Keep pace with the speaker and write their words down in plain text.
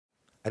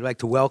I'd like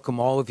to welcome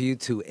all of you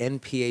to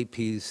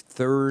NPAP's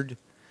third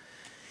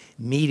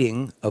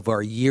meeting of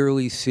our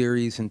yearly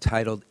series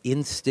entitled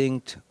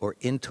Instinct or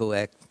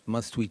Intellect,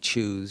 Must We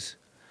Choose?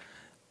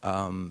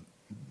 The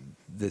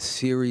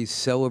series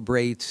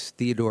celebrates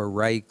Theodore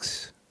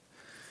Reich's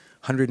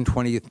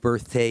 120th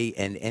birthday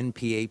and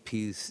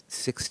NPAP's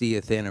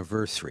 60th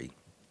anniversary.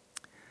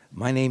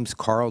 My name's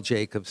Carl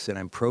Jacobs, and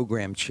I'm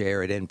program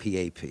chair at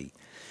NPAP.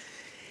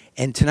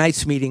 And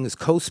tonight's meeting is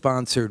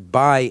co-sponsored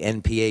by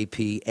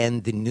NPAP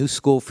and the New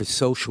School for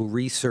Social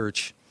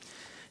Research,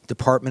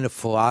 Department of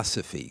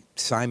Philosophy,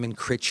 Simon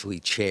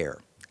Critchley Chair.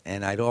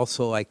 And I'd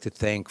also like to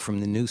thank from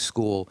the New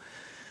School,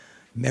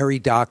 Mary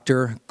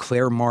Doctor,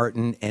 Claire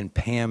Martin, and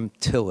Pam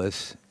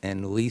Tillis,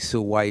 and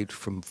Lisa White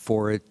from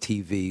Fora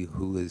TV,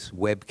 who is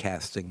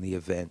webcasting the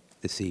event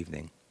this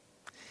evening.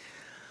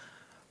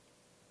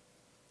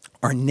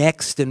 Our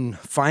next and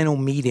final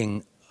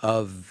meeting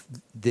of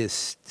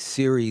this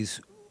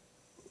series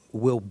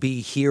will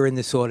be here in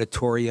this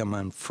auditorium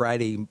on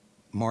Friday,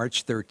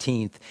 March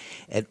 13th,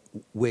 at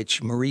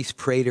which Maurice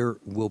Prater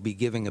will be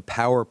giving a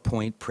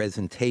PowerPoint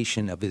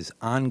presentation of his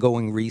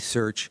ongoing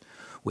research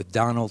with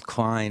Donald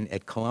Klein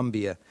at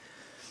Columbia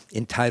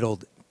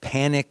entitled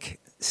Panic,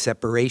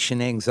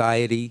 Separation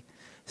Anxiety,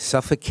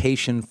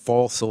 Suffocation,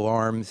 False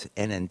Alarms,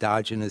 and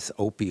Endogenous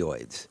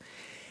Opioids.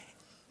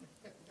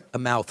 A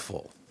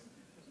mouthful.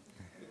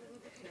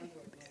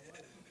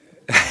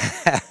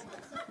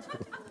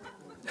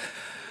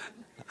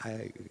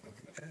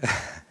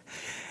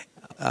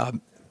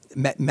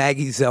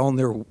 Maggie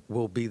Zellner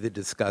will be the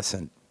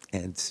discussant.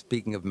 And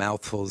speaking of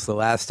mouthfuls, the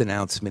last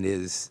announcement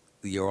is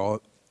you're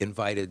all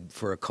invited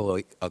for a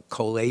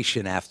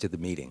collation after the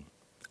meeting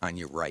on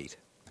your right.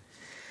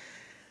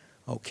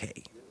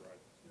 Okay.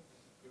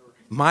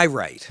 My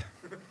right.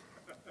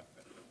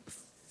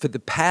 For the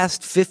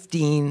past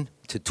 15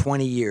 to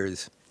 20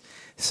 years,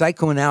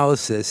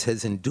 psychoanalysis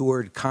has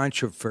endured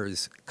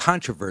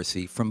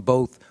controversy from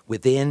both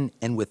within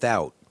and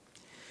without.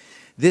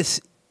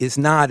 This is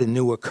not a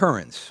new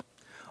occurrence.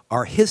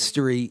 Our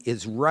history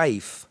is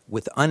rife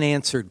with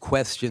unanswered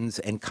questions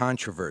and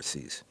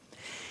controversies.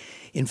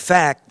 In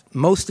fact,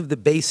 most of the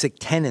basic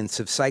tenets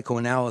of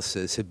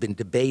psychoanalysis have been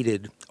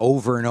debated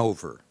over and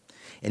over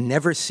and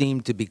never seem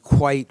to be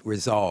quite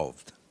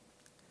resolved.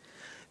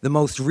 The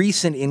most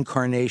recent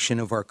incarnation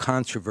of our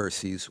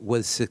controversies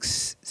was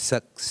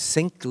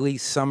succinctly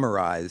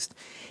summarized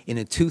in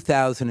a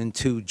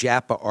 2002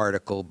 JAPA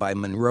article by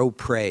Monroe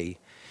Prey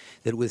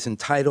that was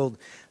entitled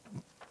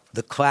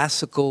The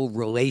Classical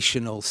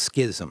Relational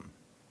Schism.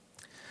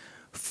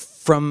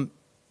 From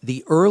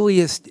the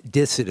earliest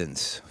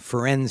dissidents,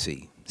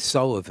 Ferenczi,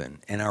 Sullivan,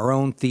 and our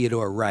own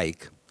Theodore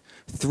Reich,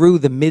 through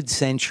the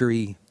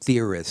mid-century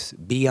theorists,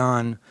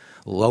 Bion,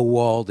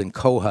 Lowald, and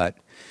Kohut,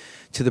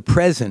 to the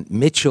present,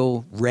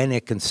 Mitchell,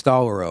 Rennick, and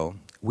Stollerow,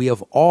 we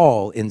have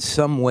all in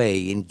some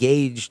way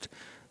engaged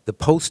the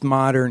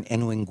postmodern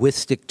and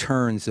linguistic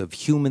turns of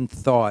human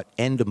thought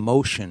and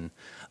emotion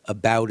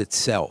about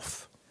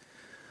itself.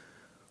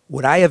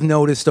 What I have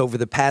noticed over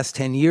the past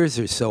 10 years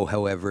or so,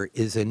 however,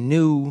 is a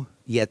new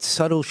yet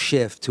subtle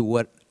shift to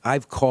what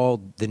I've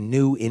called the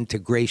new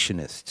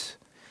integrationists.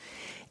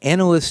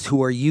 Analysts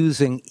who are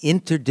using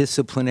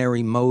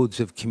interdisciplinary modes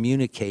of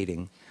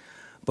communicating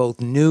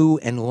both new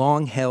and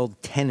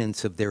long-held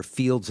tenets of their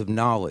fields of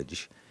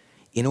knowledge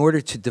in order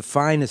to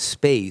define a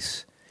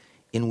space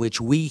in which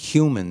we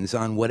humans,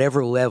 on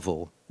whatever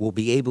level, will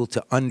be able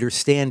to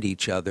understand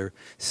each other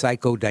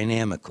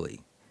psychodynamically.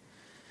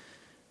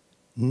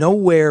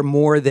 Nowhere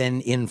more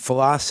than in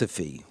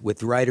philosophy,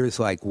 with writers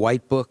like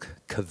Whitebook,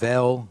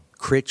 Cavell,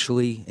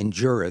 Critchley, and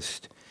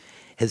Jurist,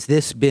 has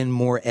this been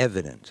more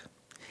evident,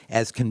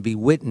 as can be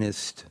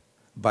witnessed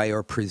by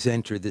our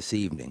presenter this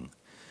evening.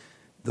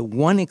 The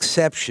one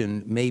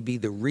exception may be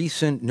the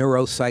recent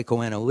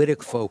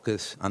neuropsychoanalytic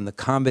focus on the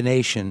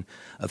combination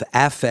of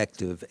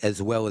affective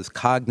as well as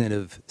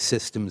cognitive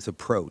systems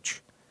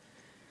approach.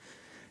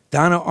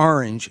 Donna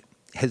Orange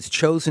has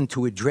chosen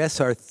to address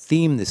our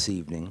theme this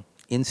evening,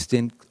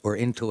 Instinct or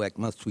Intellect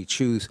Must We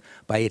Choose,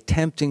 by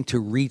attempting to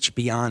reach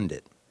beyond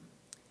it.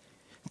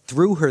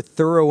 Through her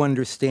thorough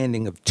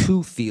understanding of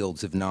two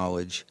fields of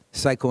knowledge,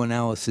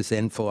 psychoanalysis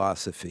and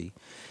philosophy,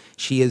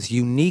 she has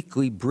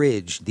uniquely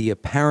bridged the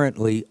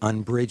apparently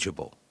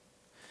unbridgeable.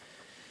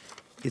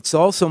 It's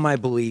also my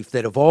belief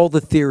that of all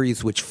the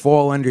theories which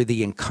fall under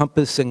the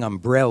encompassing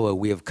umbrella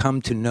we have come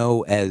to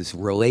know as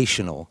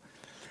relational,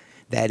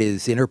 that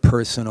is,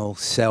 interpersonal,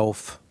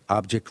 self,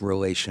 object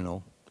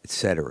relational,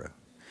 etc.,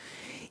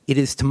 it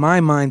is, to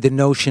my mind, the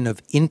notion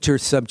of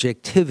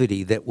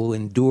intersubjectivity that will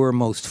endure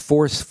most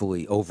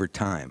forcefully over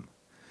time.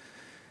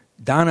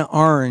 Donna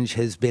Orange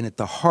has been at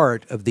the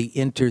heart of the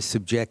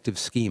intersubjective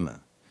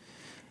schema.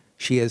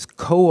 She has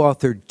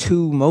co-authored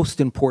two most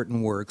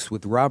important works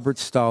with Robert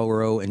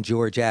Stollerow and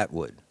George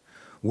Atwood,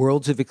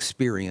 Worlds of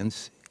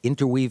Experience,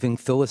 Interweaving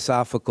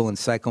Philosophical and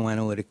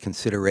Psychoanalytic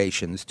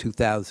Considerations,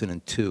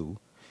 2002,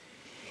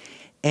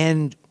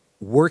 and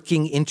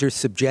Working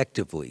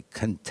Intersubjectively,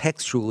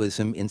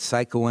 Contextualism in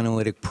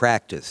Psychoanalytic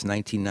Practice,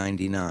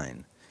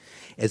 1999.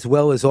 as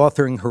well as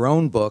authoring her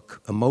own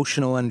book,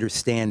 Emotional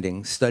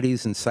Understanding,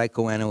 Studies in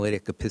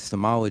Psychoanalytic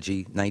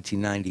Epistemology,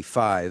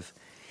 1995,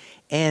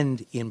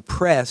 and in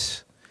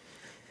press,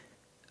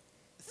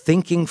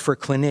 Thinking for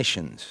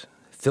Clinicians,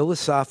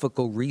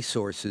 Philosophical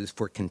Resources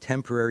for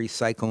Contemporary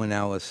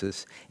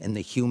Psychoanalysis and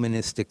the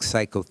Humanistic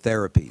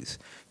Psychotherapies,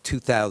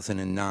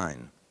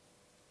 2009.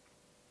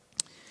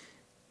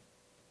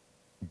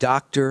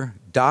 Dr.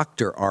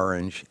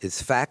 Orange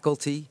is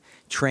faculty,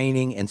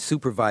 training, and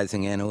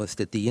supervising analyst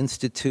at the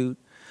Institute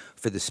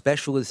for the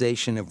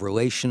Specialization of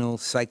Relational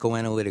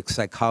Psychoanalytic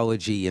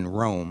Psychology in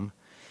Rome,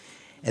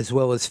 as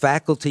well as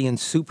faculty and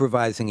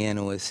supervising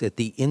analyst at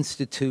the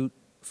Institute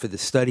for the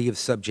Study of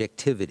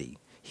Subjectivity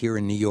here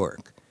in New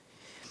York.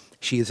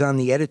 She is on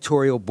the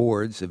editorial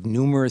boards of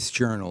numerous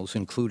journals,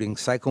 including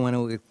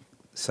Psychoanalytic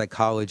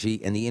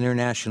Psychology and the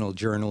International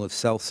Journal of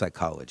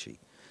Self-Psychology.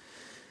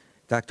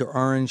 Dr.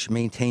 Orange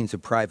maintains a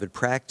private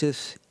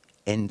practice,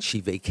 and she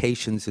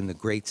vacations in the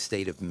great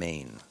state of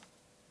Maine.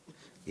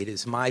 It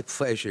is my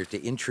pleasure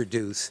to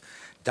introduce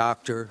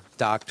Dr.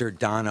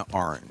 Donna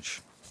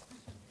Orange.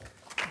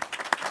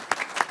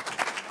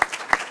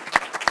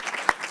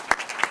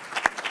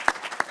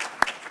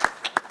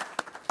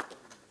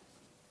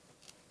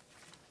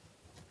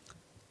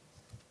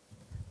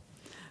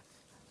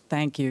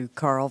 Thank you,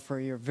 Carl,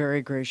 for your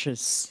very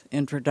gracious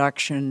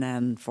introduction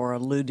and for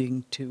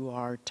alluding to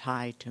our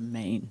tie to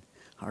Maine,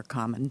 our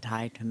common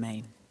tie to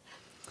Maine.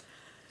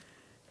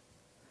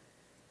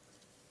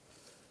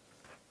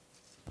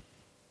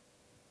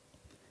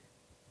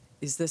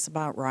 Is this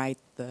about right?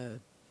 A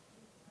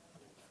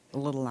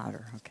little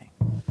louder, okay.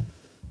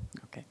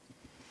 Okay.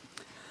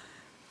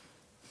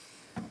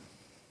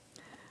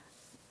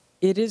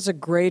 It is a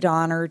great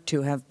honor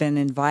to have been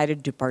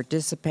invited to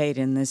participate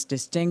in this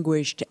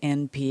distinguished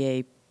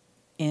NPAP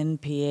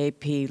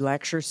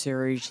lecture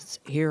series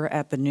here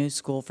at the New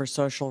School for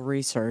Social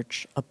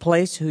Research, a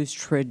place whose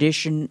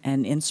tradition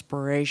and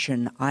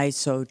inspiration I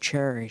so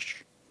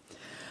cherish.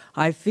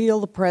 I feel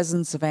the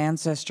presence of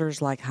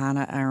ancestors like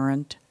Hannah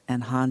Arendt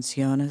and Hans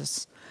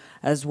Jonas,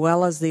 as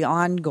well as the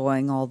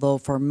ongoing, although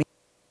for me,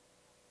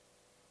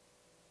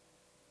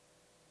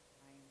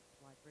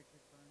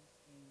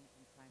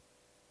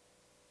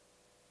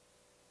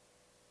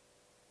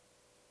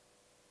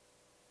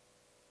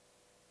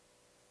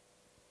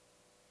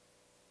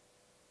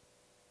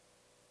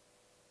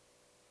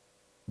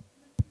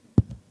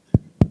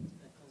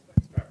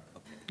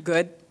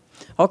 Good?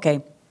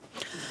 Okay.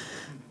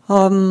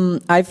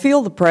 I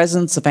feel the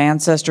presence of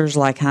ancestors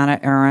like Hannah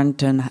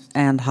Arendt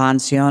and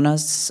Hans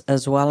Jonas,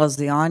 as well as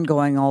the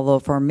ongoing, although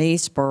for me,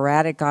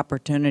 sporadic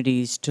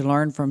opportunities to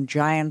learn from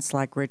giants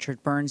like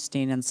Richard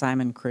Bernstein and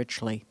Simon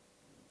Critchley.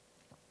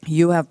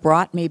 You have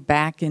brought me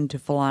back into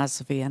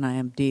philosophy, and I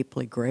am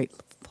deeply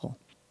grateful.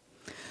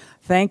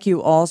 Thank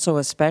you also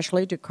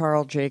especially to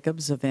Carl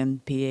Jacobs of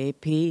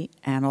NPAP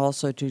and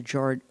also to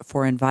George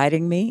for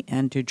inviting me,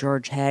 and to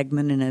George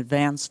Hagman in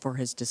advance for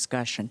his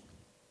discussion.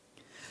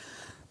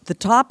 The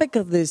topic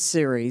of this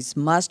series,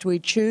 must we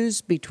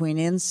choose between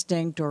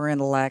instinct or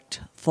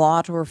intellect,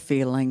 thought or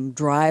feeling,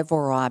 drive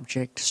or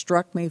object,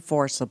 struck me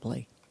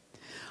forcibly.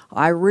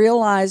 I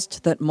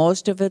realized that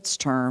most of its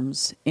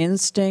terms,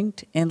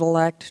 instinct,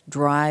 intellect,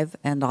 drive,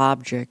 and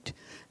object,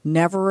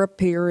 never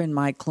appear in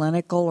my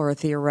clinical or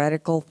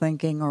theoretical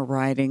thinking or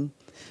writing,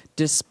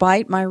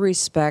 despite my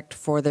respect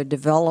for the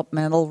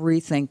developmental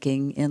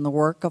rethinking in the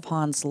work of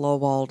Hans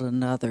Lowald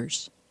and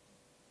others.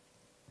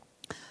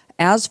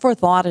 As for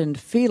thought and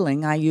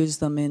feeling, I use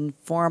them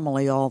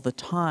informally all the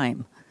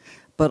time,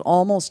 but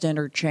almost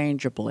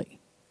interchangeably.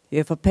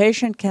 If a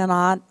patient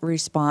cannot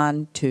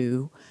respond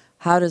to,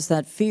 "How does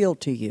that feel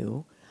to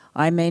you?"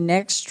 I may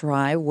next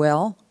try,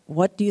 "Well,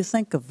 what do you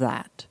think of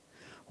that?"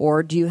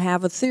 Or, "Do you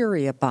have a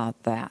theory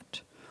about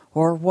that?"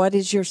 Or, "What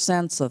is your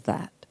sense of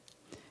that?"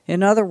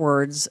 In other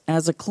words,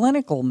 as a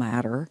clinical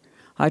matter,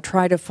 I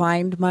try to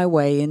find my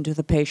way into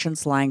the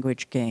patient's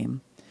language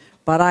game,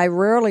 but I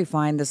rarely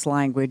find this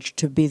language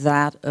to be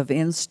that of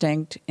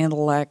instinct,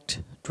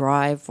 intellect,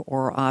 drive,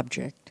 or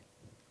object.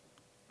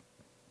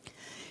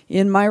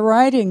 In my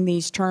writing,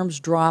 these terms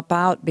drop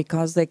out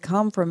because they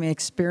come from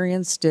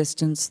experience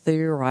distance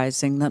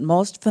theorizing that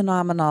most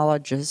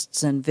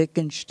phenomenologists and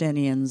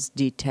Wittgensteinians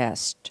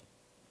detest.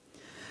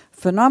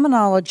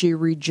 Phenomenology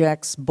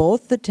rejects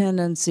both the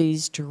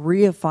tendencies to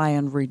reify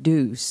and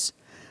reduce,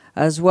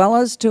 as well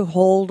as to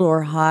hold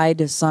or hide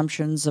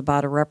assumptions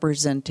about a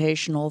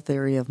representational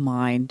theory of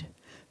mind,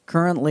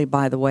 currently,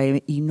 by the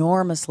way,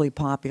 enormously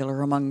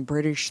popular among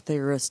British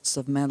theorists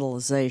of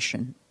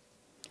mentalization.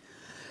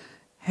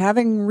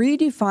 Having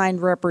redefined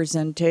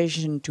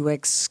representation to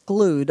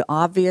exclude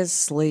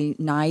obviously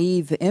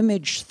naive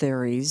image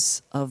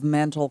theories of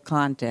mental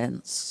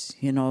contents,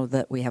 you know,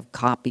 that we have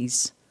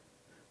copies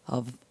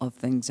of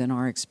things in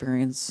our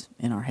experience,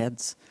 in our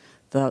heads,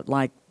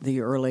 like the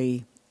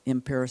early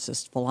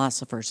empiricist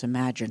philosophers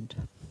imagined.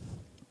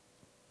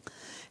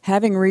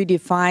 Having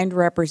redefined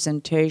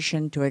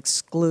representation to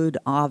exclude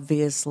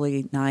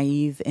obviously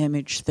naive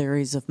image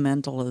theories of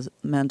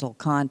mental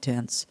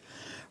contents,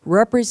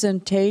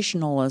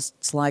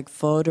 representationalists like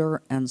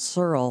Fodor and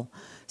Searle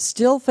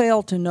still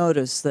fail to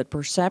notice that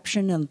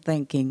perception and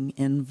thinking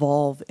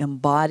involve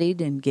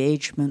embodied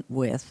engagement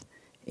with,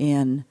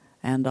 in,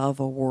 and of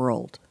a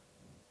world.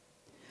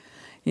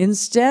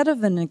 Instead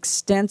of an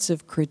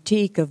extensive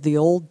critique of the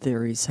old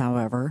theories,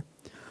 however,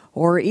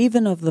 or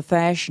even of the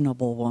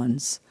fashionable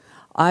ones,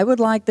 I would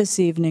like this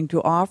evening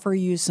to offer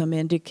you some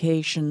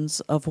indications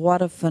of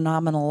what a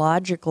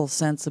phenomenological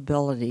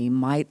sensibility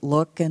might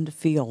look and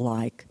feel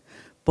like,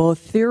 both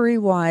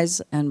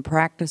theory-wise and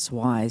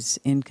practice-wise,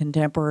 in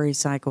contemporary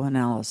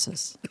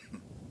psychoanalysis.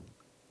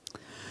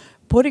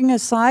 Putting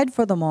aside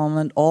for the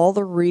moment all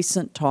the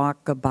recent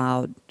talk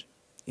about,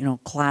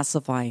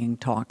 classifying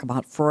talk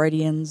about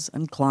Freudians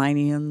and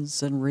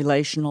Kleinians and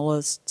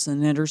relationalists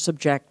and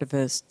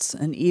intersubjectivists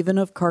and even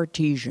of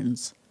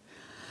Cartesians,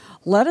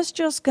 let us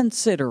just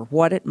consider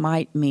what it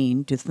might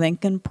mean to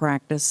think and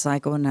practice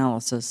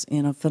psychoanalysis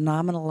in a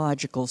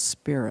phenomenological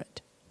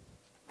spirit.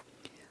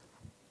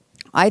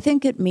 I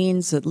think it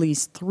means at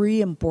least three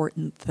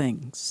important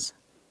things.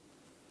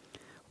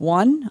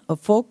 One, a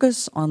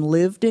focus on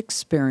lived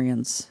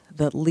experience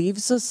that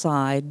leaves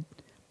aside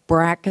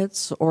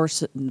brackets, or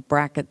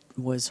bracket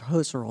was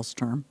Husserl's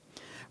term,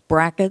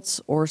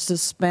 brackets or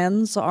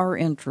suspends our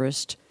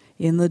interest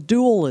in the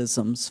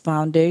dualisms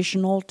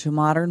foundational to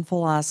modern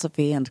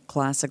philosophy and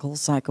classical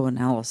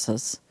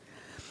psychoanalysis,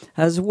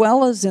 as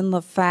well as in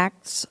the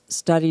facts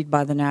studied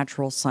by the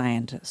natural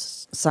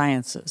sciences.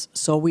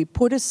 So we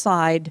put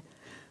aside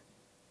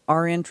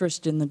our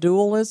interest in the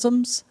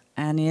dualisms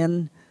and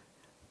in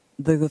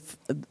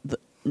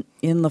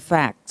the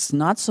facts,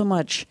 not so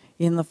much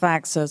in the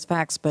facts as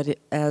facts, but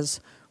as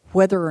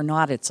whether or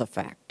not it's a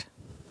fact,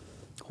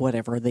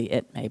 whatever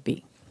it may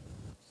be.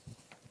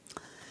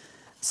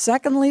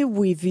 Secondly,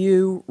 we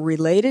view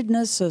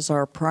relatedness as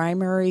our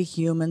primary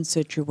human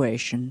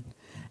situation,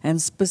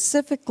 and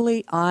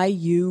specifically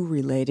I-you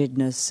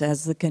relatedness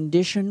as the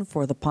condition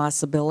for the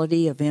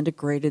possibility of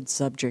integrated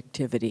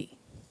subjectivity.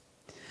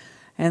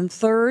 And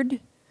third,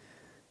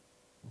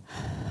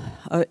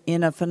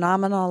 in a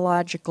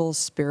phenomenological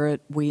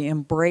spirit, we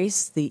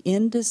embrace the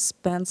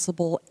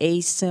indispensable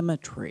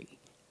asymmetry,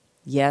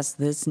 yes,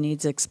 this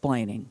needs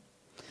explaining,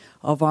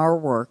 of our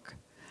work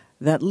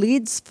that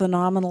leads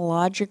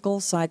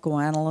phenomenological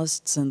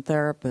psychoanalysts and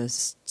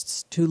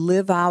therapists to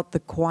live out the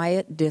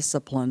quiet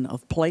discipline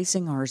of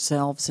placing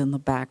ourselves in the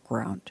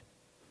background.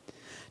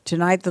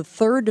 Tonight, the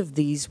third of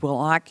these will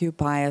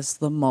occupy us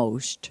the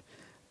most,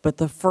 but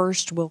the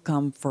first will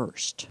come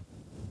first.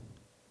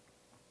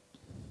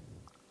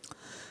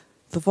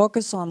 The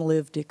focus on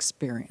lived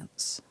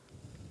experience.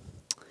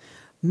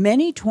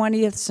 Many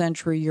 20th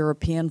century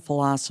European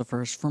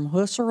philosophers, from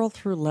Husserl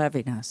through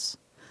Levinas,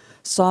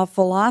 saw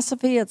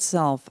philosophy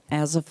itself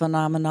as a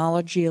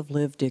phenomenology of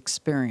lived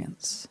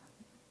experience.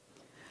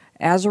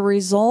 As a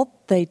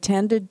result, they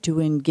tended to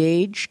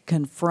engage,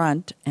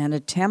 confront, and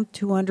attempt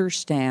to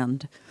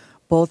understand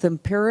both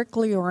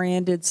empirically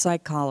oriented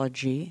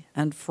psychology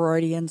and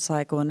Freudian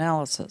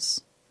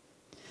psychoanalysis.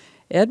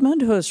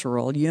 Edmund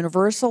Husserl,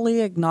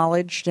 universally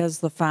acknowledged as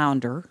the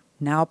founder,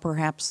 now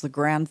perhaps the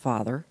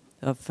grandfather,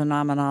 of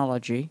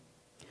phenomenology,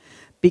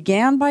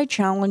 began by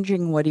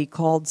challenging what he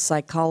called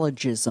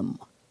psychologism,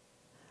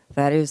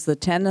 that is, the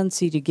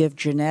tendency to give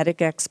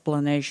genetic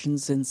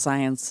explanations in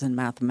science and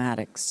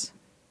mathematics.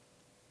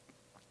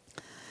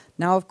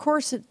 Now, of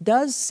course, it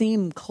does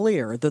seem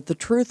clear that the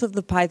truth of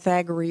the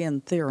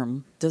Pythagorean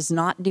theorem does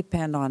not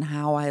depend on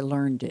how I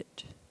learned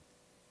it.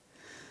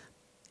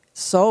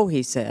 So,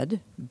 he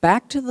said,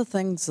 back to the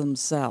things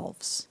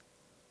themselves.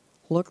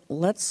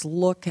 Let's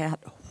look at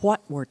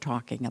what we're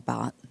talking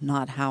about,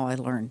 not how I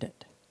learned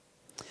it.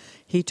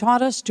 He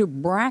taught us to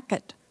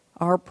bracket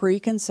our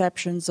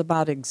preconceptions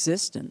about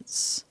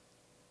existence,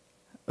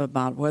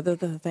 about whether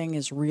the thing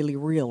is really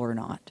real or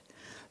not,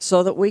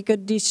 so that we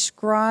could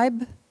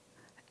describe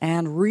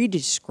and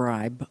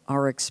redescribe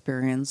our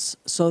experience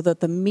so that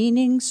the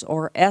meanings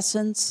or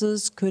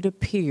essences could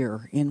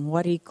appear in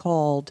what he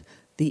called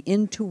the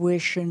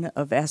intuition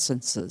of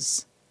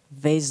essences,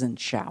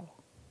 Wesensschau,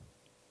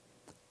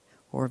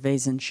 or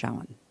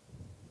Wesensschauen.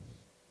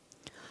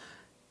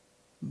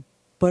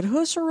 But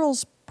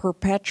Husserl's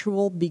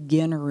perpetual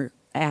beginner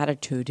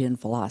attitude in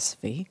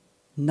philosophy,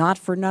 not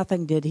for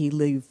nothing did he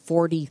leave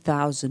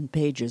 40,000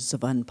 pages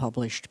of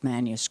unpublished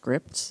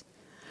manuscripts,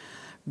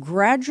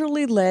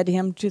 gradually led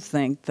him to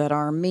think that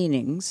our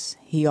meanings,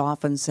 he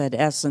often said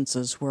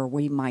essences where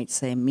we might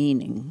say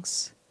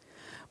meanings,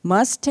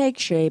 must take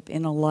shape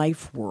in a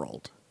life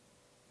world.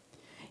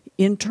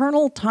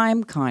 Internal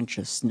time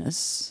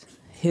consciousness,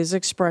 his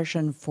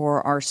expression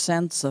for our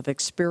sense of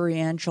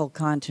experiential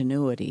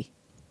continuity,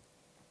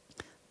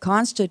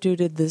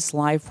 constituted this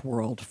life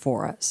world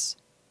for us.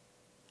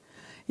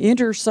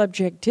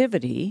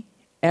 Intersubjectivity,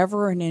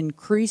 ever an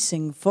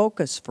increasing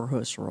focus for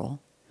Husserl,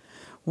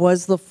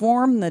 was the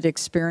form that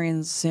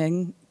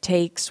experiencing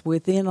takes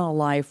within a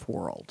life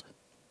world.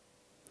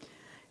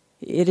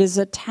 It is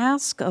a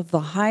task of the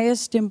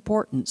highest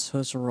importance,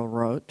 Husserl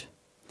wrote,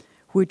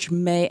 which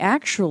may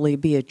actually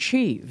be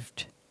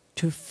achieved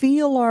to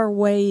feel our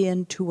way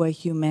into a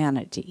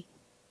humanity.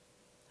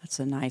 That's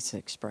a nice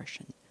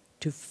expression.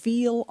 To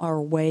feel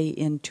our way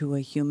into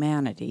a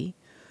humanity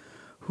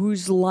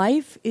whose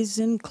life is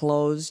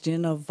enclosed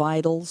in a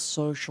vital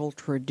social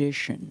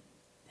tradition,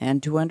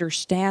 and to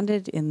understand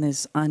it in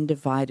this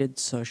undivided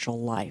social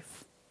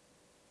life.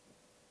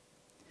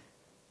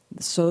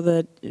 So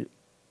that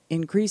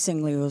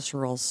increasingly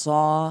Husserl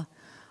saw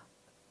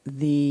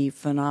the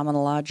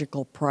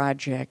phenomenological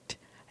project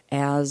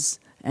as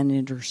an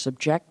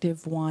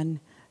intersubjective one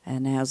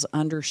and as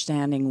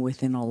understanding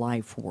within a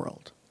life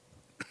world.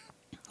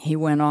 He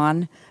went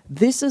on,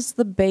 this is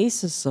the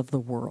basis of the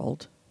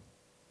world,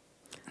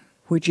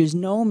 which is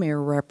no mere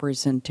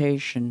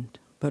representation,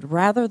 but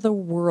rather the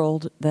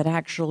world that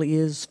actually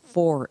is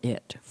for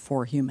it,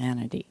 for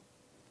humanity.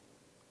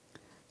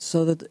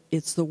 So that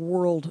it's the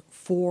world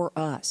for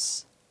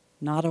us,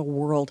 not a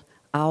world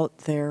out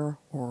there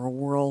or a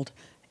world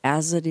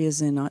as it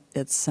is in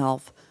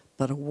itself,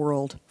 but a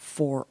world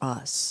for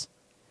us.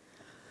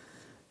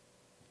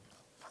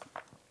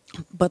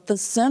 But the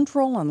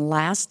central and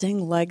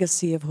lasting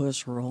legacy of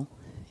Husserl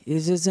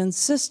is his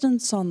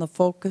insistence on the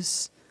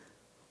focus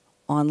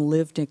on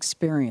lived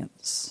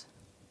experience,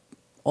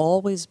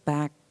 always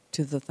back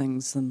to the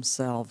things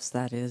themselves,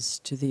 that is,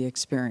 to the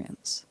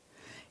experience.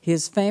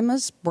 His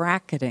famous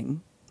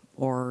bracketing,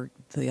 or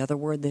the other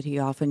word that he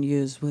often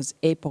used was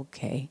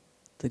epoche,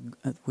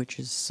 which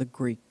is a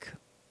Greek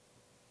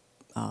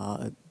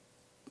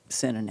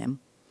synonym,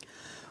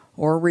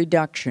 or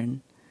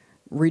reduction.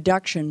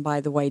 Reduction, by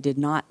the way, did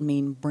not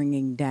mean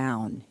bringing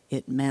down.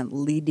 It meant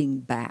leading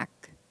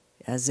back,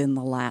 as in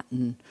the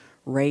Latin,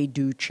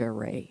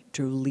 reducere,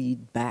 to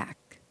lead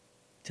back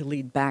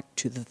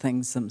to the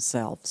things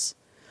themselves.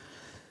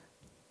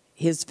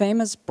 His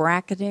famous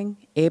bracketing,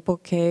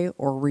 epoche,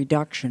 or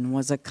reduction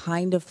was a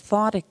kind of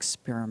thought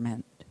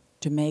experiment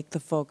to make the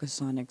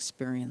focus on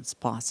experience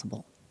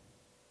possible.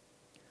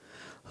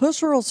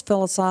 Husserl's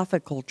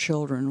philosophical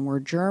children were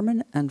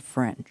German and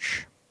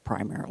French,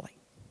 primarily.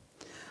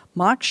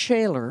 Max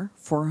Scheler,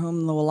 for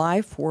whom the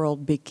life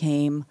world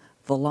became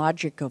the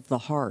logic of the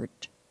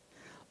heart,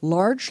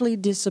 largely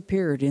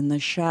disappeared in the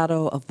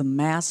shadow of the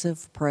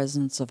massive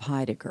presence of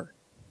Heidegger.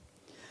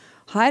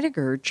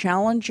 Heidegger,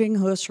 challenging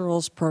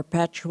Husserl's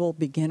perpetual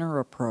beginner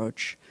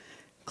approach,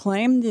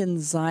 claimed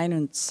in Sein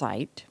und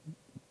Zeit,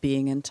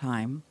 being in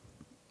time,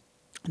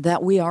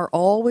 that we are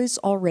always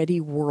already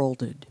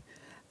worlded,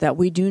 that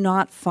we do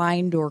not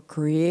find or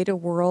create a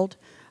world,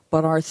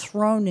 but are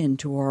thrown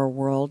into our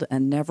world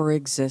and never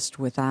exist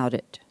without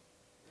it.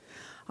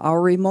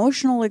 Our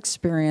emotional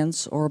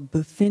experience, or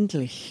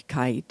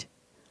Befindlichkeit,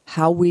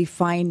 how we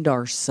find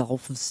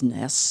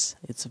ourselvesness,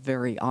 it's a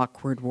very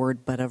awkward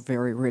word, but a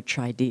very rich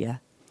idea,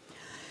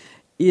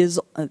 is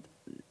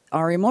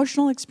our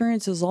emotional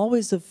experience is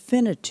always of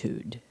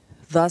finitude,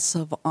 thus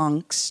of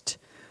angst,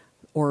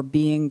 or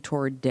being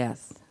toward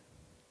death.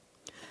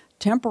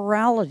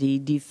 Temporality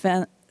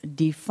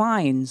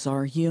defines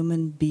our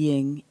human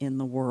being in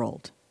the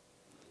world.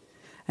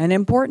 An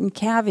important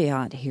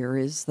caveat here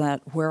is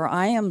that where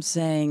I am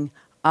saying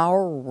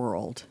our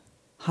world,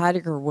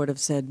 Heidegger would have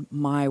said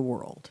my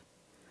world.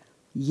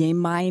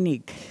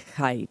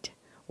 Gemeinigkeit,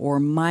 or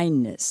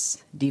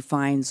mineness,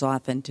 defines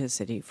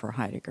authenticity for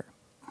Heidegger.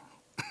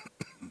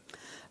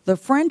 The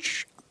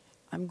French,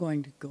 I'm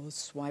going to go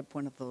swipe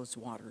one of those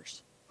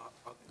waters.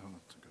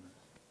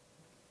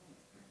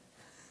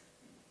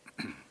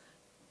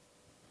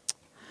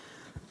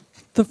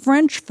 The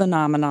French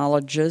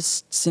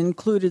phenomenologists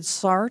included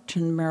Sartre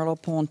and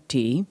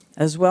Merleau-Ponty,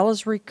 as well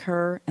as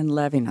Ricoeur and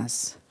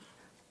Levinas.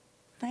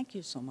 Thank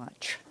you so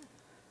much.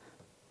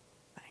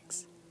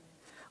 Thanks.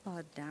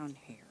 Down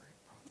here,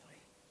 probably.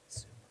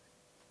 Super.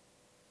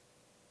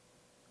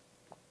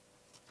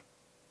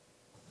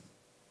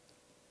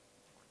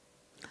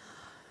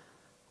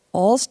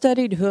 All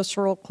studied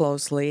Husserl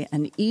closely,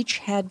 and each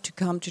had to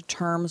come to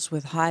terms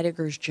with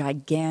Heidegger's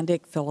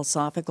gigantic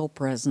philosophical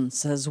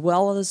presence, as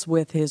well as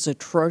with his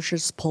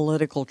atrocious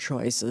political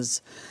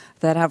choices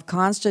that have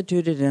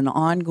constituted an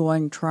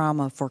ongoing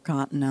trauma for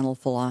continental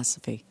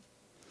philosophy.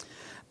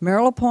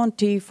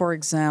 Merleau-Ponty, for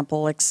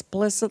example,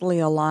 explicitly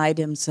allied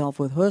himself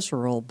with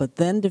Husserl, but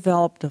then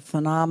developed a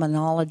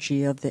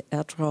phenomenology of the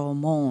être au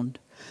monde,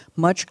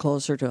 much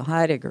closer to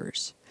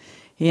Heidegger's.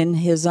 In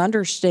his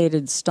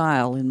understated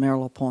style, in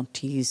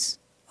Merleau-Ponty's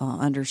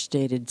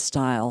understated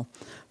style,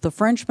 the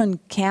Frenchman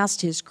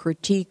cast his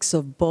critiques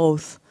of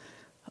both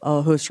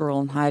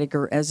Husserl and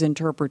Heidegger as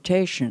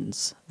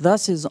interpretations.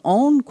 Thus, his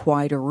own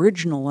quite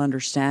original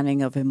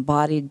understanding of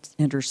embodied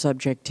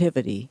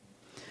intersubjectivity.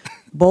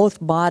 Both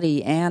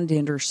body and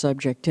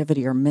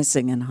intersubjectivity are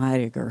missing in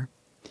Heidegger.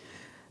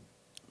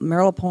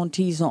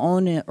 Merleau-Ponty's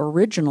own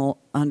original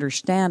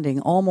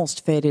understanding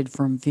almost faded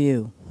from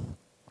view.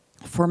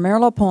 For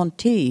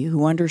Merleau-Ponty,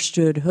 who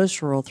understood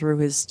Husserl through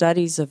his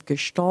studies of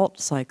Gestalt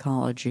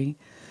psychology,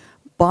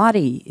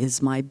 body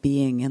is my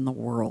being in the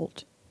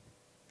world,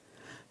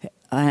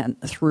 and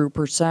through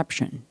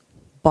perception.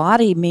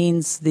 Body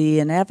means the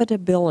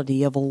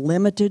inevitability of a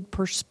limited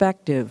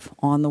perspective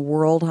on the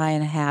world I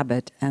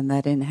inhabit and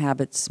that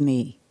inhabits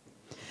me,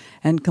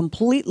 and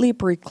completely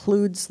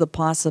precludes the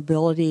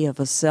possibility of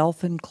a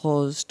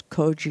self-enclosed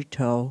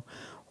cogito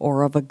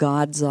or of a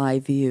God's eye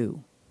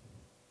view.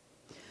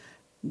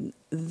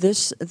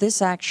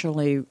 This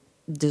actually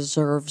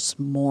deserves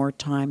more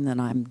time than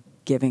I'm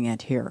giving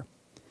it here.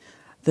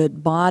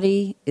 That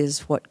body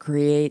is what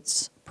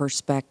creates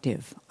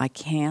perspective. I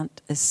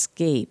can't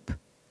escape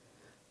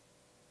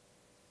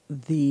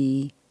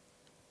the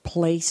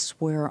place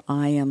where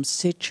I am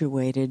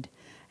situated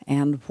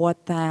and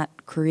what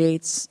that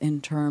creates in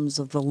terms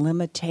of the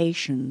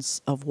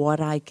limitations of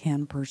what I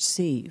can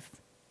perceive,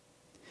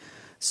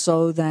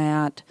 so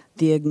that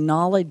the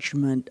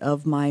acknowledgement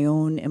of my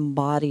own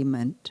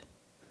embodiment,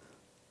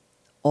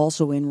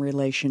 also in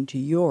relation to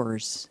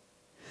yours,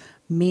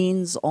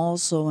 means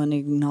also an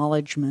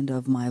acknowledgement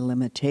of my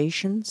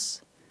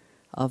limitations,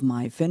 of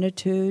my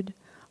finitude,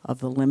 of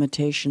the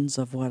limitations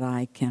of what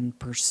I can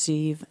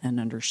perceive and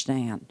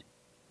understand.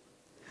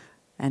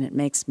 And it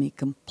makes me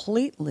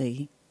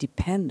completely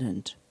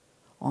dependent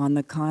on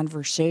the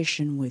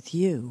conversation with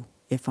you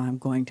if I'm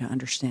going to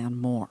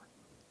understand more.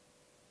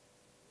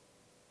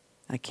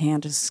 I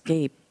can't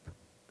escape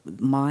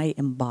my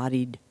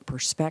embodied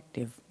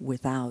perspective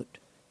without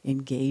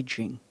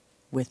engaging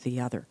with the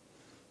other.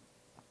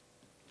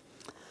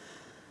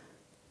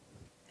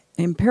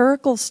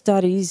 Empirical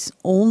studies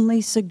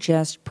only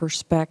suggest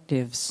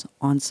perspectives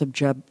on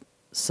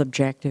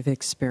subjective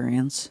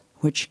experience,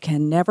 which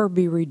can never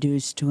be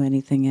reduced to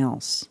anything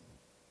else.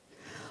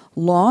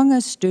 Long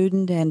a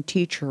student and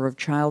teacher of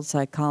child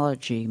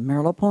psychology,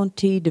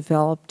 Merleau-Ponty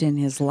developed in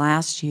his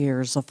last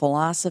years a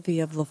philosophy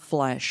of the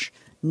flesh,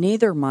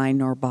 neither mind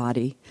nor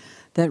body,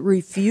 that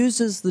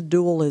refuses the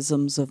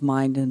dualisms of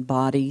mind and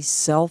body,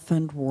 self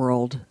and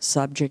world,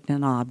 subject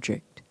and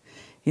object.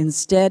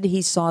 Instead,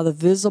 he saw the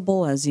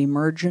visible as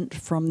emergent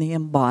from the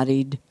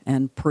embodied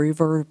and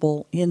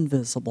preverbal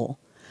invisible.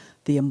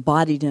 The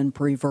embodied and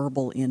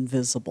preverbal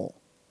invisible.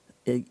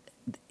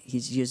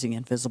 He's using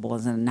invisible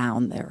as a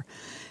noun there.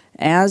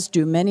 As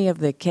do many of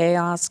the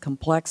chaos,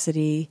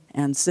 complexity,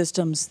 and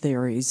systems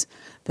theories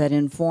that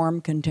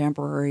inform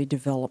contemporary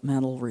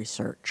developmental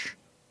research.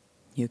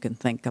 You can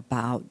think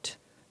about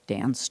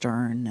Dan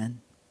Stern and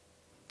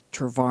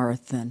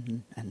Trevarth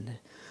and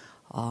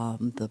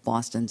the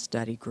Boston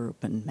Study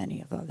Group and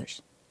many of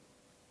others.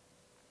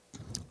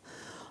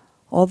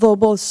 Although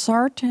both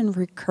Sartre and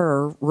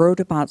Ricoeur wrote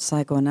about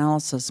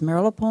psychoanalysis,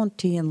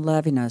 Merleau-Ponty and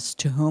Levinas,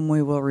 to whom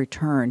we will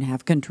return,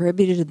 have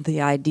contributed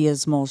the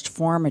ideas most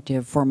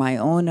formative for my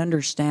own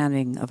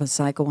understanding of a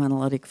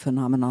psychoanalytic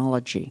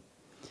phenomenology.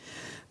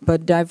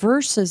 But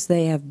diverse as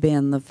they have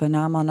been, the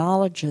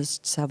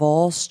phenomenologists have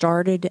all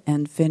started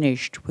and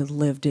finished with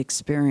lived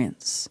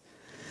experience.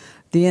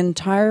 The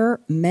entire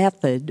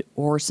method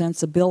or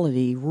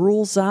sensibility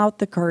rules out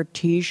the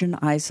Cartesian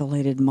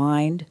isolated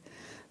mind,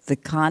 the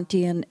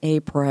Kantian a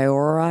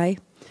priori,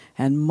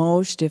 and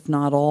most, if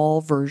not all,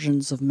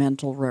 versions of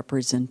mental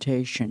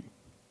representation.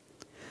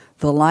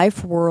 The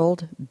life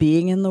world,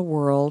 being in the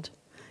world,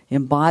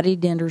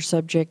 embodied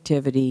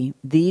intersubjectivity,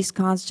 these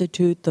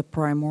constitute the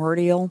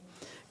primordial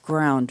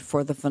ground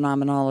for the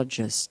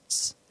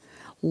phenomenologists.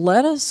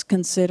 Let us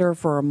consider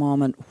for a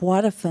moment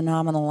what a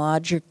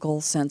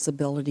phenomenological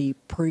sensibility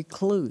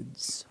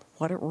precludes,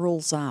 what it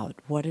rules out,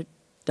 what it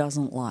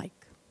doesn't like.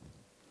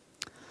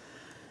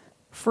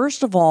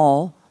 First of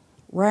all,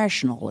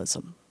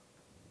 rationalism.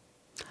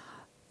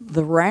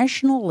 The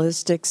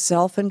rationalistic,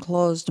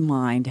 self-enclosed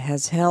mind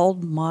has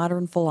held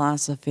modern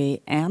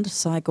philosophy and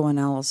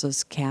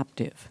psychoanalysis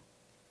captive.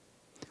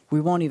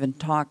 We won't even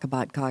talk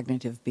about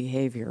cognitive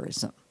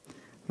behaviorism.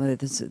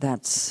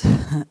 That's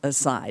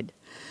aside.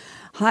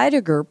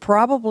 Heidegger,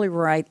 probably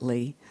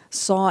rightly,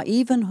 saw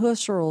even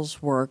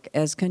Husserl's work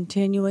as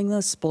continuing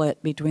the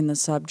split between the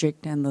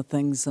subject and the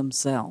things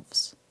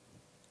themselves.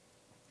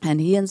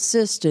 And he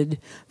insisted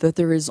that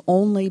there is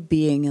only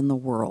being in the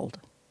world.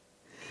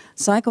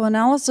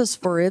 Psychoanalysis,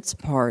 for its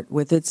part,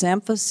 with its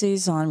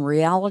emphases on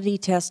reality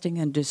testing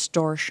and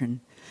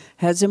distortion,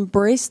 has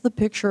embraced the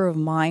picture of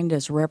mind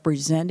as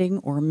representing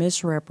or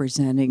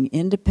misrepresenting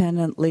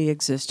independently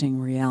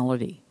existing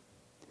reality.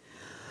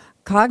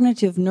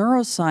 Cognitive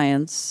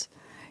neuroscience,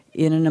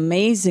 in an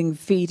amazing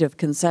feat of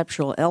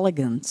conceptual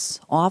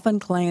elegance, often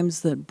claims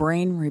that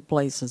brain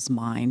replaces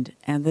mind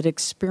and that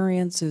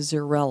experience is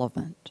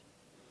irrelevant.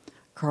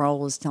 Carl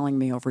was telling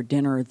me over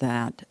dinner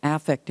that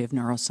affective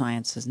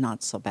neuroscience is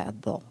not so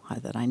bad, though,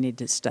 that I need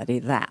to study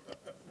that.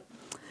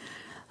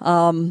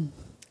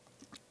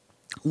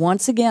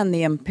 Once again,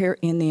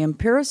 in the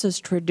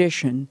empiricist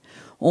tradition,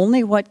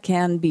 only what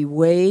can be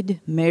weighed,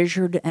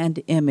 measured,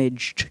 and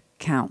imaged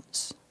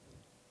counts.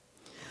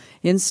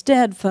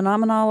 Instead,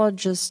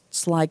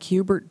 phenomenologists like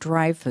Hubert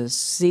Dreyfus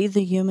see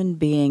human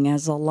being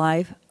as a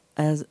life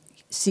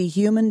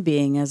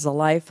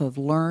of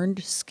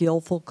learned,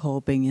 skillful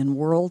coping in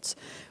worlds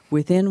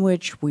within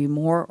which we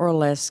more or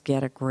less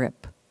get a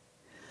grip.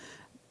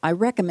 I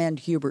recommend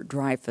Hubert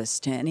Dreyfus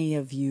to any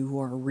of you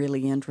who are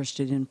really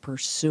interested in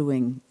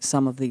pursuing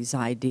some of these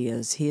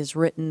ideas. He has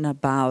written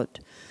about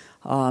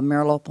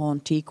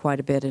Merleau-Ponty quite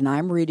a bit, and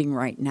I'm reading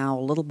right now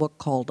a little book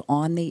called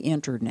On the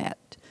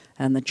Internet.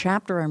 And the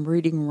chapter I'm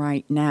reading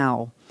right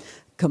now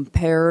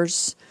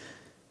compares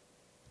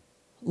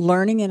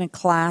learning in a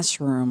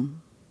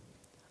classroom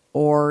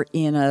or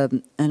in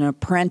an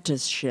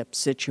apprenticeship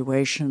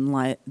situation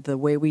like the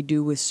way we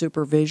do with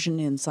supervision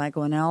in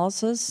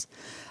psychoanalysis,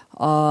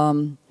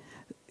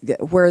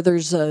 where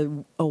there's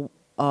a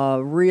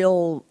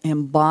real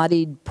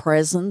embodied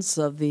presence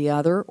of the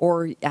other,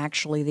 or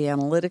actually the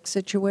analytic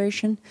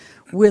situation,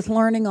 with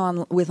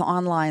learning with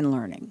online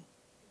learning.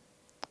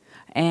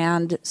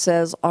 And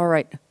says, all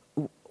right,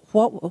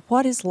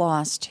 what is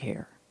lost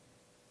here?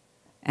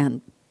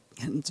 And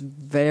it's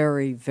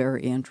very,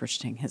 very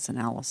interesting, his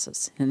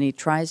analysis. And he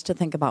tries to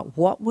think about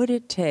what would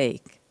it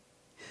take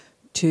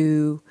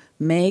to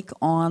make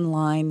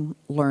online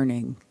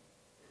learning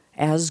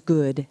as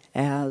good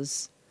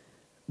as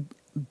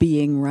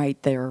being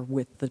right there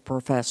with the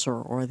professor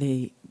or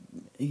the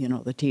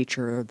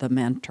teacher or the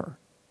mentor.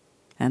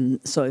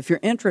 And so if you're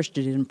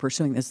interested in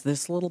pursuing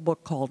this little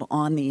book called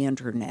On the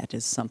Internet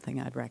is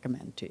something I'd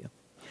recommend to you.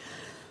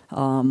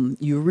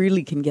 You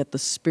really can get the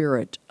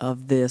spirit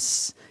of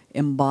this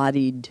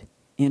embodied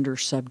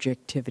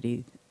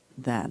intersubjectivity,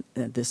 that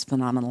this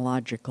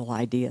phenomenological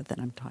idea that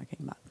I'm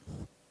talking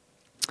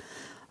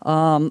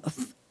about.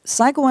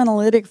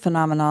 Psychoanalytic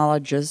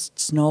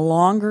phenomenologists, no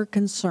longer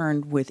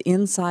concerned with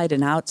inside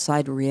and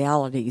outside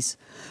realities,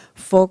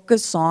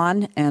 focus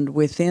on and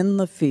within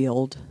the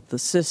field, the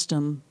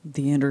system,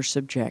 the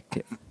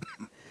intersubjective.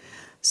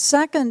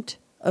 Second,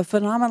 a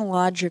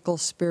phenomenological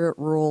spirit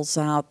rules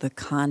out the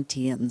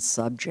Kantian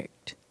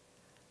subject,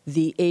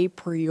 the a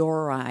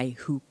priori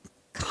who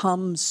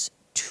comes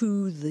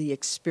to the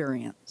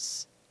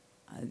experience.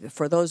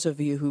 For those of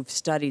you who've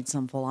studied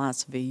some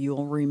philosophy,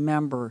 you'll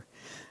remember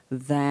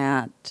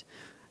that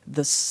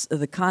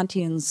the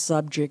Kantian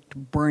subject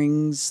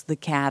brings the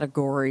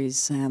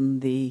categories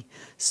and the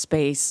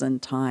space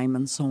and time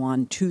and so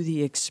on to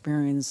the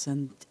experience,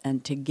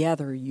 and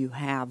together you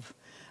have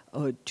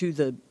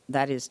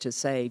that is to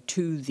say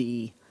to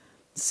the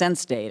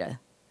sense data,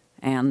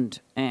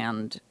 and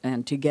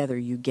together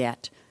you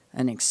get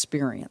an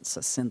experience,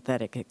 a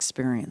synthetic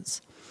experience.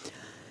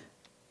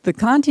 The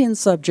Kantian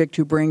subject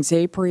who brings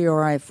a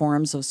priori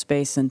forms of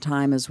space and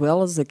time as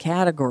well as the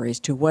categories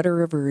to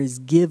whatever is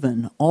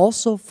given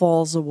also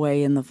falls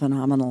away in the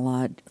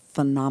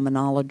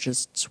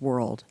phenomenologist's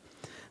world.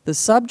 The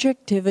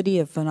subjectivity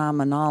of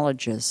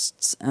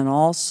phenomenologists and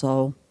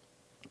also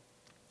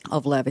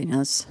of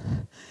Levinas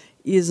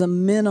is a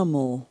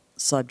minimal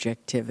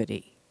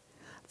subjectivity.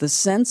 The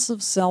sense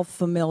of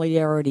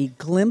self-familiarity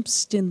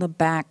glimpsed in the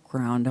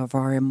background of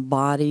our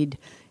embodied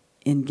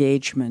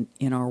engagement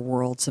in our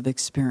worlds of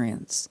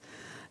experience.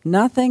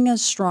 Nothing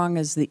as strong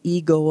as the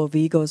ego of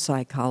ego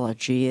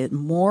psychology. It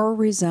more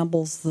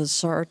resembles the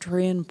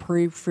Sartrean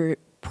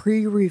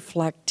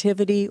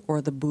pre-reflectivity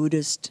or the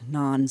Buddhist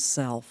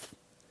non-self.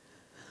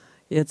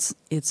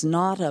 It's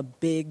not a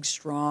big,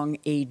 strong,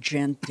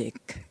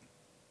 agentic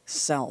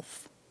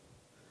self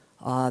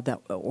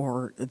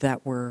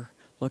that we're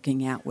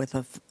looking at with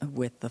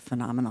the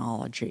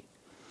phenomenology.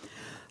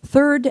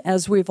 Third,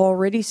 as we've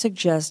already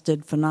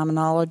suggested,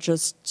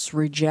 phenomenologists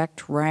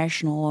reject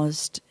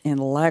rationalist,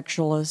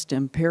 intellectualist,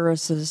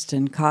 empiricist,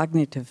 and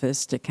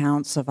cognitivist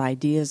accounts of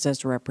ideas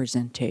as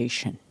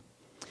representation.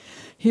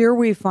 Here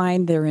we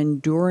find their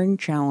enduring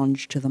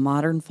challenge to the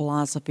modern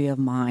philosophy of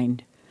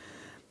mind,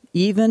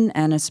 even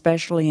and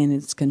especially in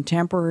its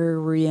contemporary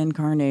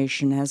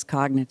reincarnation as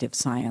cognitive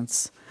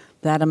science,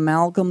 that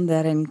amalgam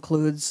that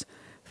includes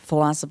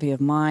philosophy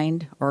of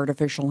mind,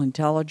 artificial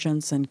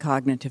intelligence, and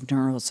cognitive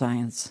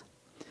neuroscience.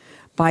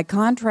 By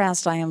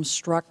contrast, I am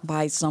struck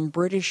by some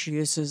British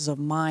uses of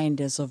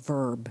mind as a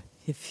verb.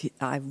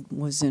 I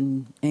was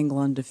in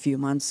England a few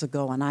months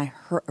ago, and I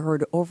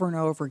heard over and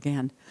over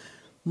again,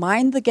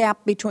 mind the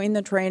gap between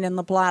the train and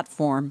the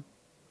platform.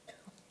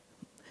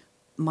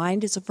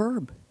 Mind is a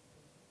verb,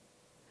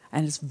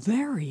 and it's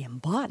very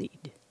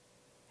embodied.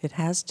 It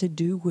has to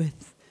do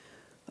with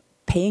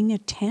paying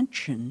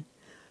attention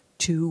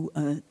to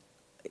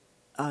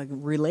a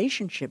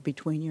relationship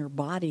between your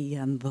body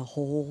and the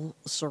whole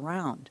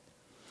surround.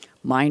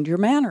 Mind your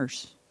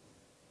manners.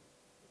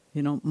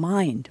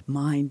 Mind.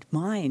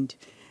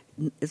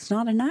 It's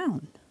not a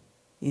noun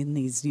in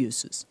these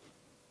uses.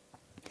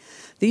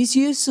 These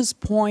uses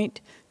point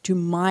to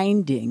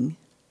minding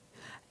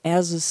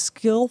as a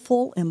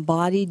skillful,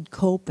 embodied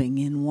coping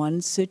in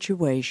one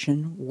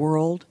situation,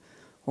 world,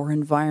 or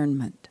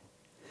environment.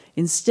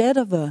 Instead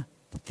of a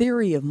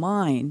theory of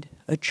mind,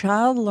 a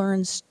child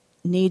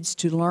needs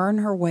to learn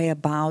her way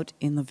about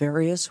in the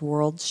various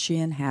worlds she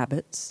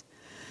inhabits,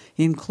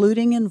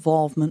 including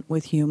involvement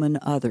with human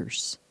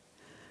others.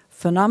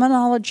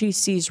 Phenomenology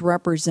sees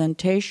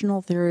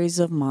representational theories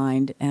of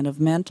mind and of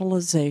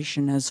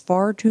mentalization as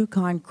far too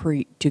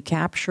concrete to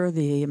capture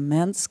the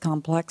immense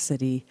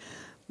complexity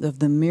of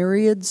the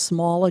myriad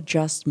small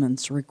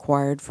adjustments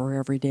required for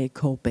everyday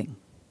coping.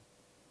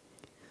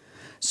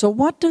 So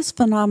what does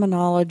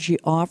phenomenology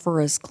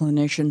offer us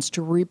clinicians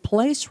to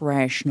replace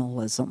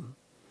rationalism,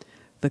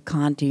 the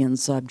Kantian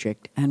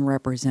subject, and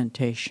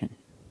representation?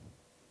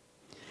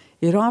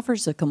 It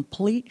offers a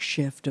complete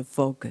shift of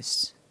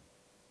focus.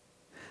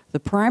 The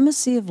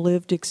primacy of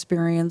lived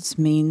experience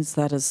means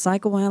that as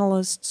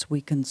psychoanalysts,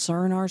 we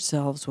concern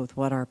ourselves with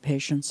what our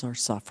patients are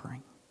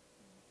suffering.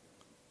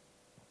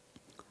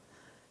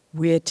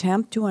 We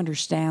attempt to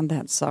understand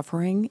that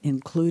suffering,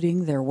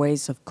 including their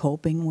ways of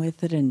coping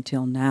with it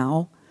until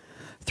now,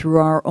 through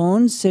our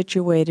own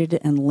situated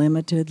and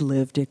limited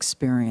lived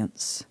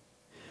experience.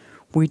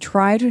 We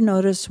try to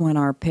notice when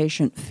our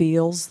patient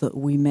feels that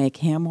we make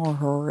him or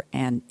her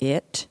an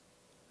it,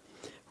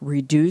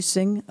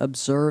 reducing,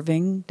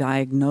 observing,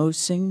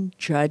 diagnosing,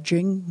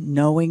 judging,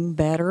 knowing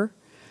better,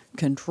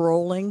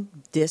 controlling,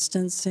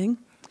 distancing,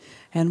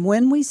 and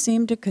when we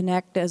seem to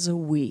connect as a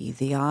we,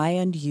 the I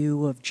and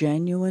you of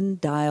genuine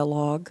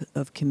dialogue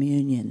of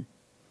communion.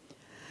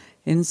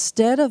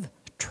 Instead of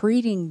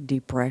treating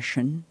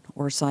depression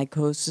or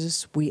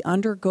psychosis, we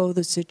undergo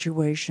the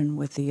situation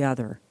with the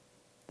other.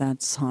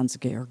 That's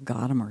Hans-Georg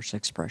Gadamer's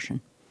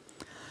expression.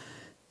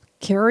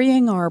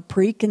 Carrying our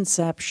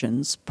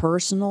preconceptions,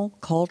 personal,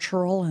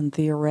 cultural, and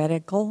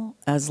theoretical,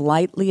 as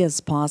lightly as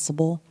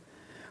possible,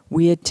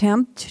 we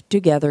attempt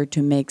together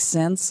to make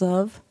sense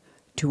of,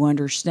 to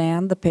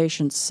understand the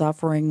patient's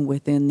suffering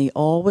within the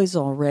always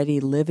already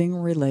living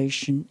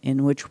relation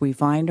in which we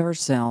find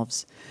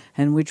ourselves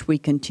and which we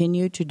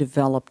continue to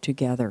develop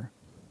together.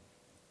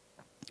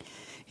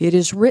 It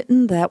is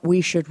written that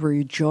we should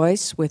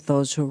rejoice with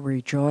those who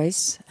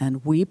rejoice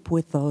and weep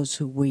with those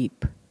who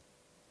weep.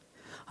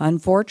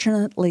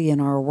 Unfortunately, in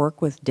our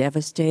work with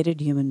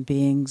devastated human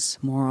beings,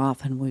 more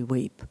often we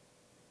weep.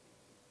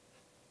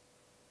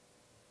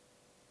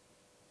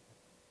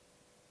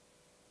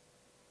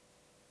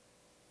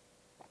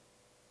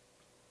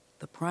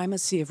 The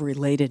primacy of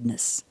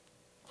relatedness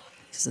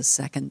is the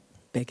second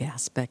big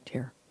aspect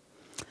here.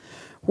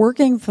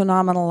 Working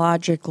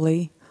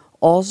phenomenologically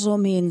also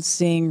means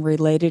seeing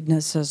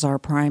relatedness as our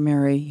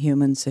primary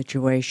human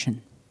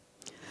situation.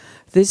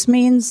 This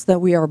means that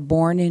we are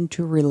born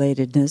into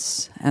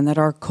relatedness and that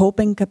our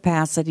coping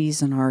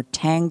capacities and our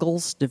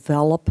tangles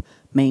develop,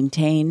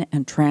 maintain,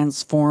 and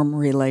transform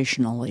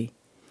relationally.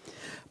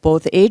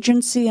 Both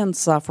agency and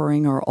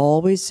suffering are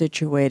always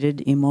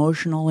situated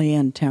emotionally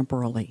and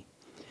temporally.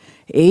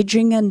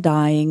 Aging and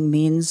dying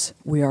means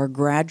we are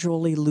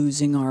gradually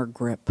losing our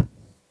grip.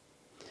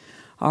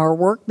 Our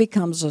work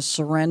becomes a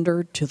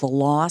surrender to the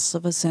loss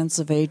of a sense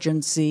of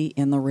agency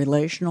in the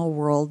relational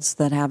worlds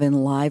that have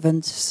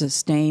enlivened,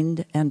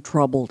 sustained, and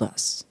troubled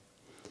us.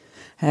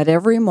 At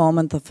every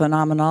moment, the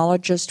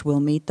phenomenologist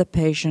will meet the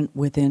patient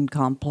within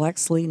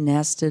complexly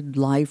nested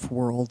life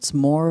worlds,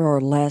 more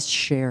or less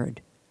shared.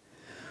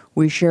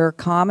 We share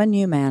common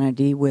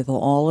humanity with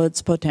all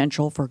its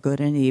potential for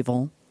good and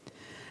evil,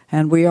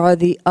 and we are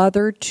the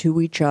other to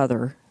each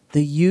other,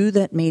 the you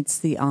that meets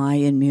the I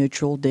in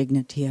mutual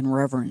dignity and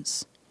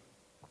reverence.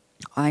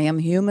 I am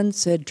human,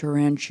 said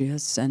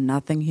Terentius, and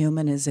nothing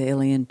human is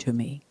alien to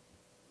me.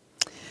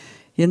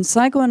 In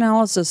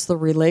psychoanalysis, the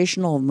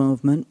relational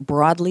movement,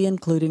 broadly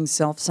including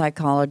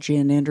self-psychology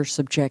and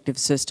intersubjective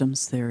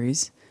systems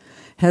theories,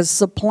 has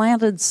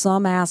supplanted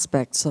some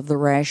aspects of the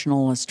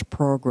rationalist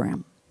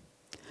program.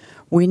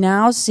 We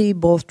now see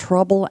both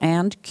trouble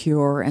and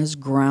cure as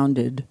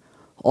grounded,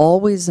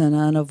 always and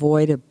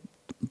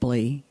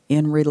unavoidably,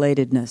 in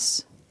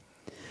relatedness.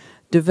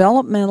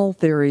 Developmental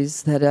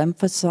theories that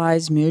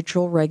emphasize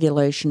mutual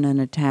regulation and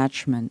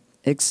attachment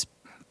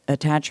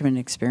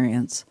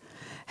experience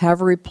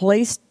have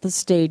replaced the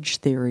stage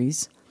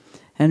theories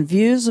and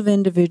views of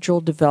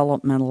individual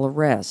developmental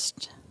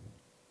arrest.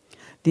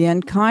 The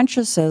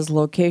unconscious as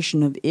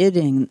location of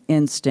id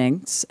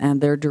instincts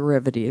and their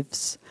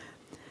derivatives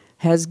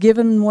has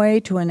given way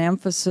to an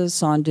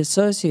emphasis on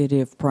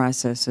dissociative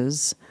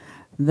processes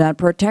that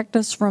protect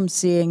us from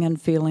seeing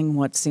and feeling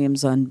what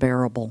seems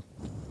unbearable.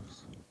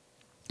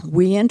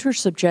 We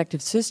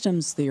intersubjective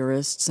systems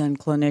theorists and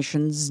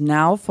clinicians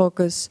now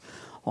focus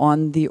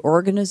on the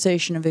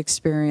organization of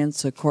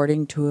experience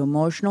according to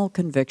emotional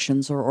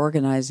convictions or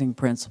organizing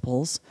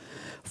principles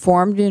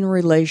formed in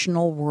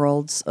relational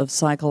worlds of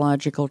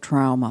psychological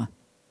trauma.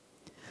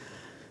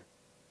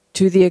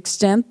 To the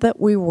extent that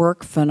we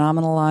work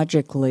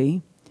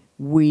phenomenologically,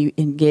 we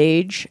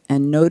engage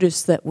and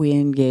notice that we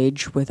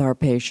engage with our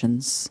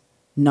patients,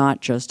 not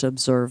just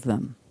observe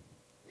them.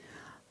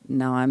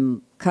 Now,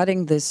 I'm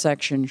cutting this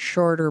section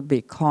shorter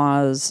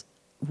because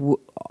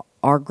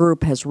our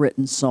group has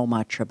written so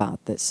much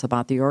about this,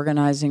 about the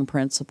organizing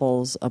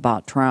principles,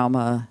 about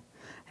trauma,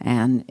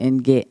 and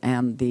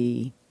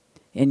the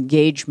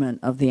engagement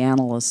of the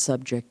analyst's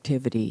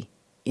subjectivity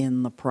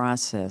in the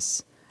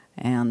process.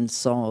 And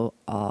so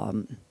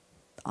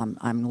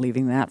I'm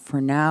leaving that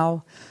for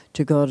now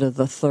to go to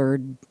the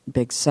third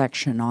big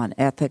section on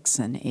ethics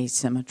and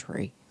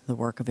asymmetry, the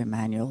work of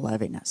Emmanuel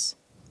Levinas.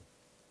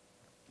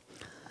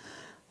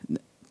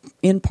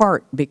 in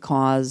part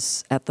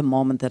because at the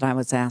moment that I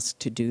was asked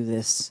to do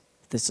this,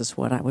 this is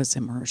what I was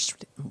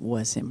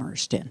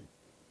immersed in.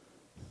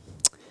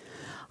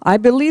 I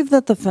believe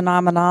that the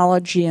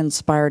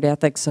phenomenology-inspired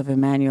ethics of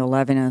Emmanuel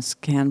Levinas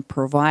can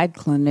provide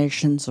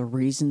clinicians a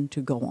reason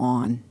to go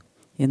on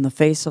in the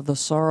face of the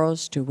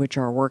sorrows to which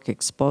our work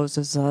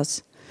exposes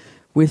us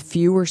with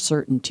fewer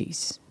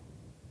certainties.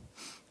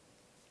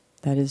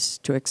 That is,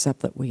 to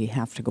accept that we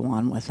have to go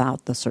on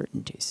without the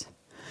certainties.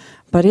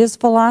 But his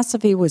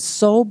philosophy was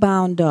so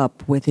bound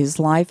up with his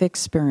life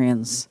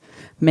experience,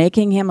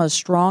 making him a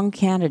strong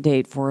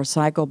candidate for a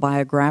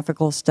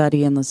psychobiographical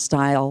study in the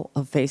style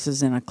of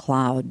Faces in a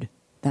Cloud,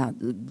 that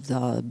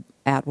the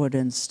Atwood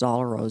and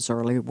Stollerow's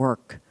early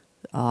work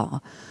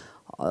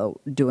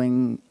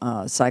doing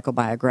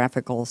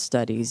psychobiographical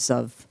studies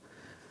of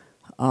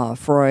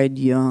Freud,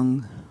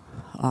 Jung,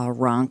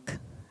 Rank,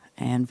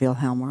 and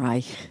Wilhelm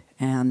Reich,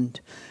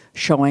 and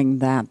showing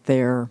that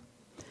their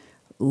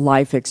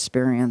life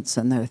experience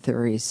and their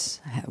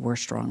theories were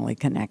strongly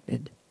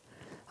connected.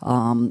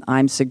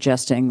 I'm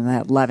suggesting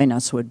that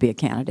Levinas would be a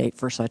candidate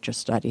for such a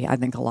study. I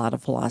think a lot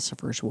of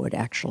philosophers would,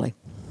 actually.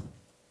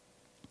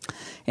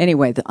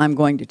 Anyway, I'm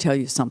going to tell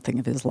you something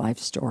of his life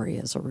story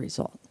as a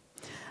result.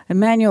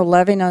 Emmanuel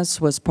Levinas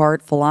was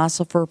part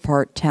philosopher,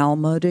 part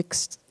Talmudic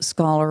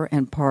scholar,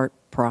 and part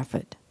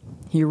prophet.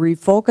 He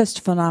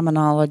refocused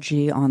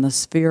phenomenology on the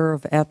sphere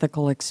of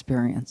ethical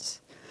experience.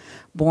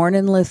 Born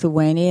in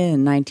Lithuania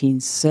in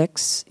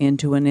 1906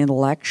 into an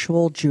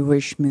intellectual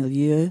Jewish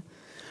milieu,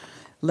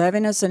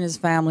 Levinas and his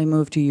family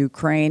moved to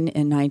Ukraine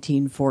in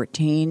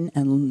 1914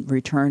 and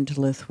returned to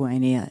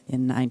Lithuania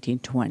in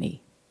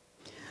 1920.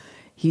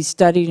 He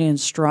studied in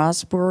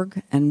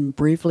Strasbourg and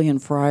briefly in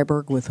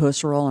Freiburg with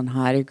Husserl and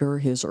Heidegger,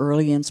 his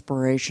early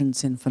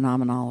inspirations in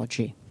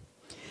phenomenology.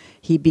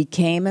 He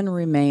became and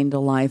remained a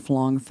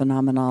lifelong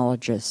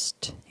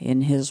phenomenologist.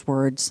 In his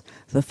words,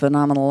 the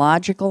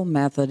phenomenological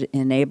method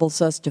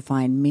enables us to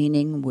find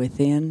meaning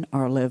within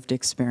our lived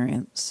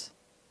experience.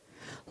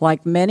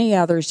 Like many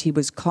others, he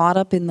was caught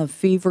up in the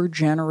fever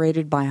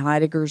generated by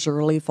Heidegger's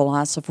early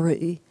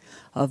philosophy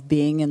of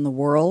being in the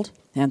world,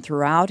 and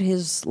throughout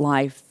his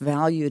life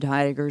valued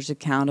Heidegger's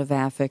account of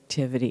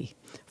affectivity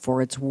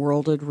for its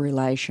worlded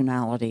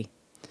relationality.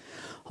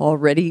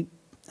 Already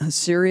a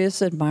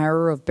serious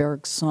admirer of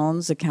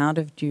Bergson's account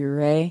of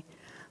durée,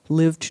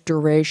 lived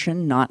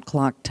duration, not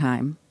clock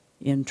time,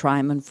 in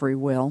Time and Free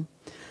Will,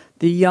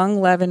 the young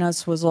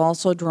Levinas was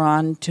also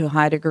drawn to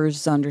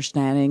Heidegger's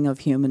understanding of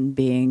human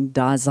being,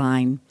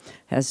 Dasein,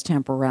 as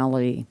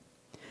temporality.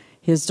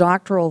 His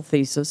doctoral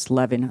thesis,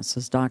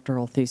 Levinas's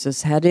doctoral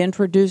thesis, had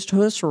introduced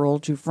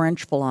Husserl to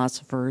French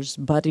philosophers,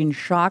 but in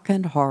shock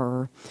and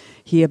horror,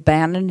 he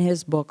abandoned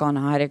his book on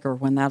Heidegger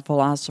when that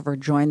philosopher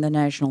joined the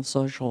National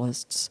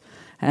Socialists,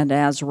 and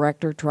as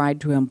rector tried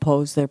to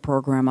impose their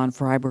program on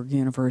Freiburg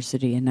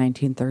University in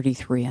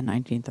 1933 and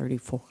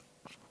 1934.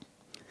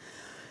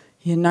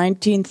 In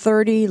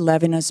 1930,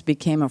 Levinas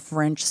became a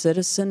French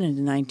citizen, and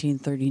in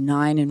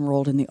 1939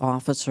 enrolled in the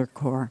officer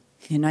corps.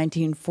 In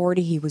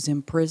 1940, he was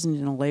imprisoned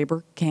in a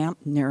labor camp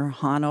near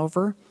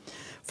Hanover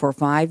for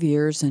 5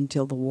 years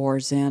until the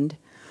war's end,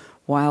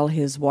 while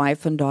his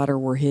wife and daughter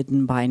were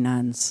hidden by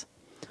nuns.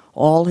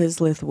 All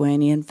his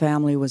Lithuanian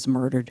family was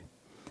murdered.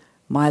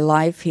 My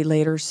life, he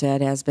later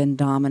said, has been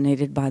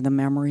dominated by the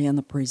memory and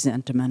the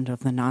presentiment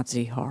of the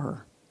Nazi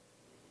horror.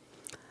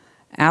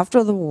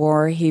 After the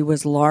war, he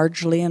was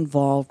largely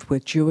involved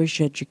with Jewish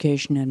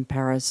education in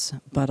Paris,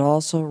 but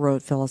also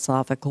wrote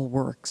philosophical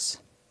works.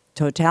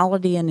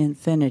 Totality and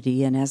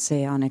Infinity, an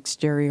essay on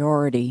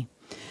exteriority,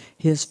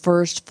 his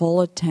first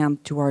full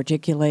attempt to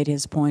articulate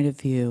his point of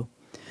view,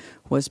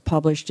 was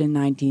published in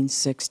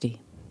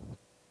 1960.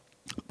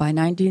 By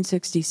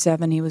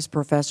 1967, he was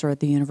professor at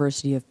the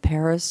University of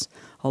Paris,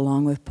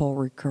 along with Paul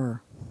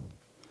Ricoeur.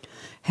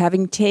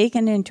 Having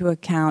taken into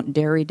account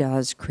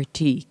Derrida's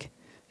critique,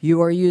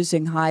 you are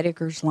using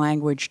Heidegger's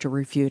language to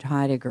refute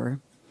Heidegger.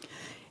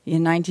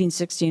 In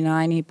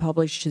 1969, he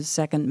published his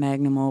second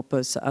magnum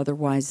opus,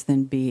 Otherwise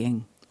Than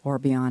Being, or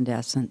Beyond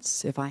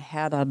Essence. If I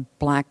had a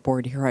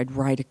blackboard here, I'd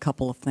write a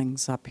couple of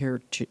things up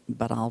here,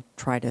 but I'll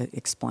try to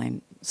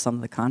explain some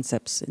of the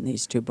concepts in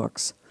these two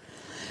books.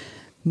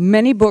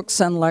 Many books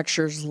and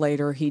lectures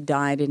later, he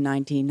died in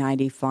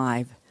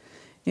 1995.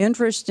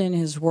 Interest in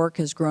his work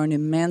has grown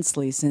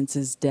immensely since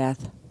his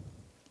death,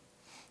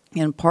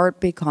 in part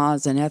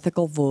because an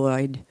ethical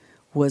void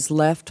was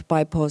left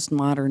by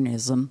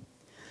postmodernism,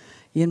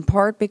 in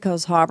part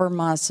because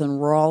Habermas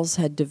and Rawls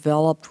had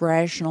developed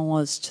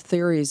rationalist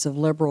theories of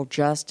liberal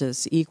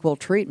justice, equal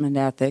treatment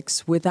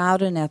ethics,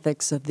 without an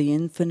ethics of the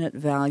infinite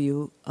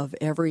value of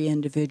every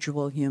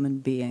individual human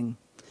being.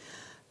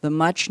 The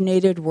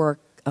much-needed work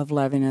of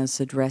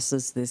Levinas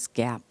addresses this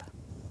gap.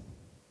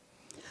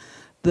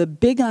 The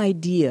big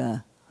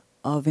idea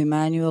of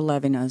Emmanuel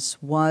Levinas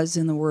was,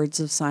 in the words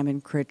of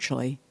Simon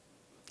Critchley,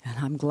 and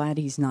I'm glad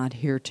he's not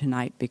here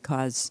tonight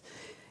because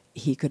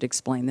he could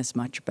explain this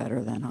much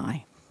better than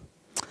I.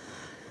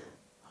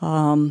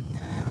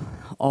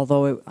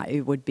 although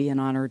it would be an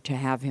honor to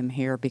have him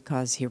here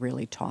because he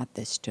really taught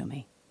this to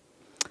me.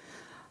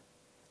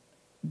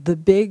 The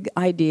big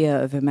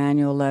idea of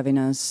Emmanuel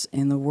Levinas,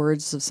 in the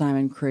words of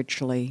Simon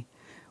Critchley,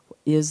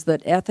 is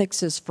that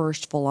ethics is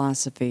first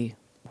philosophy,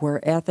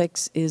 where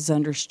ethics is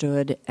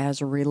understood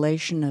as a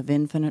relation of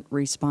infinite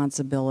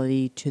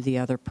responsibility to the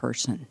other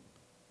person.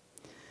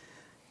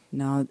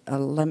 Now,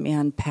 let me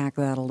unpack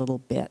that a little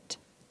bit.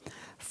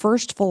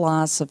 First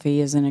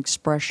philosophy is an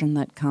expression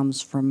that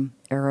comes from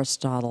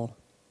Aristotle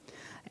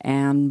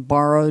and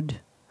borrowed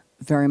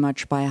very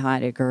much by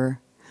Heidegger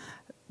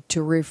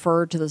to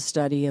refer to the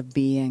study of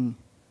being.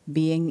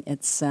 Being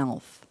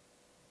itself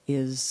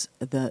is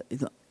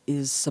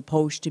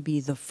supposed to be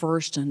the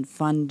first and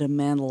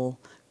fundamental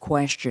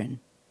question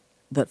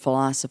that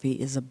philosophy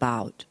is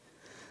about.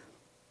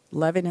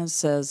 Levinas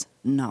says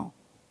no.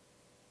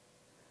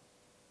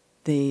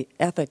 The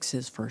ethics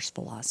is first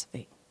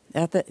philosophy.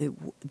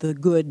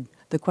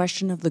 The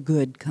question of the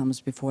good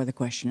comes before the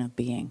question of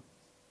being.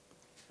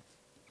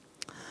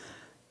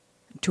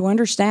 To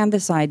understand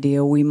this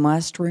idea, we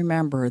must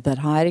remember that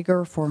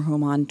Heidegger, for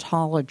whom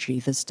ontology,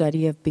 the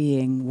study of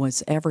being,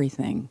 was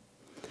everything,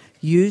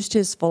 used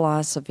his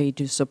philosophy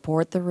to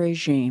support the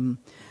regime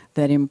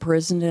that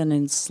imprisoned and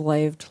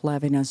enslaved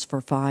Levinas for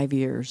 5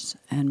 years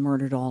and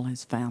murdered all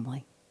his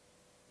family.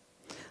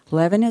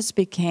 Levinas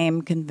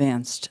became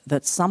convinced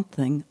that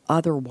something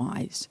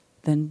otherwise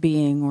than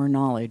being or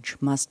knowledge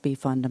must be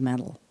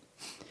fundamental.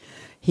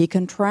 He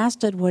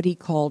contrasted what he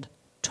called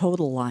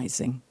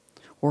totalizing,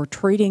 or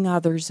treating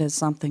others as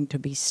something to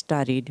be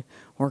studied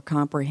or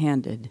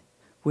comprehended,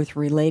 with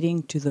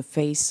relating to the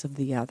face of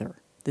the other.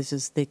 This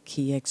is the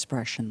key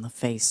expression, the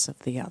face of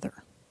the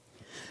other.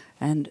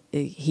 And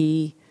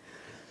he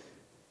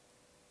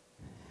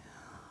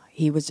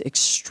was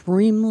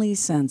extremely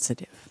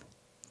sensitive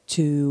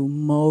to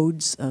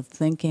modes of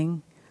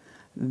thinking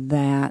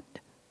that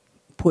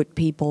put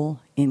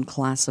people in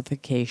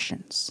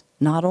classifications,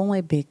 not only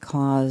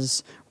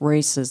because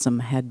racism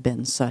had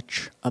been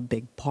such a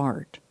big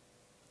part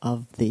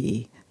of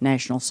the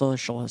National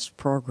Socialist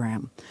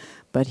program,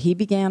 but he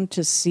began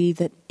to see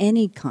that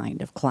any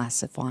kind of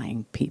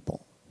classifying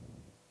people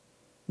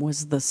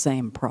was the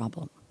same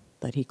problem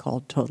that he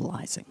called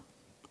totalizing.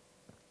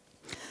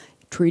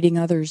 Treating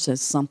others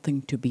as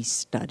something to be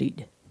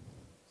studied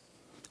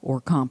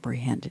or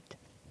comprehended.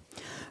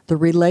 The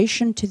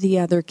relation to the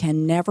other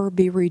can never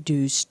be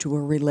reduced to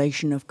a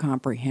relation of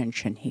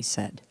comprehension, he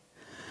said.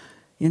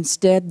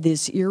 Instead,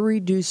 this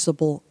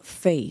irreducible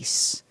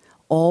face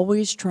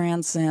always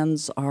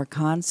transcends our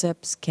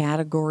concepts,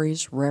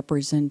 categories,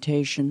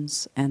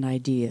 representations, and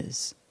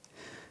ideas.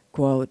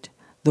 Quote,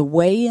 the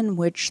way in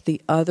which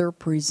the other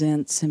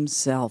presents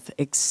himself,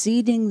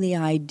 exceeding the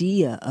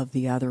idea of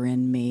the other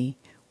in me,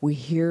 we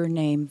here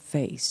name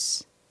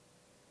face.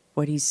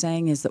 What he's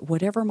saying is that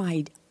whatever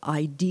my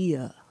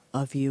idea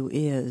of you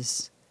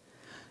is,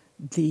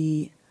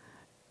 what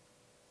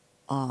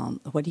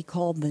he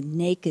called the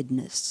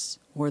nakedness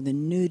or the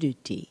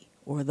nudity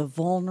or the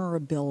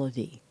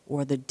vulnerability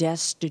or the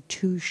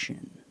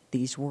destitution,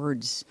 these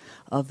words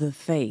of the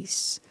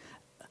face,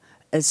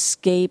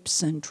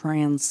 escapes and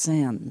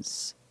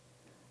transcends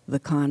the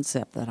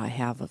concept that I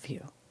have of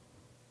you.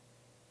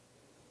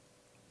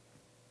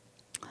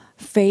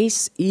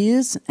 Face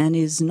is and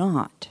is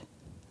not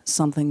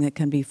something that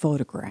can be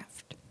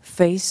photographed.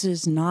 Face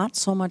is not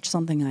so much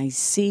something I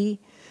see,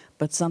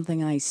 but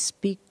something I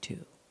speak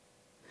to.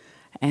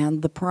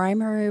 And the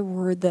primary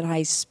word that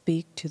I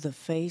speak to the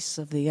face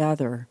of the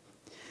other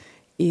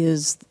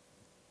is,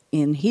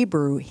 in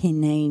Hebrew,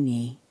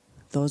 hineni.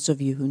 Those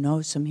of you who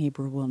know some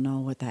Hebrew will know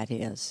what that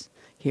is.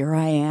 Here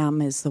I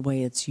am is the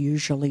way it's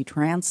usually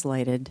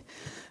translated,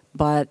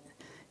 but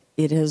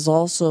it has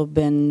also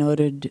been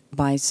noted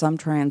by some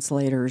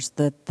translators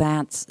that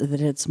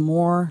it's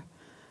more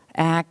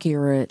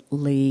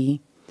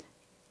accurately,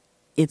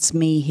 it's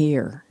me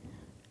here.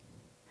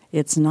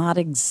 It's not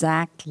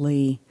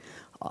exactly,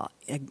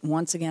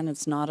 once again,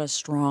 it's not a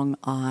strong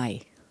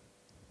I.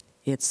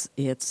 It's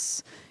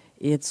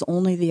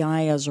only the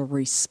I as a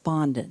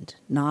respondent,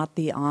 not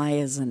the I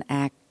as an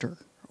actor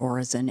or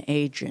as an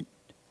agent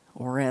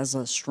or as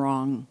a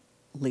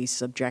strongly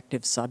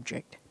subjective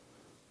subject.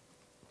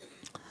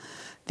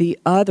 The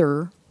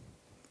other,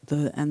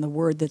 and the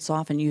word that's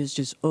often used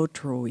is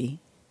autrui,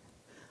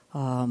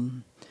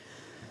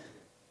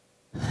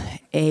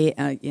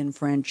 in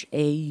French,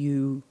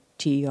 A-U-T-R-U-I,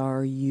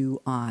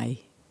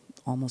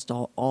 almost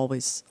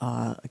always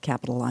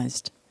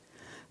capitalized.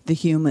 The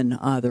human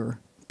other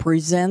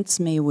presents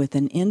me with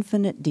an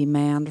infinite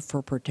demand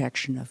for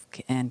protection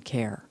and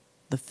care.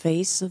 The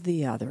face of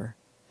the other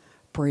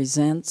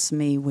presents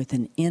me with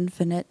an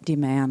infinite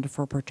demand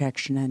for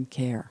protection and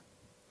care.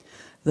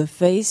 The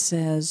face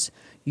says,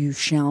 you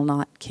shall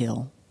not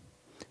kill.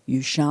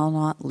 You shall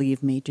not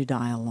leave me to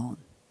die alone.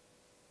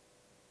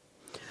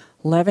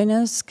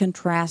 Levinas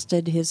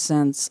contrasted his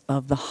sense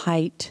of the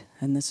height,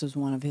 and this is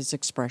one of his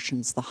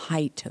expressions, the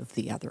height of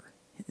the other.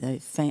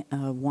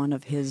 One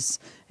of his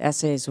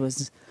essays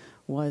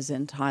was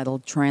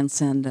entitled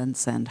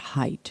Transcendence and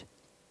Height.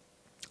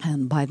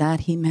 And by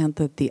that he meant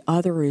that the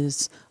other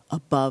is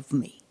above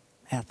me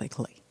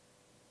ethically,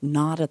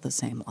 not at the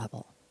same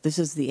level. This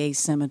is the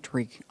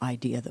asymmetry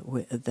idea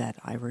that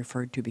I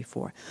referred to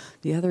before.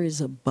 The other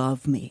is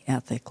above me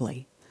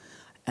ethically.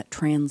 It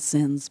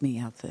transcends me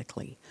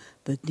ethically.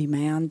 The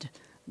demand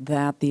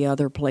that the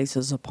other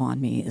places upon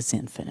me is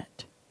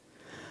infinite.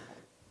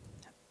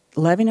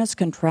 Levinas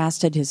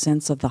contrasted his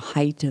sense of the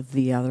height of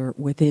the other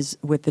with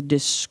the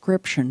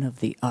description of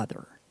the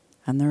other.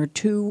 And there are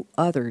two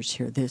others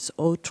here, this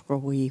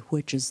autrui,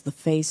 which is the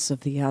face of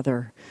the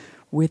other,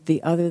 with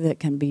the other that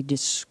can be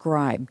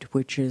described,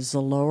 which is a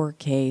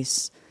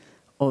lowercase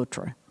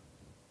autre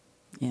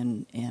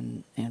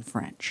in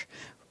French,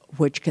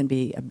 which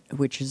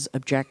is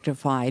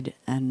objectified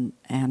and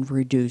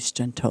reduced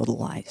and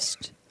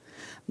totalized.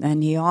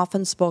 And he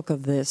often spoke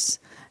of this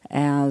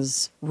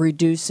as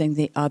reducing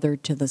the other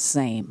to the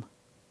same.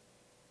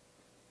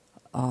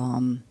 The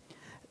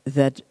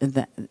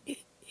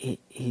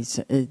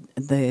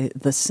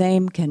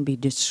same can be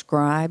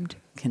described,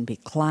 can be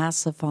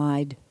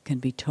classified, can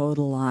be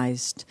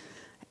totalized,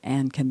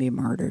 and can be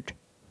murdered.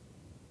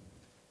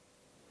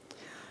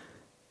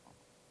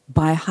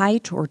 By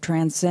height or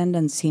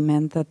transcendence, he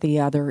meant that the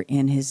other,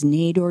 in his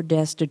need or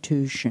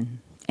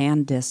destitution,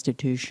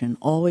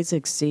 always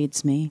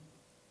exceeds me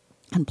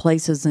and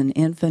places an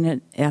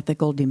infinite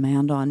ethical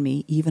demand on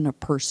me, even a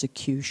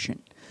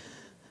persecution.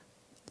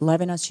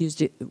 Levinas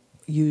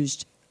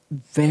used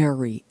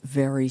very,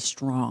 very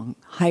strong,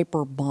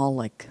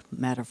 hyperbolic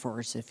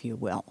metaphors, if you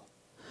will,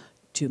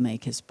 to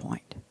make his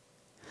point.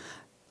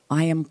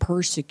 I am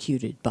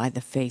persecuted by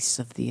the face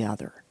of the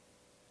other.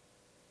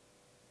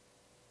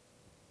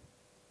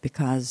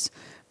 Because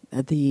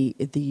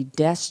the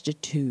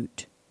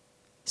destitute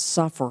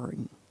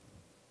suffering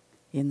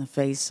in the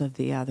face of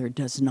the other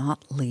does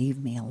not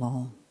leave me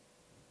alone.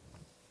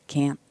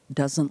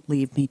 Doesn't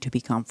leave me to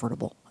be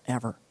comfortable,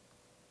 ever.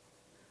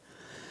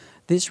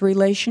 This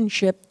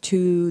relationship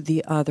to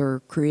the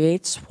other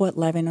creates what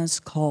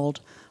Levinas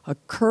called a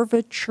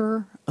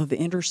curvature of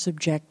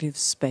intersubjective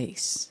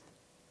space.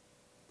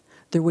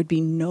 There would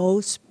be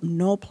no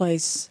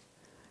place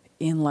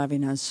in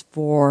Levinas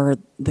for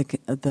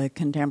the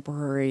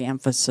contemporary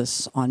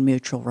emphasis on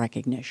mutual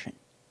recognition.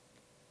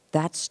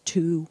 That's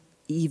too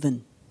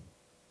even.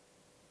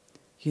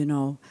 You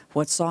know,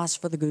 what's sauce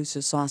for the goose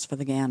is sauce for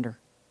the gander.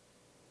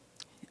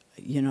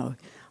 You know,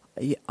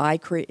 I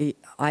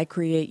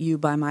create you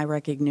by my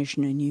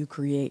recognition, and you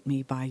create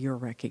me by your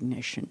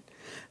recognition.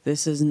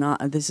 This is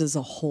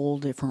a whole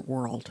different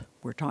world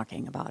we're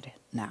talking about it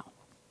now.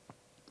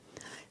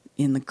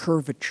 In the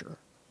curvature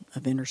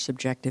of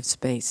intersubjective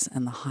space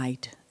and the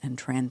height and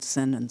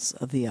transcendence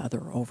of the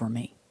other over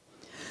me.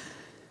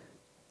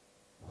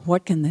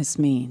 What can this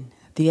mean?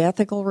 The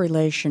ethical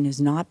relation is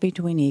not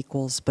between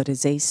equals, but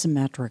is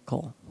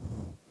asymmetrical.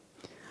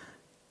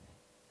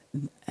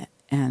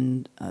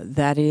 And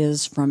that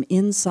is, from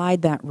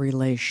inside that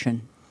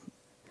relation,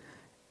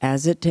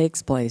 as it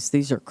takes place,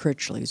 these are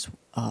Critchley's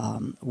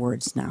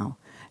words now,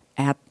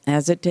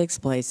 as it takes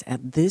place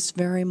at this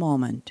very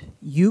moment,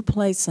 you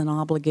place an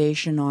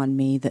obligation on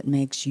me that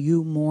makes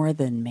you more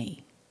than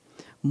me,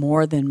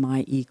 more than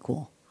my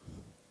equal.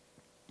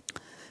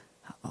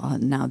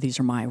 Now these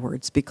are my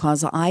words.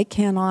 Because I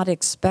cannot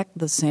expect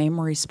the same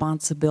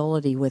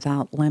responsibility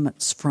without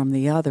limits from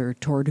the other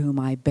toward whom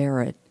I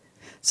bear it,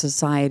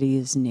 society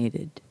is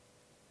needed.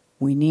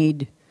 We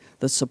need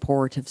the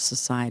support of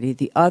society.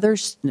 The other,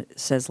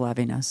 says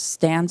Levinas,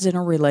 stands in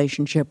a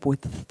relationship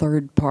with the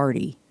third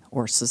party,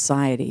 or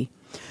society,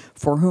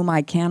 for whom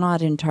I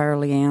cannot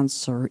entirely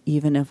answer,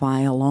 even if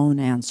I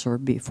alone answer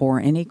before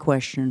any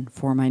question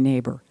for my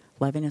neighbor.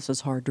 Levinas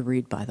is hard to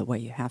read, by the way.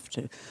 You have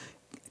to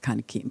kind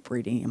of keep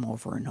reading him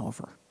over and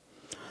over.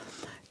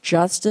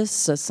 Justice,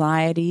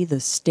 society, the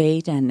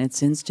state, and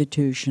its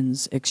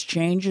institutions,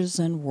 exchanges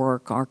and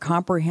work are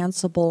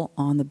comprehensible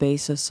on the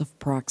basis of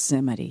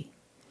proximity.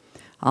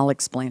 I'll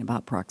explain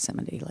about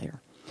proximity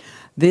later.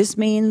 This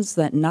means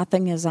that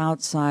nothing is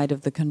outside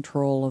of the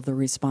control of the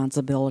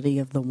responsibility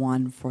of the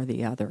one for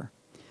the other.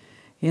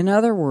 In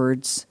other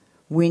words,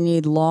 we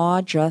need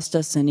law,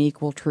 justice, and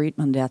equal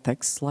treatment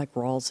ethics like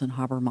Rawls and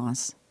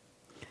Habermas.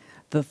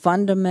 The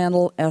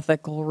fundamental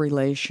ethical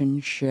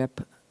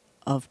relationship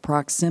of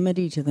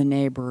proximity to the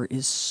neighbor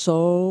is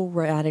so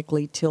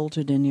radically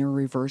tilted and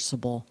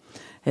irreversible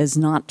as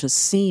not to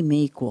seem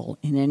equal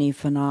in any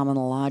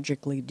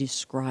phenomenologically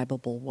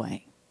describable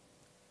way.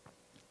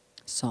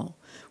 So,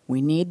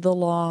 we need the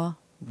law,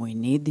 we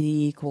need the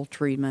equal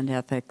treatment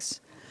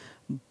ethics,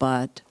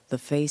 but the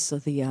face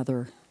of the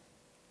other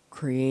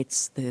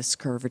creates this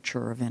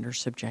curvature of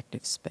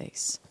intersubjective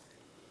space.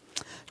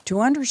 To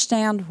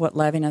understand what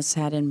Levinas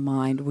had in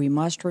mind, we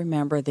must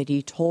remember that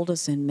he told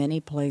us in many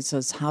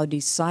places how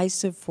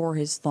decisive for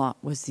his thought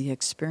was the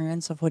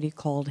experience of what he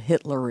called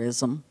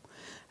Hitlerism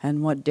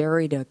and what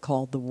Derrida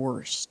called the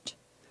worst.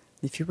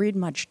 If you read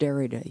much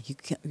Derrida,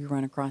 you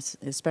run across,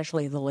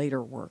 especially the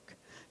later work,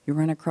 you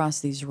run across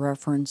these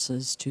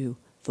references to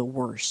the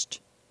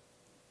worst.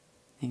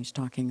 And he's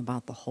talking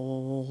about the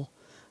whole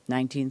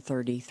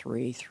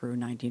 1933 through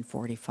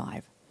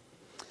 1945.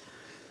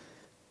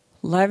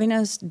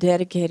 Levinas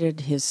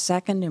dedicated his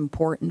second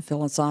important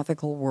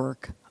philosophical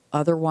work,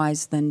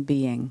 Otherwise Than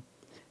Being,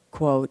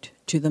 quote,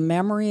 to the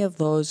memory of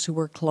those who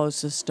were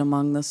closest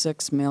among the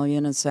 6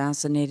 million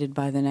assassinated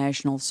by the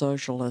National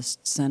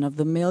Socialists and of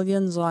the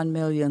millions on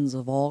millions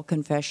of all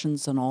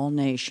confessions and all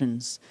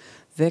nations,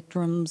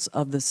 victims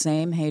of the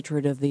same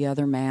hatred of the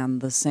other man,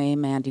 the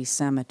same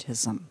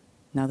anti-Semitism.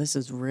 Now this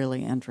is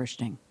really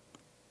interesting.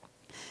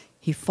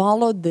 He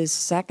followed this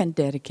second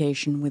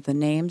dedication with the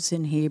names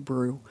in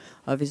Hebrew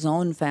of his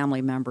own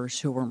family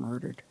members who were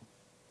murdered.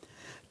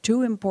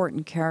 Two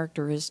important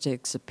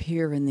characteristics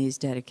appear in these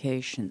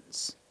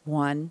dedications.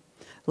 One,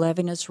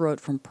 Levinas wrote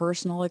from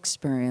personal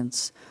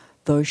experience,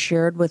 though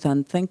shared with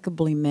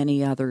unthinkably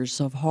many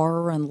others, of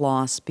horror and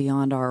loss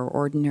beyond our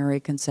ordinary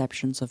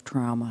conceptions of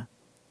trauma.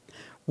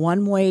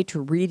 One way to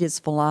read his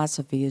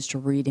philosophy is to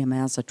read him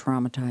as a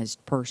traumatized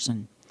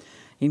person,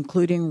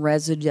 including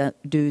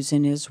residues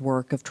in his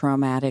work of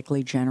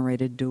traumatically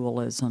generated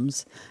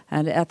dualisms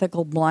and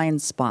ethical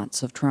blind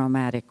spots of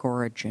traumatic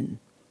origin.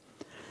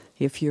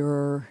 If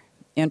you're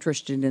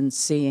interested in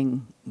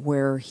seeing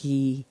where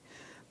he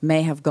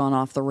may have gone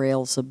off the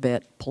rails a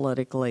bit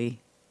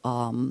politically,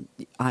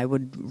 I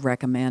would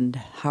recommend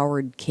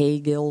Howard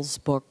Cagill's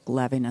book,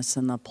 Levinas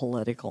and the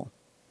Political.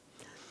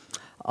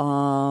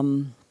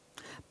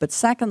 But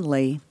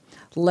secondly,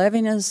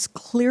 Levinas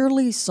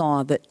clearly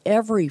saw that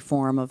every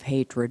form of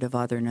hatred of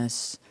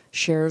otherness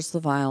shares the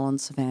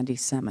violence of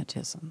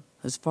anti-Semitism.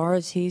 As far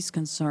as he's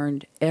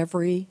concerned,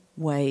 every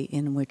way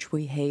in which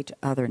we hate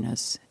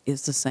otherness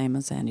is the same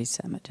as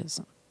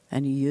anti-Semitism.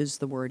 And he used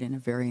the word in a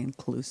very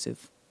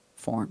inclusive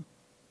form.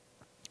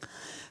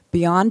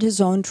 Beyond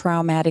his own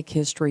traumatic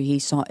history, he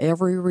saw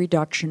every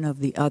reduction of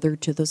the other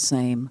to the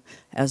same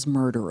as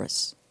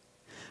murderous.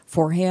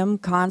 For him,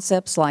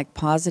 concepts like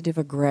positive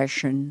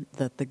aggression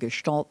that the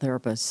Gestalt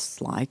therapists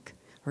like,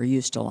 or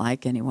used to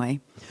like anyway,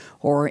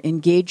 or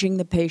engaging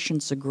the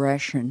patient's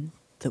aggression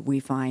that we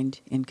find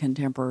in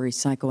contemporary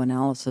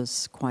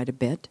psychoanalysis quite a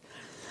bit,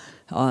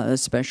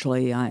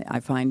 especially I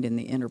find in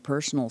the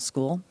interpersonal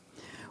school,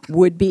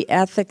 would be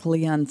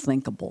ethically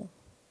unthinkable.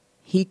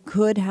 He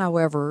could,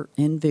 however,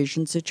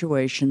 envision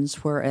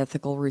situations where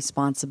ethical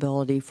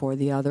responsibility for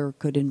the other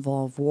could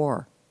involve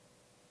war.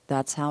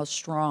 That's how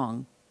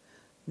strong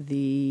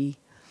the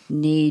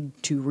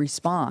need to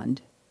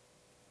respond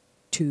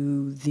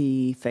to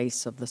the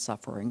face of the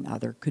suffering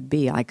other could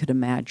be. I could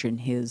imagine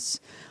his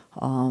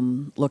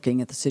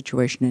looking at the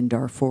situation in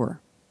Darfur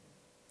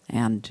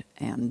and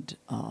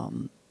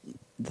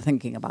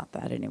thinking about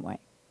that anyway.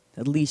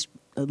 At least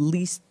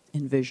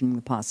envisioning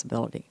the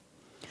possibility.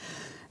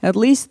 At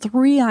least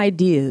three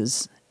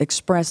ideas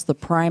express the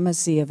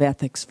primacy of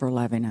ethics for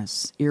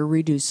Levinas: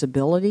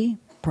 irreducibility,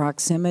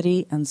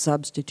 proximity, and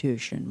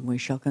substitution. We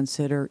shall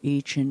consider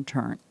each in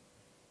turn.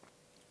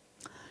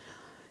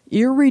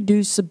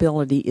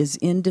 Irreducibility is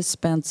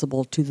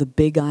indispensable to the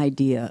big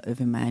idea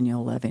of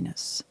Emmanuel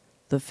Levinas.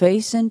 The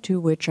face into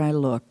which I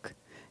look,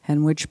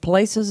 and which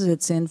places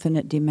its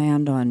infinite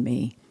demand on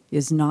me,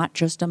 is not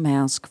just a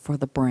mask for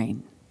the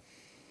brain.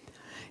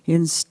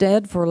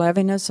 Instead, for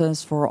Levinas,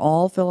 as for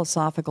all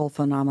philosophical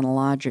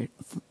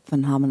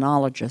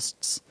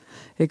phenomenologists,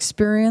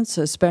 experience,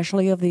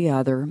 especially of the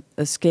other,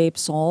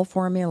 escapes all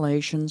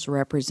formulations,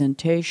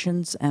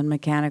 representations, and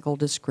mechanical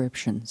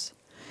descriptions.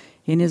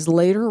 In his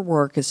later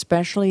work,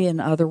 especially in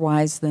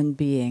Otherwise Than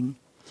Being,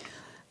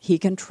 he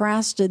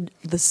contrasted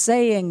the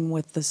saying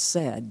with the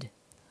said.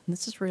 And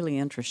this is really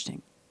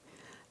interesting,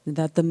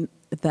 that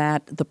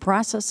the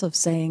process of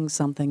saying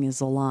something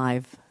is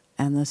alive,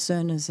 and as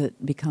soon as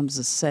it becomes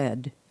a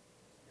said,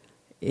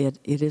 it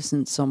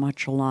isn't so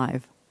much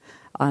alive.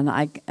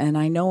 And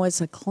I know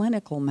as a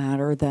clinical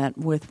matter that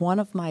with one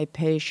of my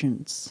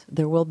patients,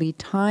 there will be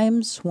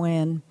times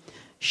when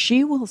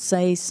she will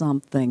say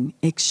something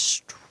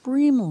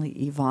extremely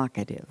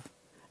evocative,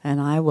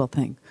 and I will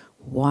think,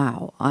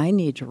 wow, I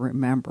need to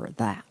remember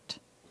that.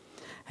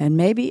 And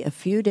maybe a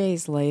few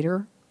days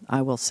later,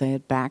 I will say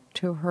it back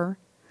to her,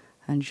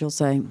 and she'll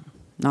say,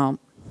 no,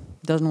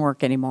 it doesn't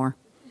work anymore.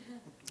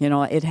 You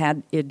know, it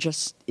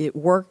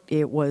worked,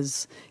 it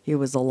was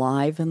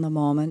alive in the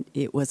moment,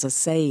 it was a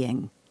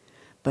saying,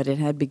 but it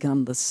had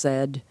become the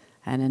said,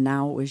 and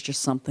now it was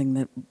just something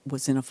that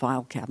was in a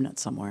file cabinet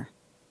somewhere,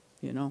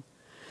 you know.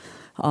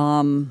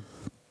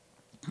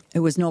 It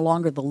was no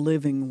longer the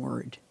living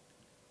word,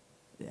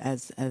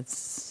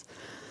 as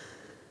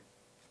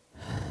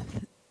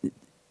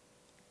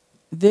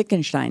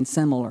Wittgenstein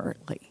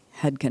similarly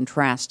had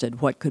contrasted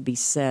what could be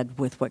said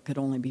with what could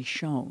only be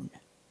shown.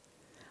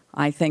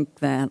 I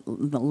think that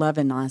the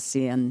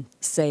Levinasian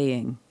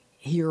saying,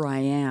 here I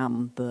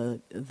am,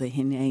 the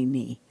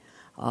hineni,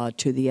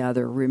 to the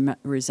other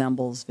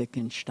resembles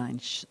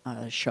Wittgenstein's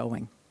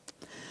showing.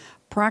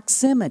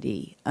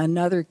 Proximity,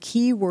 another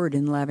key word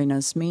in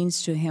Levinas,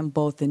 means to him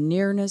both the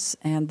nearness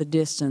and the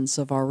distance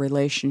of our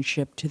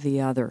relationship to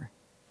the other.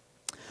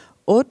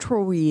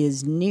 Autrui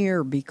is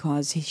near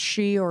because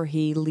she or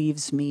he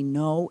leaves me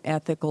no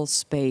ethical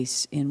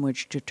space in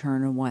which to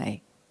turn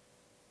away.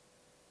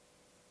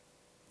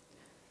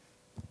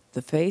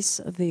 The face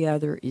of the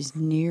other is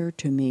near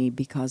to me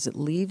because it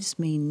leaves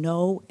me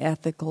no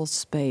ethical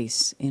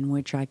space in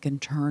which I can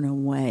turn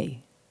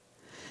away.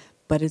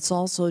 But it's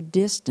also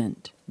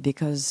distant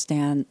because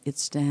it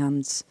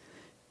stands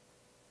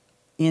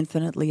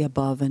infinitely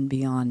above and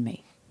beyond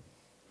me.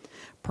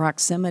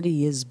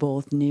 Proximity is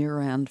both near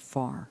and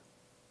far.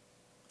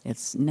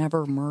 It's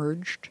never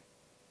merged,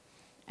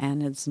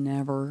 and it's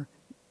never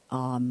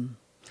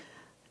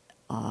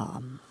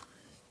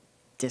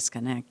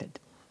disconnected.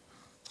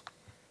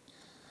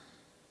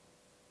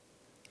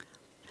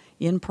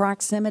 In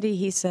proximity,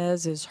 he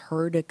says, is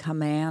heard a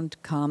command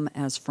come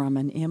as from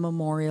an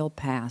immemorial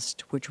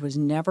past, which was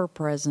never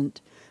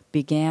present,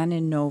 began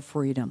in no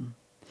freedom.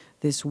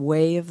 This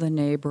way of the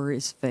neighbor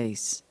is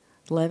face.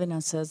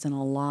 Levinas says in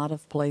a lot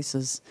of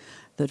places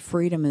that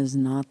freedom is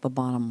not the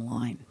bottom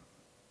line.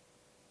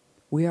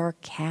 We are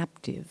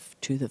captive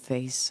to the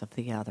face of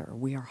the other.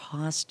 We are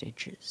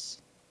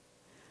hostages.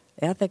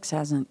 Ethics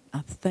hasn't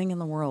a thing in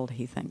the world,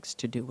 he thinks,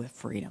 to do with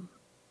freedom.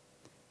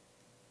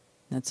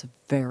 That's a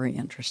very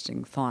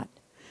interesting thought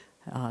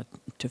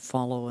to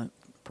follow and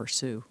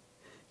pursue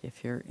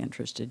if you're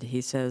interested. He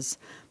says,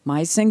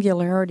 my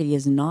singularity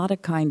is not a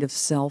kind of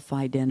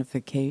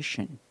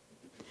self-identification.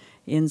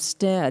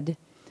 Instead,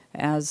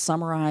 as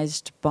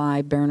summarized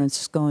by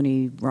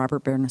Bernasconi,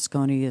 Robert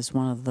Bernasconi is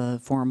one of the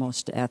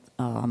foremost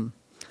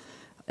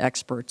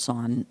experts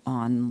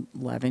on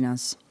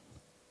Levinas.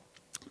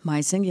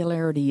 My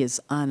singularity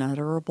is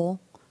unutterable,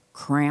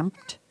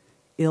 cramped,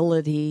 ill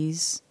at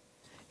ease.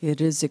 It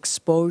is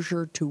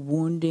exposure to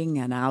wounding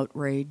and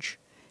outrage.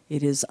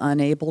 It is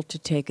unable to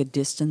take a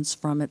distance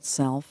from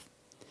itself.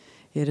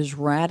 It is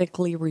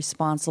radically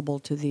responsible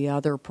to the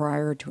other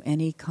prior to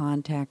any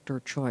contact or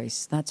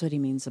choice. That's what he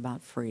means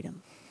about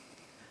freedom.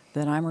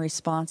 That I'm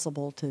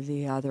responsible to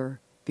the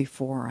other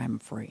before I'm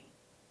free.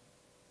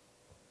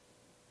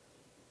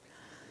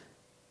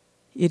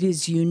 It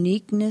is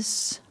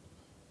uniqueness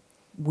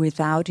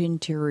without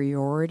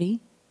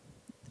interiority.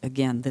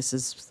 Again, this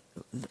is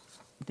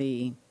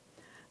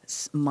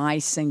my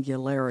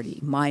singularity,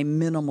 my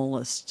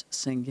minimalist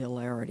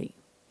singularity,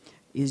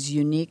 is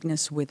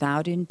uniqueness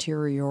without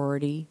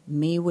interiority,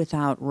 me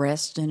without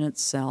rest in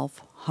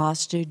itself,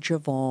 hostage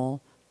of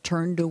all,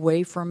 turned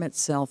away from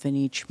itself in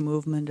each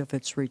movement of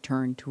its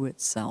return to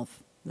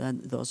itself.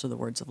 Those are the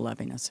words of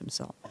Levinas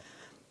himself.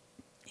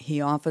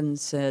 He often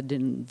said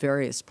in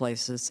various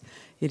places,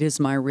 it is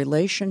my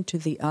relation to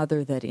the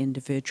other that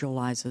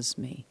individualizes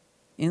me.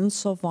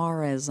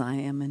 Insofar as I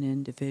am an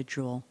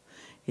individual,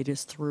 it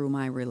is through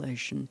my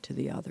relation to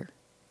the other.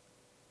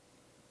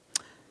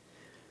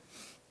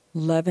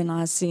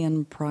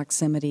 Levinasian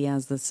proximity,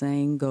 as the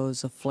saying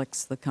goes,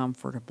 afflicts the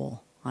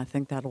comfortable. I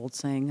think that old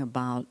saying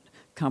about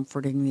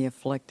comforting the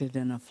afflicted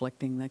and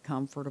afflicting the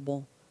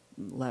comfortable,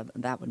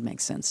 that would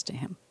make sense to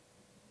him.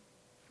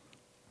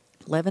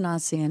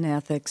 Levinasian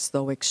ethics,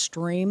 though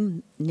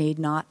extreme, need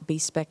not be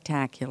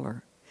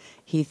spectacular.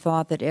 He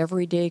thought that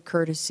everyday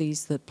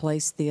courtesies that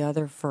placed the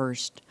other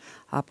first,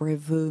 après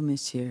vous,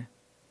 monsieur,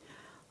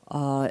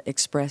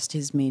 expressed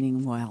his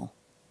meaning well.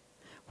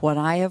 What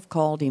I have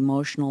called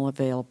emotional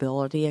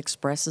availability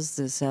expresses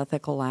this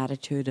ethical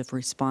attitude of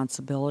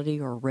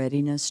responsibility or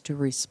readiness to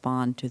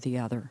respond to the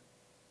other.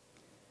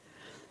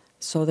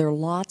 So there are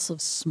lots of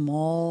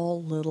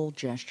small little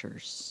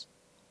gestures,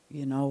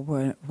 you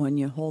know, when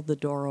you hold the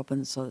door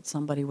open so that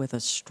somebody with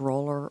a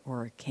stroller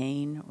or a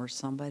cane or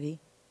somebody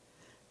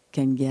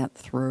can get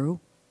through.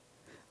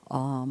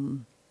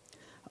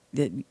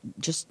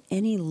 Just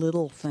any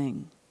little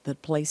thing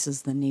that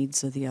places the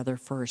needs of the other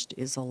first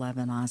is a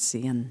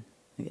Levinasian,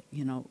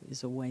 you know,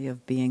 is a way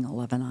of being a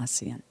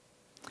Levinasian.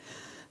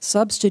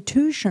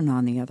 Substitution,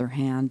 on the other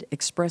hand,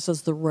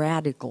 expresses the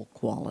radical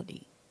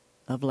quality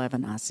of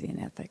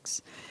Levinasian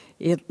ethics.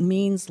 It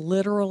means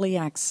literally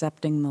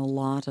accepting the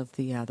lot of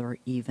the other,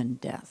 even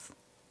death.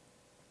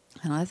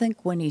 And I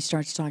think when he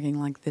starts talking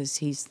like this,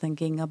 he's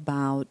thinking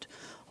about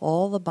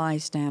all the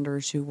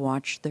bystanders who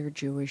watched their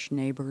Jewish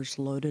neighbors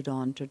loaded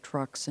onto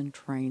trucks and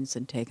trains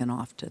and taken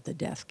off to the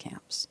death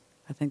camps.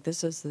 I think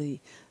this is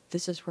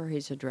where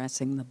he's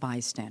addressing the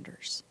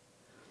bystanders.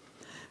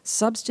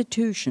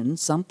 Substitution,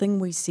 something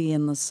we see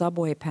in the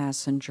subway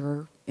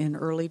passenger in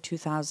early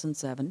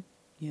 2007.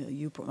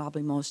 You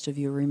probably, most of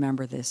you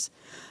remember this.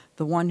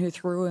 The one who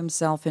threw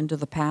himself into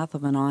the path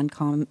of an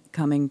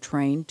oncoming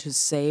train to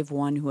save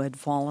one who had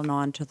fallen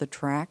onto the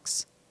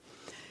tracks.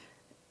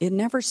 It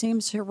never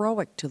seems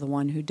heroic to the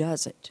one who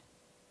does it.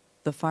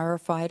 The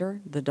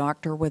firefighter, the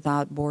doctor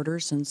without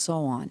borders, and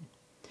so on.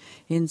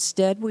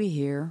 Instead, we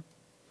hear,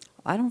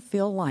 I don't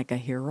feel like a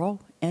hero.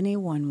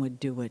 Anyone would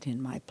do it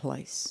in my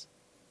place.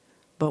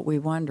 But we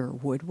wonder,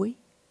 would we?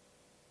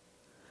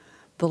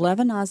 The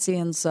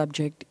Levinasian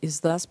subject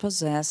is thus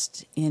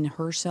possessed in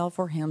herself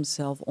or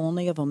himself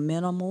only of a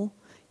minimal,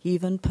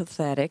 even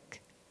pathetic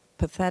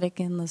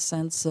in the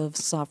sense of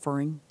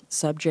suffering,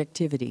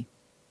 subjectivity.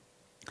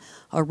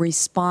 A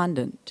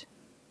respondent.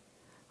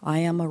 I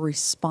am a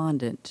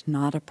respondent,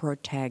 not a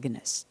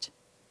protagonist,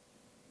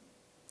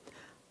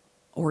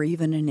 or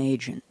even an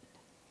agent.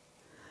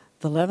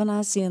 The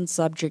Levinasian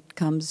subject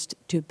comes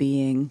to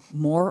being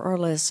more or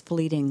less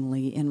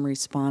fleetingly in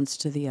response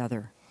to the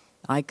other.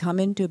 I come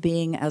into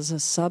being as a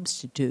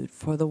substitute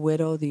for the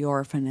widow, the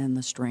orphan, and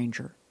the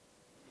stranger.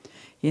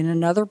 In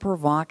another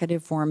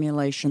provocative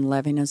formulation,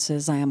 Levinas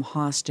says, I am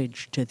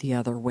hostage to the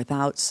other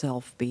without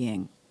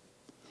self-being.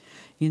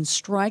 In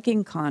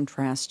striking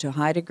contrast to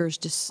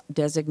Heidegger's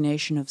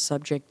designation of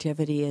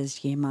subjectivity as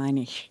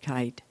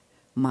Gemeinigkeit,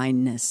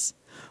 mineness,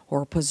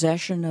 or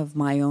possession of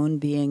my own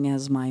being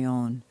as my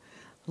own,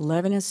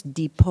 Levinas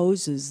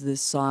deposes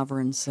this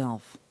sovereign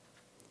self.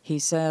 He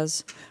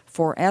says,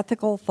 for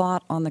ethical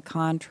thought, on the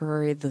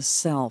contrary, the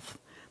self,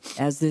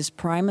 as this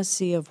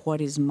primacy of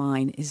what is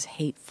mine, is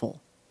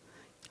hateful,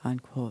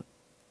 unquote.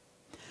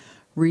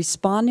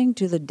 Responding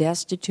to the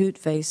destitute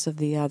face of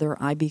the other,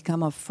 I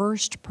become a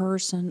first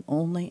person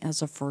only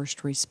as a first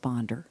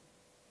responder,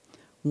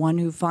 one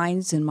who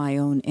finds in my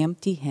own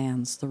empty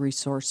hands the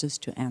resources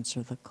to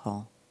answer the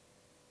call.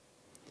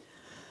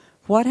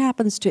 What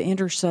happens to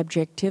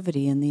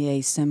intersubjectivity in the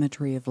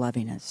asymmetry of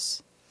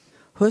Levinas?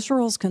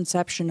 Husserl's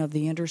conception of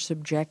the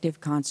intersubjective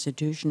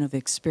constitution of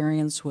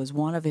experience was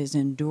one of his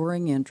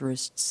enduring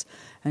interests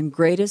and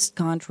greatest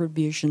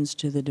contributions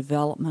to the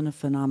development of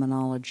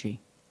phenomenology.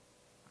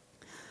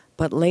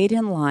 But late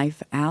in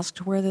life,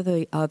 asked whether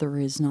the other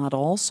is not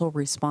also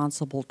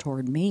responsible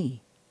toward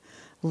me,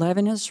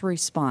 Levinas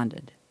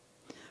responded,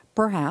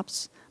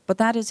 perhaps, but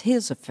that is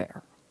his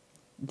affair.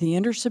 The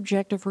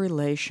intersubjective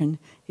relation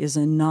is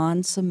a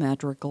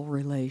non-symmetrical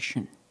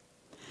relation.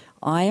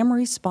 I am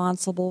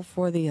responsible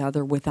for the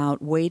other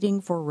without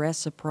waiting for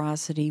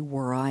reciprocity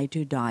were I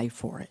to die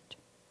for it.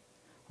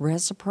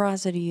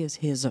 Reciprocity is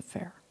his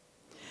affair.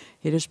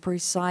 It is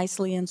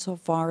precisely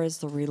insofar as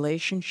the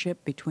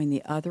relationship between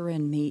the other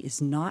and me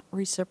is not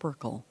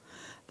reciprocal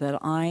that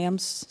I am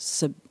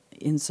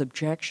in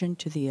subjection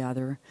to the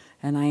other,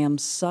 and I am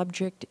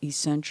subject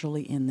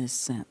essentially in this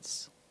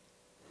sense.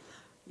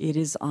 It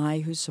is I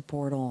who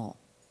support all.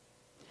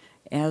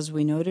 As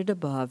we noted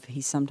above, he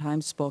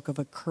sometimes spoke of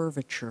a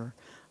curvature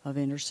of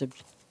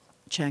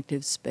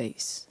intersubjective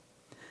space.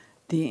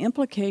 The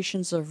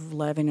implications of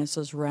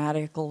Levinas's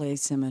radical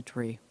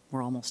asymmetry,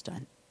 we're almost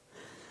done.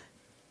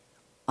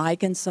 I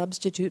can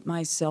substitute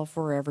myself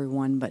for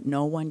everyone, but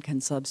no one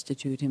can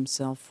substitute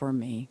himself for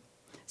me,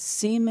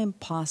 seem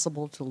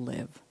impossible to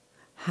live.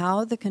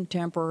 How the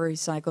contemporary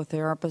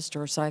psychotherapist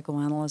or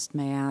psychoanalyst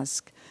may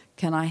ask,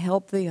 can I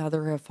help the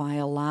other if I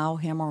allow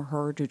him or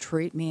her to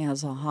treat me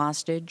as a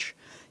hostage,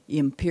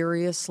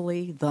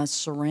 imperiously, thus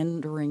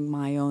surrendering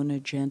my own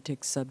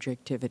agentic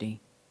subjectivity?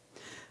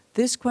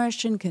 This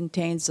question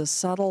contains a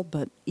subtle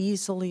but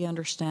easily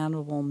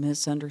understandable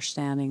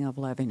misunderstanding of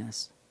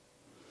Levinas.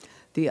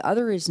 The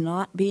other is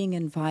not being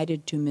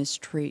invited to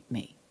mistreat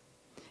me.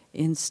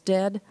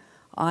 Instead,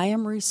 I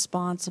am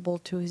responsible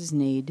to his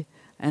need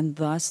and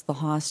thus the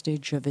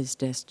hostage of his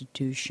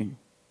destitution.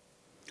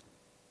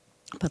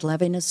 But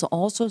Levinas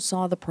also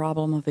saw the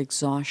problem of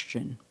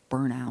exhaustion,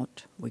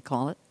 burnout, we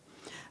call it,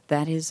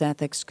 that his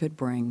ethics could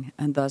bring,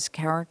 and thus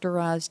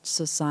characterized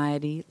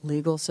society,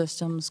 legal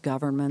systems,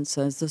 governments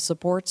as the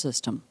support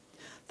system,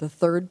 the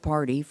third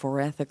party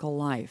for ethical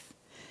life.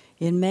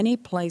 In many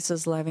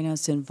places,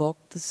 Levinas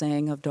invoked the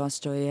saying of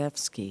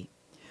Dostoevsky,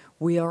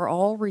 we are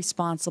all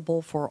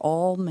responsible for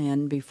all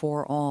men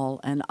before all,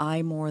 and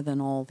I more than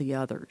all the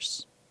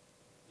others.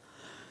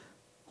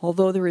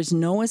 Although there is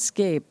no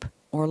escape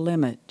or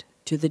limit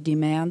to the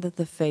demand that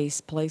the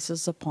face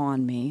places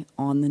upon me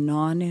on the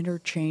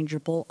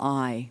non-interchangeable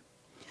I,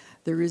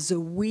 there is a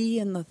we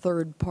in the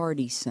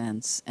third-party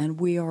sense, and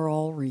we are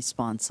all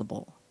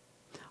responsible.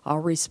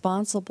 Our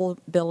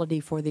responsibility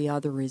for the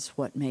other is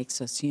what makes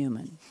us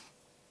human.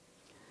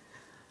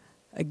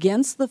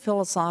 Against the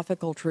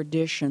philosophical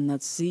tradition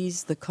that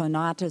sees the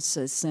conatus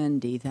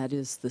essendi, that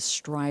is the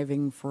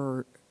striving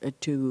for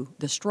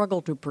the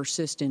struggle to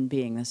persist in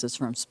being, this is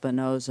from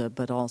Spinoza,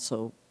 but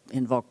also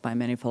invoked by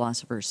many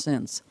philosophers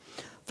since,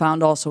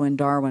 found also in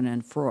Darwin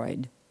and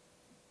Freud,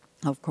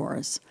 of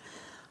course,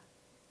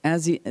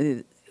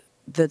 that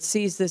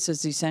sees this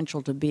as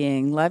essential to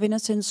being,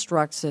 Levinas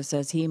instructs us,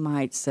 as he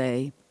might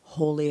say,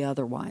 wholly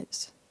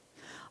otherwise.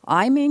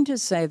 I mean to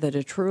say that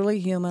a truly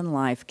human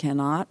life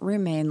cannot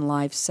remain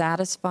life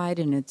satisfied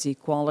in its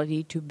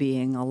equality to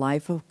being, a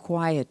life of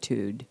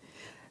quietude,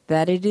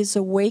 that it is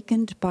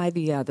awakened by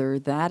the other,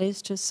 that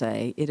is to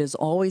say, it is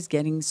always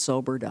getting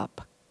sobered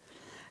up.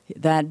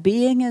 That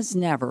being is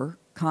never,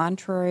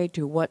 contrary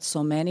to what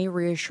so many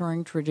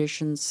reassuring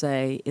traditions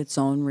say, its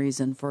own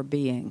reason for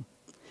being.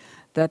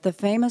 That the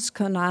famous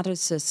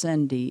conatus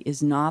essendi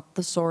is not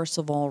the source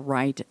of all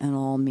right and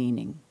all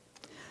meaning.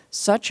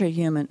 Such a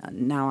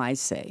humanism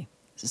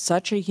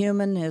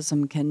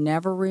can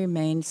never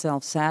remain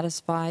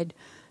self-satisfied,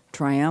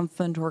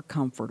 triumphant, or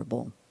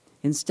comfortable.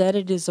 Instead,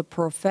 it is a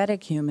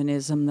prophetic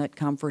humanism that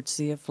comforts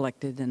the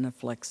afflicted and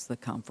afflicts the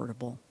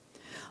comfortable.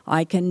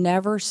 I can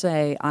never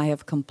say I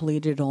have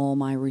completed all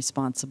my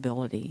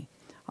responsibility.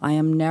 I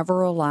am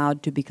never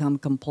allowed to become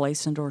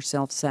complacent or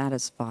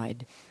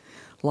self-satisfied.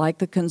 Like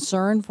the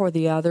concern for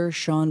the other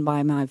shown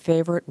by my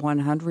favorite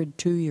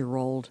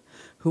 102-year-old,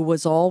 who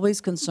was always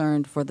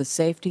concerned for the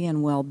safety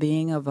and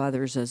well-being of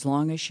others as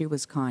long as she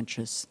was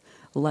conscious,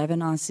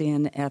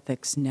 Levinasian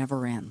ethics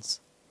never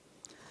ends.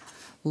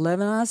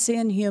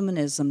 Levinasian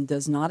humanism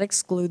does not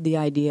exclude the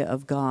idea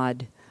of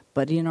God,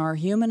 but in our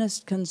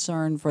humanist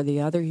concern for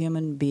the other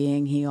human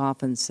being, he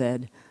often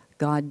said,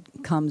 God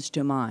comes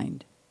to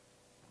mind.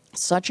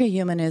 Such a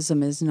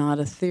humanism is not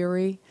a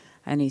theory,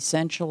 an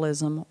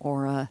essentialism,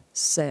 or a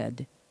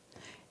said.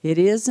 It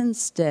is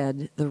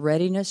instead the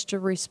readiness to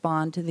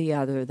respond to the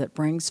other that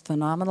brings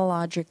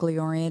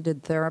phenomenologically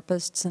oriented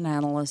therapists and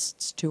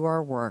analysts to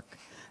our work,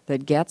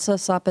 that gets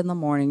us up in the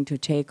morning to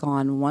take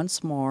on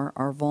once more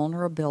our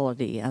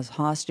vulnerability as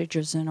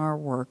hostages in our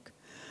work,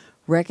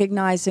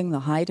 recognizing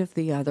the height of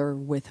the other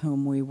with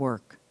whom we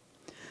work.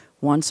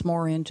 Once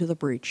more into the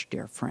breach,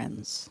 dear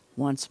friends,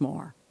 once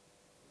more.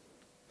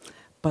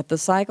 But the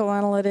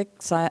psychoanalytic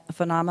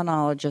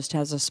phenomenologist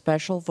has a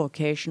special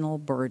vocational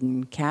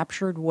burden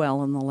captured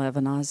well in the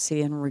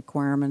Levinasian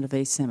requirement of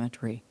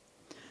asymmetry.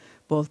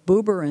 Both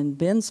Buber and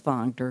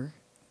Binswanger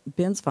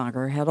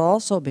had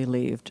also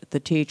believed the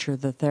teacher,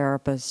 the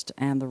therapist,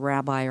 and the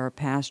rabbi or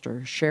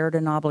pastor shared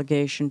an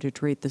obligation to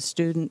treat the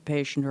student,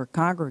 patient, or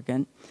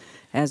congregant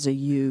as a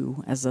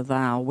you, as a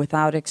thou,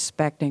 without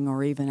expecting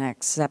or even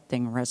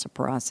accepting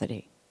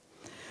reciprocity.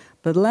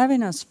 But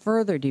Levinas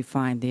further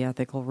defined the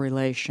ethical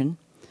relation,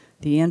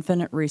 the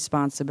infinite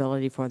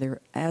responsibility for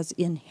their, as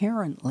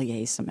inherently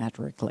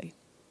asymmetrical.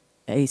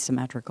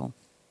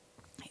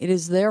 It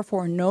is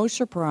therefore no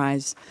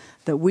surprise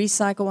that we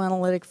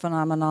psychoanalytic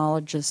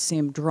phenomenologists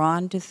seem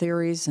drawn to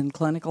theories and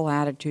clinical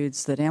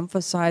attitudes that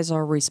emphasize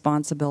our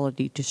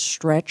responsibility to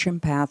stretch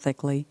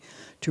empathically,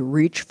 to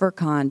reach for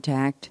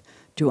contact,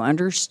 to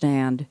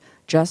understand,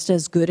 just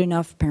as good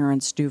enough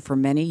parents do for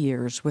many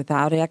years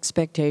without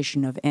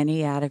expectation of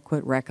any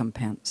adequate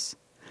recompense.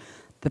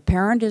 The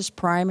parent is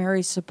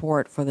primary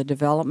support for the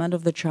development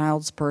of the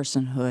child's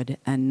personhood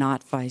and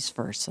not vice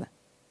versa,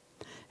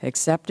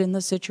 except in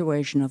the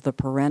situation of the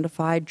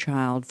parentified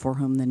child for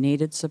whom the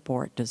needed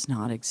support does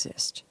not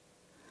exist.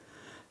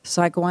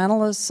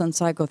 Psychoanalysts and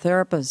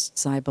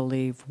psychotherapists, I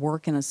believe,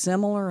 work in a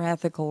similar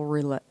ethical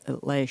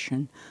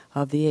relation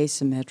of the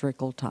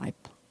asymmetrical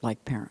type,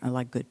 like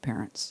good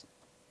parents.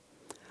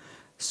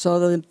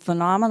 So the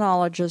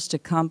phenomenologist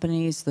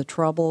accompanies the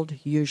troubled,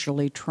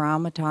 usually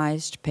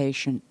traumatized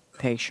patient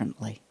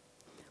patiently,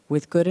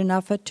 with good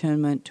enough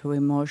attunement to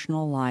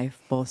emotional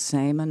life, both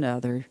same and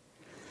other.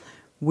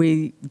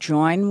 We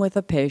join with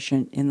a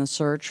patient in the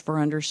search for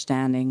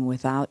understanding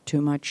without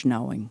too much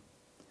knowing.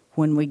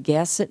 When we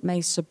guess it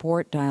may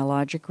support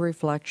dialogic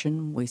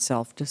reflection, we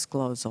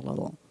self-disclose a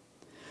little.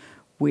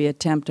 We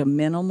attempt a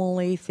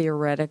minimally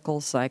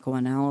theoretical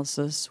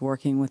psychoanalysis,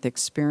 working with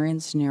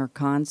experience near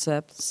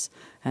concepts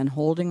and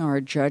holding our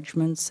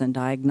judgments and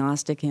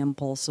diagnostic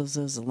impulses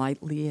as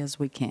lightly as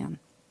we can.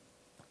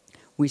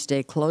 We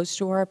stay close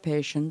to our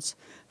patients,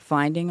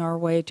 finding our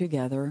way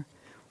together.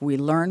 We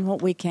learn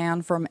what we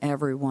can from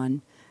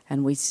everyone,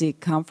 and we seek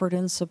comfort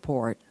and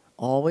support,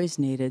 always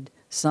needed,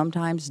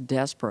 sometimes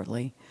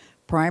desperately,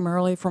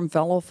 primarily from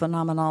fellow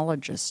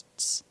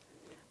phenomenologists.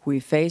 We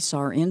face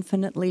our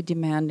infinitely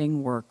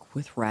demanding work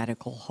with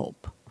radical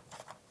hope.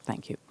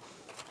 Thank you.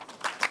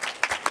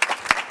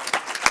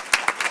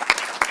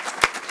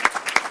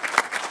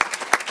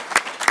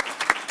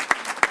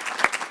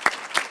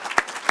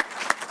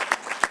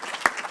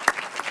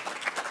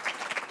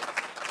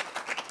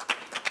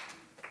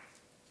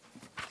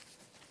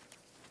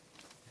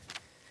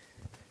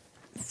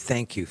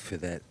 Thank you for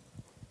that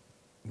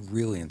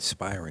really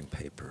inspiring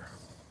paper.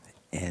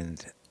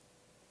 And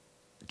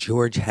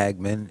George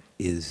Hagman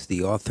is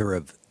the author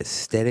of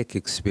Aesthetic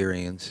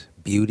Experience,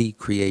 Beauty,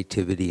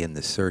 Creativity, and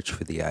the Search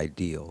for the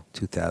Ideal,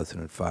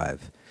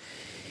 2005.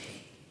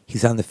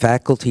 He's on the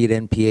faculty at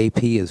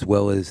NPAP as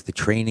well as the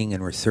Training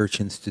and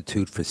Research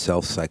Institute for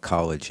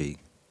Self-Psychology.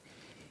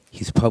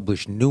 He's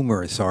published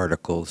numerous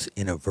articles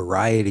in a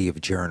variety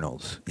of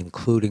journals,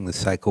 including the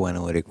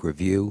Psychoanalytic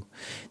Review,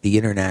 the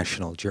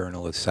International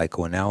Journal of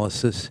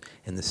Psychoanalysis,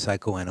 and the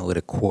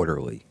Psychoanalytic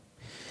Quarterly.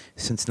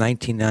 Since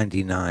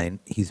 1999,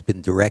 he's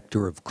been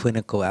Director of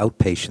Clinical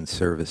Outpatient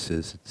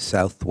Services at the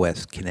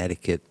Southwest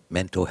Connecticut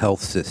Mental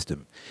Health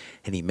System,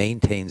 and he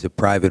maintains a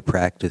private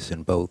practice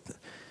in both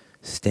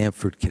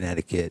Stamford,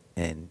 Connecticut,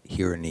 and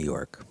here in New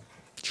York.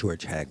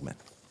 George Hagman.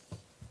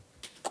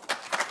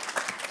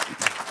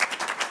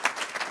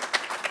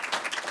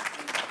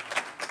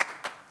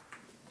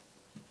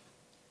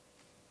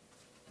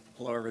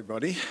 Hello,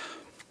 everybody,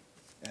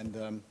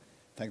 and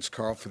thanks,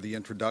 Carl, for the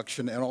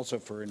introduction and also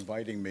for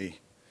inviting me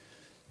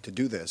to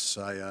do this.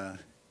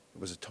 It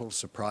was a total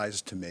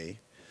surprise to me,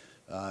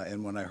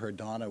 and when I heard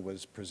Donna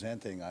was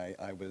presenting,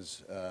 I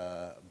was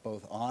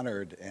both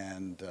honored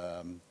and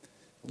a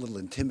little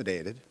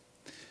intimidated.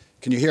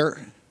 Can you hear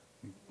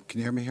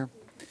me here?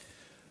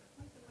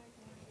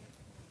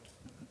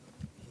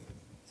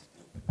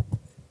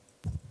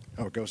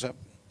 Oh, it goes up?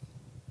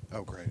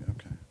 Oh, great,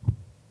 okay.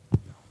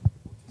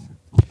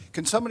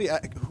 Can somebody,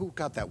 who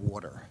got that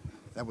water?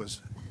 That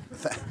was,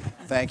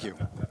 thank you.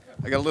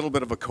 I got a little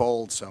bit of a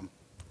cold, so.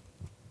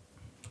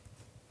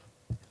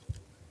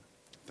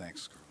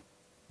 Thanks.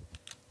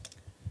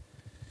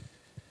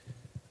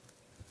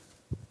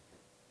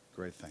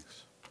 Great,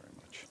 thanks very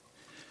much.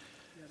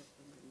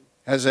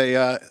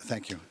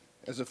 Thank you.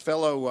 As a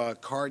fellow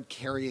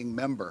card-carrying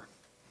member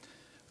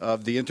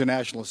of the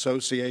International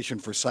Association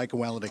for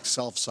Psychoanalytic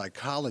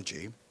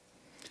Self-Psychology,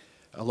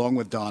 along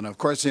with Donna, of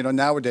course, you know,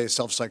 nowadays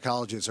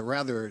self-psychology is a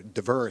rather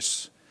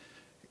diverse,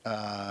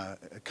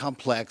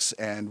 complex,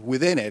 and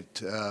within it,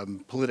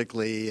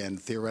 politically and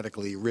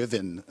theoretically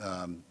riven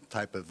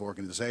type of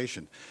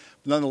organization.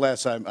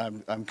 Nonetheless,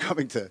 I'm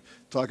coming to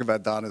talk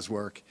about Donna's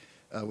work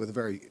with a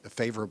very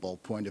favorable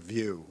point of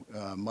view.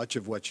 Much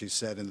of what she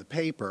said in the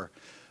paper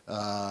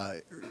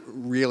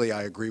really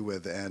I agree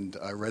with and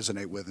I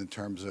resonate with in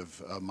terms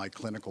of my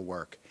clinical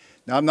work.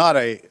 Now, I'm not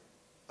a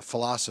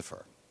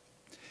philosopher.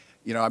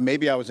 You know,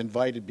 maybe I was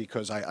invited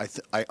because I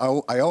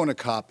own a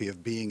copy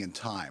of Being in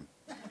Time.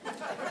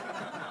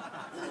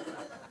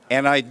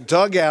 And I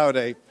dug out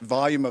a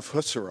volume of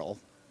Husserl.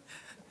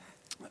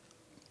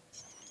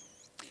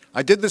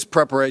 I did this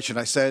preparation.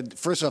 I said,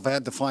 first off, I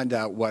had to find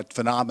out what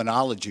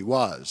phenomenology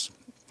was.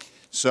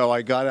 So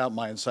I got out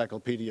my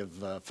Encyclopedia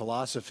of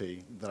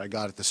Philosophy that I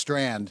got at the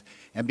Strand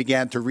and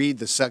began to read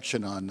the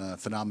section on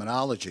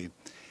phenomenology.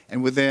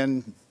 And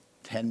within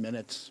 10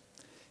 minutes,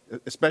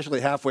 especially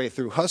halfway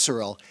through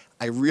Husserl,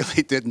 I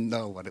really didn't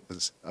know what it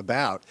was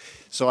about.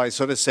 So I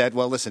sort of said,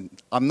 well, listen,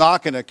 I'm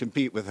not going to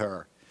compete with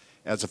her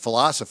as a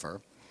philosopher.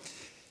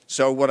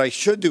 So what I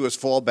should do is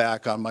fall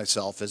back on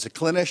myself as a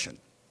clinician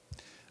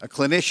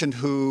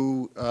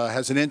who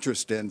has an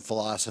interest in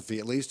philosophy,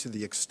 at least to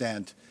the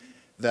extent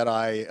that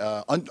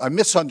I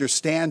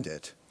misunderstand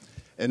it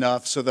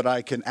enough so that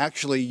I can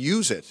actually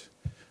use it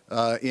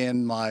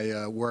in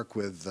my work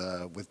with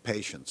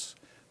patients.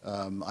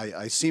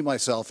 I see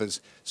myself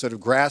as sort of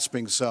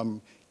grasping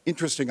some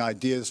interesting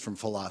ideas from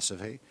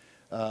philosophy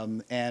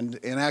and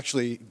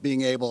actually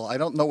being able, I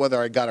don't know whether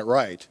I got it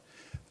right,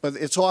 but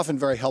it's often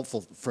very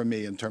helpful for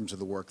me in terms of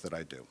the work that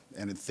I do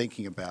and in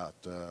thinking about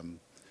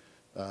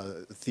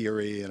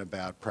theory and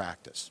about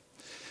practice.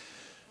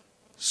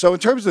 So in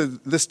terms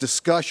of this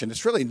discussion,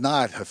 it's really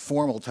not a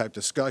formal type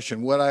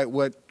discussion. What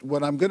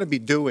I'm going to be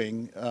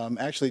doing,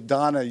 actually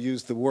Donna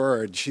used the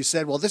word, she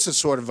said, well, this is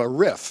sort of a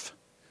riff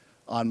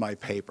on my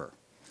paper.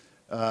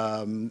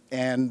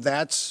 And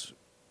that's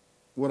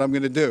what I'm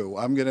going to do.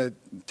 I'm going to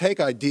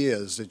take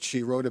ideas that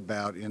she wrote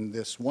about in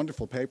this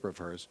wonderful paper of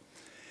hers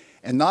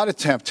and not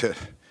attempt to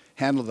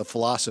handle the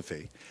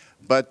philosophy,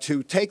 but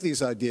to take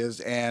these ideas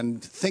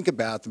and think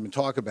about them and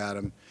talk about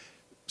them,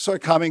 sort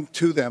of coming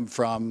to them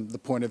from the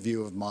point of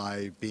view of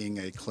my being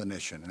a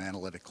clinician, an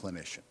analytic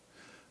clinician,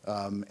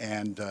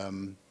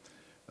 and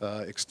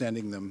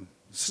extending them,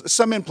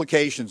 some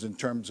implications in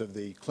terms of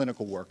the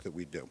clinical work that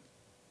we do.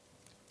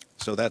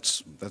 So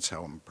that's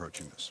how I'm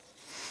approaching this.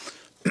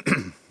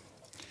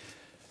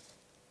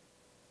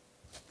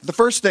 The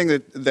first thing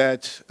is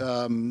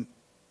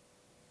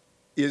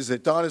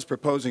that Donna is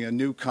proposing a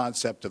new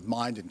concept of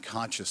mind and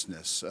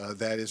consciousness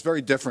that is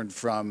very different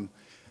from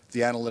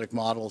the analytic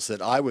models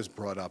that I was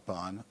brought up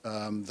on.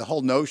 The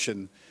whole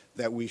notion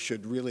that we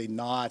should really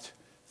not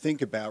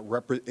think about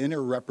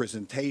inner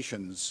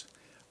representations,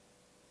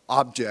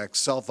 objects,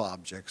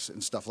 self-objects,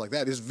 and stuff like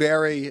that is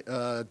very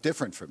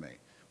different for me.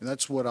 And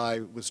that's what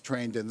I was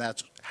trained in.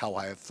 That's how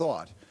I have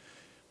thought.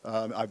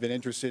 I've been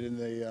interested in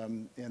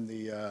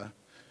the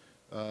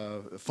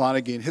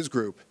Fonagy and his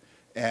group,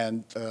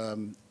 and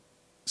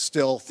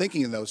still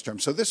thinking in those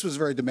terms. So this was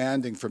very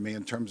demanding for me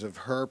in terms of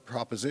her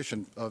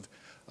proposition of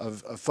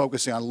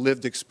focusing on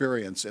lived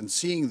experience and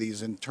seeing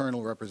these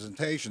internal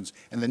representations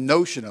and the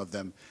notion of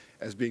them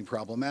as being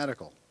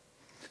problematical.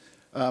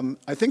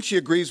 I think she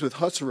agrees with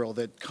Husserl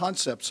that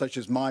concepts such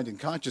as mind and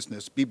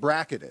consciousness be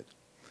bracketed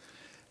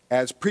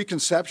as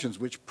preconceptions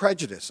which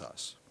prejudice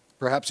us,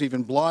 perhaps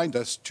even blind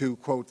us to,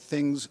 quote,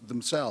 things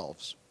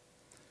themselves.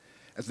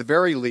 At the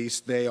very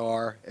least, they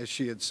are, as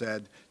she had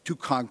said, too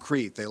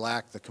concrete. They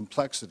lack the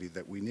complexity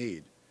that we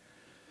need.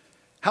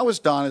 How is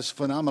Donna's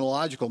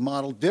phenomenological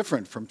model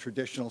different from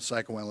traditional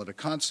psychoanalytic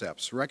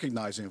concepts,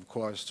 recognizing, of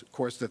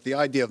course, that the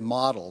idea of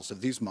models,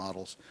 of these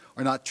models,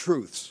 are not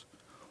truths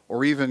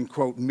or even,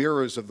 quote,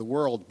 mirrors of the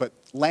world, but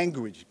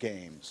language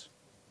games?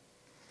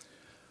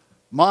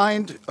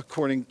 Mind,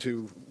 according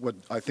to what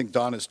I think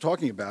Donna is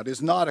talking about, is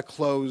not a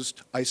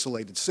closed,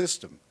 isolated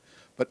system,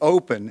 but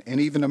open and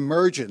even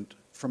emergent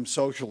from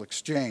social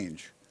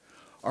exchange.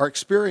 Our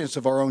experience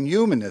of our own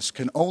humanness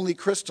can only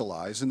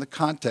crystallize in the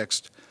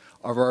context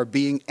of our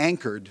being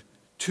anchored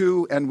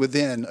to and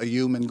within a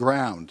human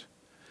ground.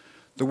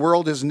 The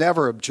world is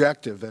never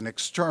objective and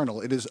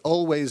external. It is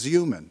always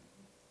human.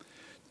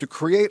 To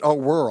create our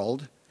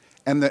world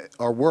and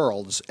our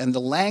worlds and the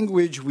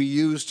language we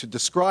use to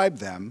describe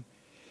them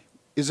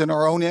is in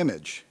our own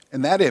image,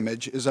 and that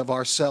image is of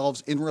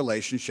ourselves in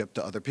relationship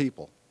to other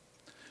people.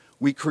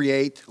 we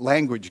create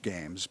language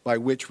games by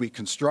which we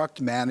construct,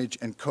 manage,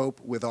 and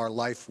cope with our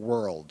life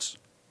worlds.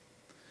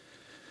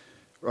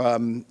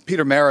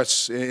 Peter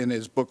Maris, in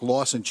his book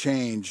Loss and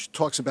Change,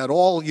 talks about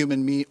all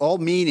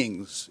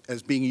meanings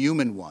as being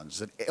human ones,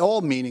 that all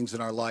meanings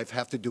in our life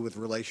have to do with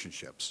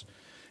relationships.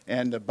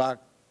 And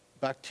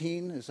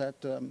Bakhtin, is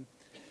that,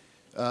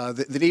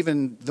 that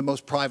even the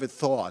most private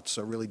thoughts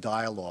are really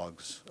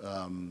dialogues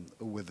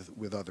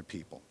with other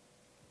people.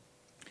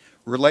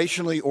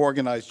 Relationally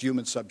organized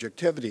human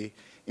subjectivity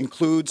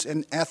includes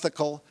an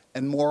ethical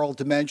and moral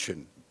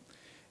dimension.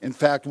 In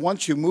fact,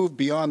 once you move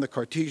beyond the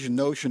Cartesian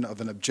notion of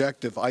an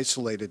objective,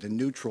 isolated, and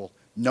neutral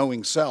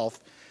knowing self,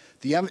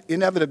 the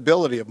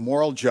inevitability of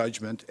moral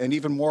judgment and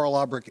even moral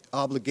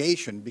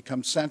obligation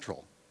becomes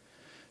central.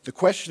 The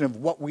question of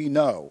what we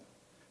know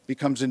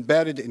becomes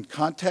embedded in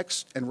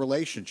context and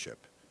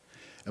relationship.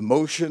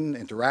 Emotion,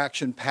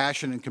 interaction,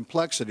 passion, and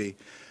complexity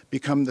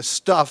become the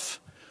stuff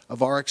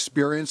of our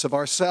experience of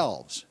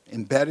ourselves,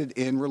 embedded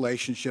in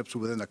relationships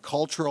within a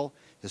cultural,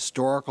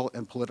 historical,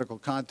 and political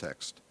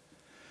context.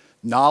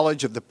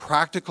 Knowledge of the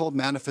practical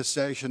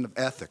manifestation of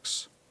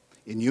ethics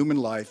in human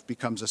life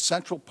becomes a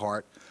central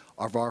part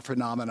of our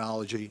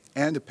phenomenology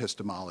and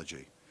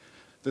epistemology.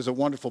 There's a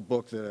wonderful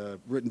book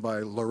written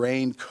by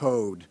Lorraine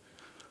Code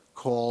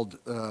called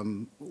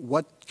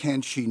What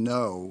Can She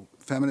Know?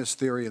 Feminist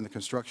Theory and the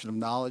Construction of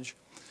Knowledge,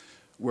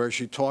 where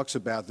she talks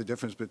about the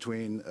difference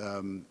between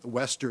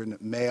Western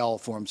male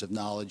forms of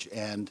knowledge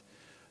and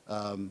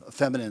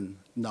feminine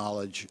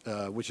knowledge,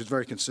 which is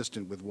very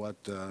consistent with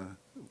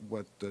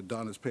what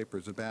Donna's paper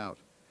is about.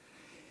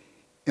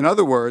 In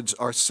other words,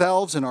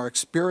 ourselves and our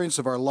experience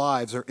of our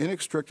lives are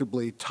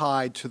inextricably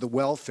tied to the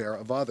welfare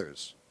of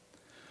others.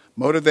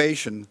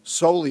 Motivation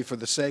solely for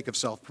the sake of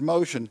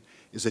self-promotion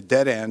is a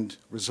dead end,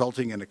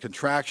 resulting in a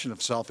contraction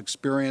of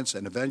self-experience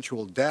and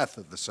eventual death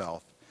of the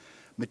self.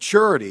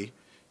 Maturity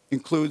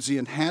includes the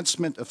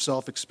enhancement of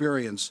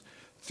self-experience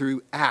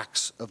through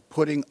acts of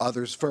putting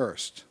others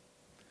first.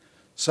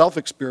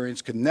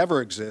 Self-experience can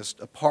never exist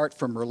apart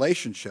from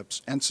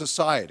relationships and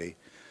society,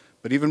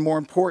 but even more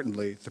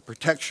importantly, the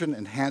protection,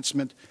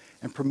 enhancement,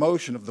 and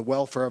promotion of the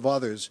welfare of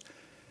others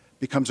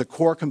becomes a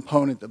core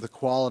component of the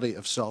quality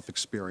of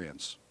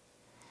self-experience.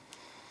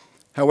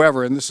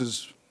 However, and this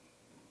is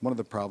one of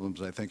the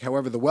problems, I think,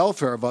 however, the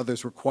welfare of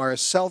others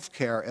requires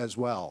self-care as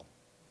well.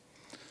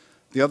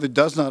 The other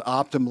does not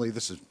optimally,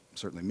 this is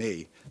certainly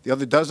me, the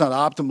other does not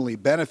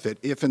optimally benefit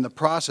if in the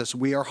process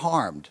we are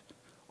harmed,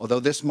 although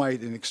this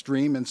might in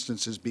extreme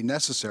instances be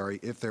necessary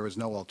if there is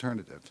no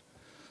alternative.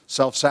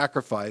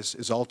 Self-sacrifice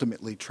is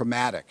ultimately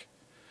traumatic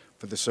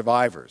for the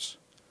survivors,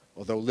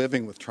 although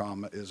living with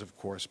trauma is, of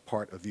course,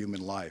 part of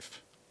human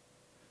life.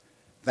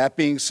 That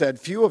being said,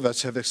 few of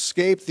us have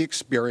escaped the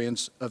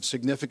experience of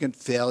significant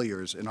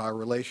failures in our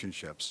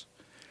relationships,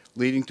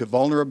 leading to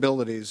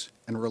vulnerabilities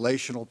and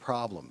relational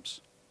problems.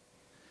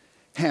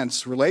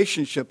 Hence,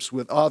 relationships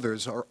with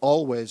others are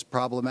always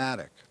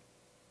problematic.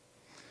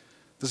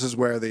 This is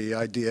where the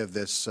idea of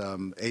this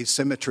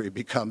asymmetry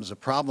becomes a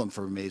problem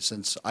for me,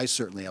 since I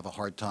certainly have a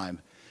hard time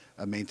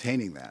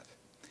maintaining that.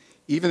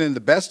 Even in the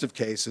best of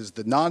cases,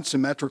 the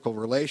non-symmetrical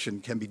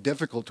relation can be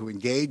difficult to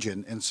engage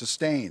in and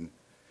sustain.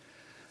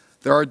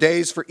 There are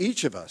days for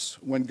each of us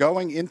when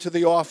going into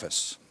the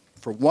office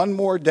for one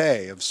more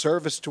day of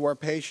service to our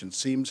patients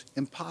seems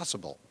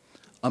impossible,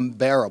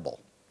 unbearable.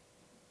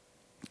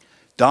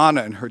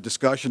 Donna, in her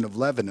discussion of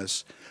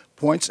Levinas,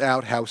 points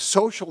out how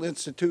social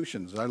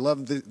institutions, I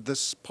love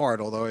this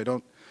part, although I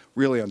don't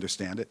really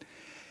understand it,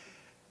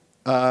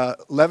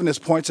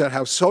 Levinas points out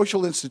how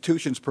social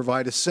institutions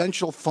provide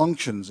essential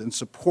functions in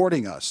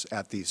supporting us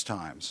at these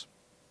times.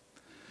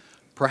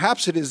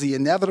 Perhaps it is the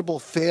inevitable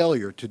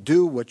failure to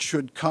do what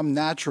should come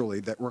naturally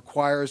that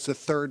requires the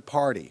third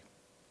party.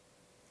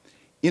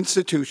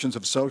 Institutions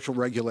of social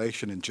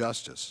regulation and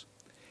justice.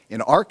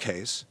 In our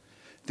case,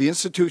 the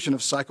institution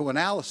of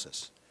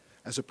psychoanalysis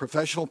as a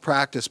professional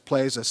practice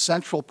plays a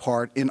central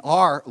part in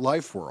our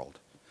life world,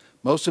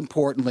 most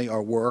importantly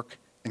our work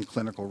and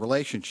clinical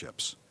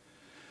relationships.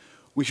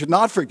 We should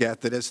not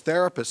forget that as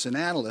therapists and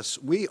analysts,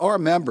 we are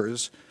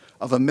members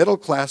of a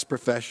middle-class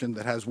profession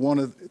that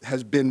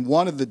has been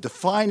one of the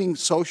defining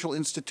social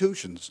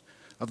institutions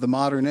of the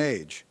modern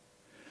age.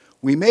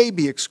 We may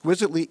be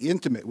exquisitely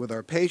intimate with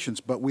our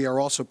patients, but we are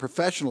also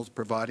professionals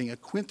providing a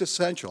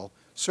quintessential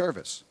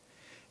service.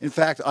 In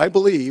fact, I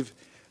believe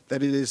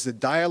that it is the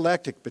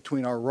dialectic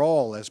between our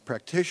role as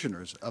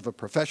practitioners of a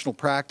professional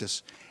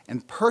practice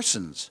and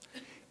persons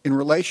in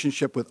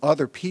relationship with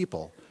other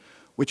people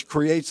which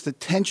creates the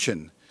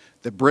tension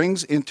that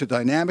brings into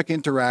dynamic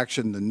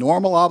interaction the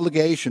normal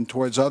obligation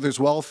towards others'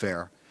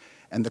 welfare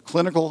and the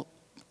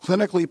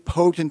clinically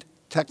potent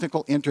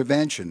technical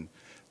intervention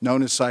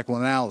known as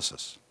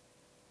psychoanalysis.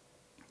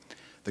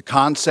 The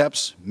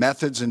concepts,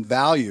 methods, and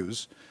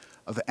values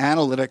of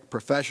analytic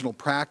professional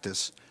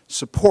practice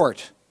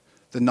support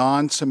the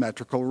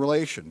non-symmetrical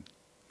relation,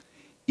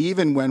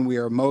 even when we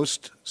are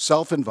most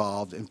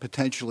self-involved and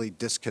potentially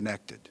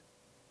disconnected.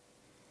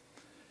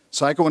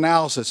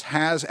 Psychoanalysis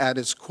has at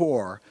its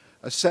core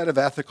a set of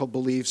ethical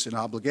beliefs and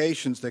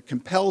obligations that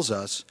compels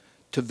us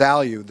to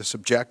value the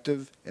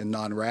subjective and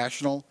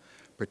non-rational,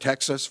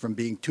 protects us from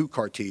being too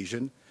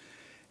Cartesian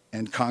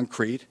and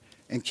concrete,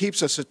 and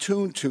keeps us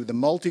attuned to the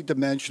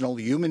multidimensional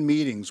human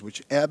meetings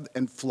which ebb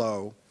and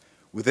flow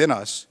within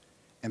us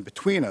and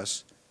between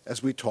us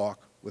as we talk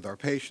with our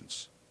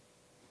patients.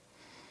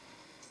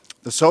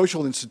 The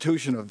social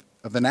institution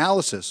of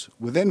analysis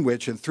within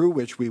which and through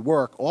which we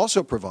work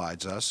also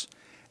provides us,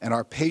 and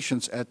our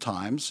patients at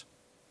times,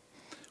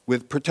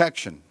 with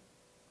protection.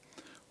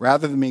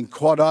 Rather than being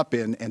caught up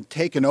in and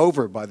taken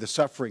over by the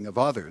suffering of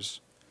others,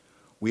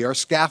 we are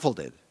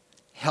scaffolded,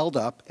 held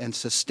up, and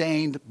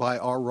sustained by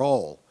our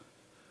role,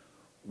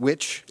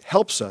 which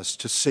helps us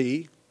to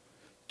see,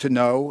 to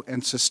know,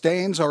 and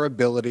sustains our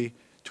ability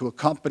to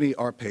accompany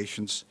our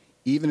patients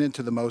even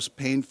into the most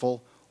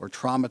painful or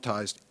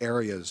traumatized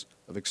areas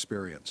of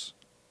experience.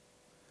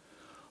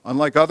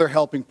 Unlike other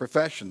helping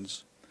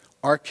professions,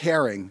 our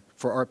caring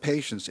for our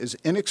patients is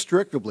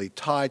inextricably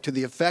tied to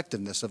the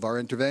effectiveness of our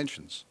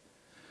interventions.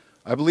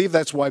 I believe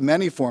that's why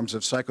many forms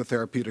of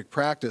psychotherapeutic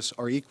practice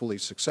are equally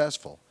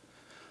successful.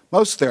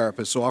 Most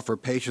therapists offer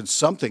patients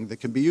something that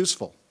can be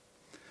useful,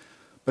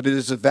 but it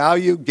is the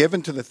value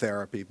given to the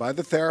therapy by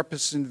the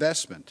therapist's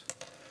investment,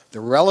 the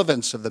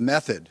relevance of the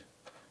method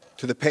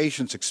to the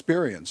patient's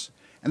experience,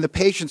 and the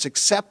patient's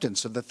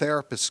acceptance of the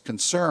therapist's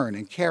concern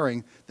and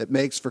caring that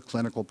makes for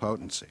clinical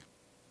potency.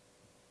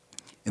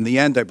 In the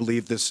end, I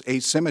believe this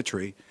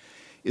asymmetry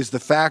is the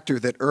factor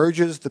that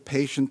urges the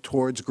patient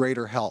towards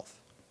greater health.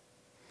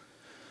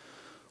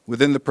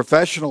 Within the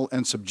professional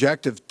and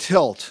subjective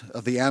tilt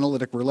of the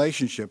analytic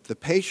relationship, the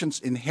patient's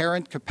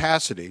inherent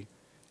capacity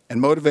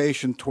and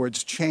motivation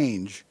towards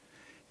change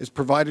is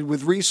provided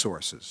with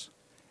resources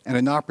and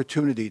an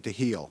opportunity to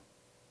heal.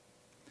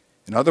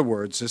 In other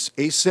words, this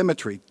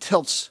asymmetry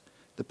tilts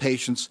the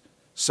patient's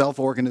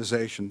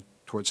self-organization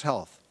towards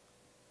health.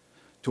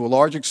 To a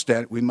large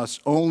extent, we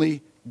must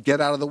only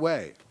get out of the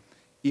way,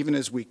 even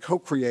as we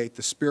co-create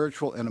the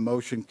spiritual and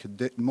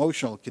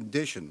emotional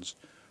conditions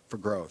for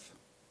growth.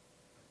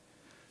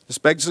 This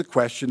begs the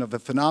question of the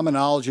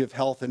phenomenology of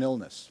health and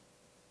illness.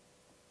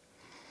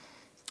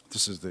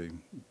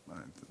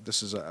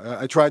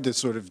 I tried to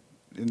sort of,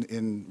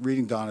 in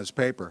reading Donna's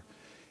paper,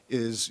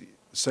 is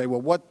say,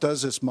 well, what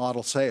does this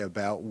model say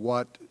about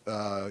what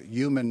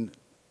human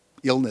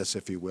illness,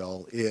 if you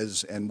will,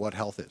 is and what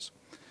health is?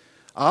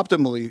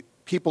 Optimally,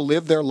 people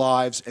live their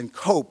lives and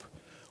cope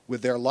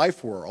with their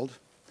life world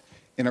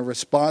in a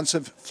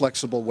responsive,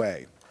 flexible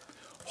way,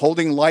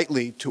 holding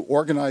lightly to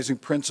organizing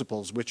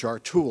principles which are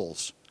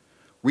tools,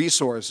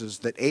 resources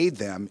that aid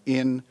them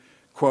in,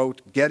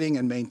 quote, getting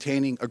and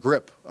maintaining a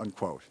grip,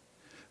 unquote.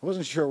 I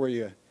wasn't sure where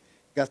you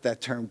got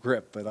that term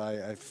grip, but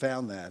I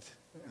found that.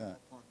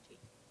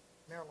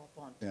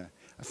 Yeah,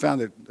 I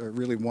found it a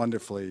really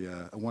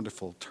a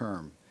wonderful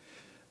term.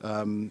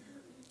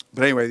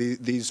 But anyway,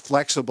 these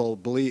flexible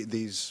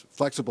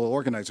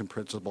organizing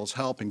principles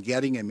help in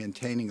getting and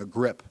maintaining a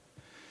grip.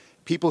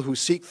 People who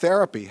seek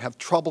therapy have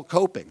trouble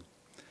coping.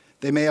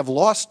 They may have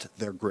lost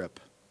their grip,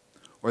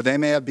 or they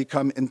may have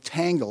become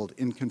entangled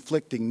in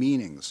conflicting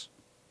meanings.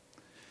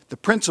 The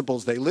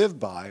principles they live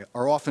by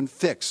are often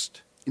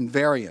fixed,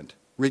 invariant,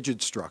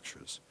 rigid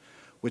structures,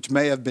 which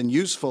may have been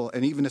useful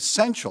and even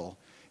essential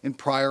in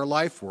prior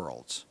life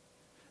worlds,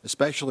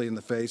 especially in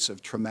the face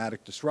of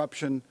traumatic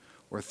disruption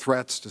or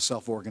threats to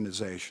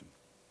self-organization.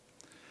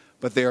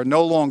 But they are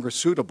no longer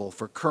suitable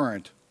for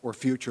current or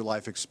future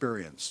life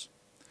experience.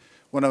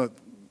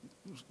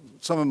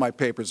 Some of my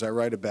papers I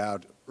write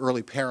about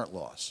early parent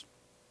loss,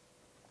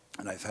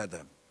 and I've had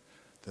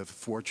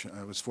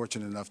I was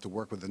fortunate enough to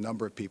work with a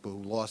number of people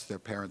who lost their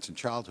parents in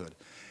childhood,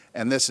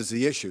 and this is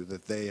the issue,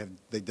 that they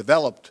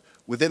developed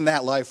within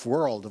that life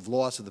world of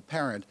loss of the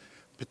parent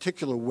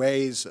particular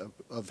ways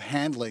of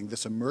handling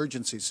this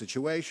emergency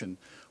situation,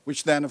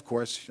 which then, of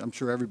course, I'm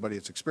sure everybody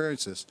has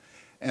experienced this,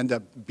 end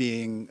up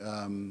being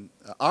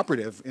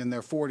operative in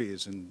their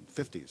 40s and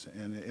 50s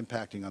and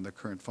impacting on their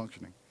current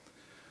functioning.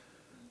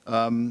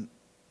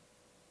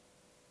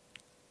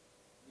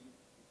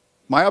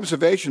 My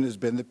observation has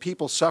been that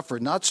people suffer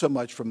not so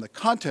much from the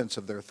contents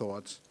of their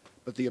thoughts,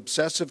 but the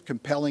obsessive,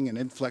 compelling, and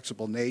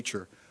inflexible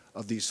nature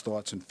of these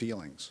thoughts and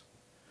feelings.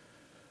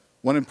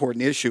 One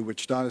important issue,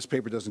 which Donna's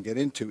paper doesn't get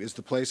into, is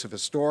the place of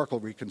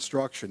historical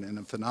reconstruction in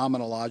a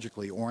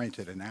phenomenologically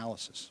oriented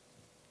analysis.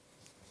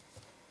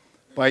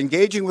 By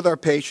engaging with our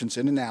patients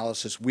in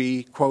analysis,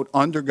 we, quote,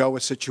 undergo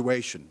a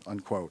situation,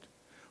 unquote,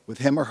 with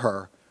him or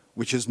her,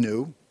 which is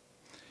new,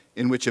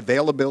 in which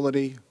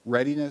availability,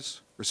 readiness,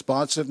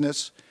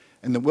 responsiveness,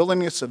 and the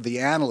willingness of the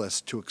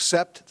analyst to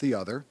accept the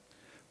other,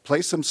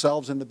 place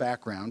themselves in the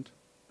background,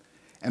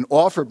 and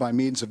offer by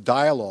means of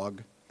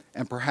dialogue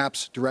and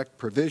perhaps direct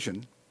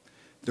provision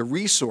the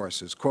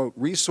resources, quote,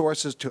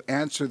 resources to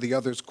answer the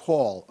other's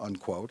call,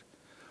 unquote,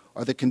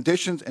 are the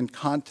conditions and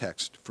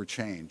context for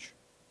change.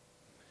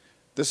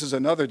 This is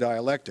another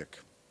dialectic.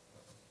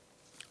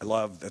 I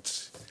love the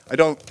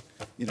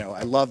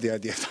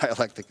idea of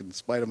dialectic in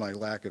spite of my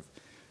lack of,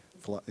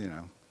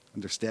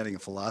 understanding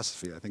of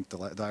philosophy. I think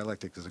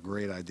dialectic is a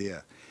great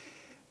idea.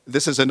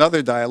 This is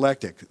another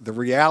dialectic, the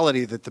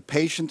reality that the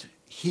patient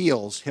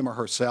heals him or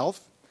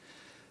herself,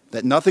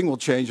 that nothing will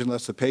change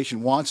unless the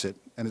patient wants it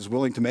and is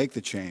willing to make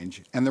the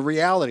change, and the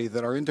reality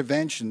that our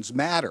interventions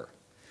matter,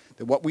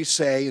 that what we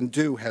say and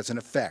do has an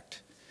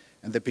effect,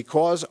 and that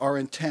because our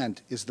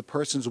intent is the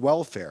person's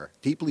welfare,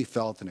 deeply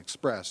felt and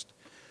expressed,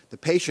 the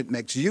patient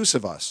makes use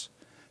of us,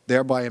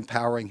 thereby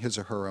empowering his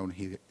or her own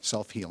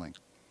self-healing.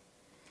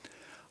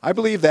 I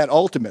believe that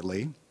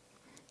ultimately,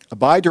 a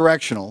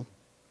bidirectional,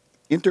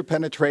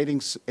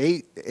 interpenetrating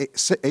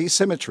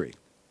asymmetry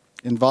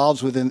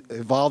evolves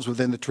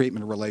within the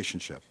treatment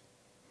relationship.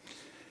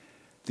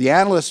 The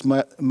analyst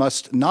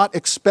must not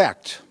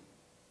expect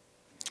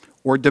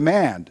or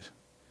demand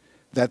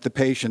that the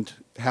patient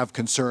have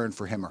concern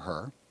for him or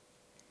her.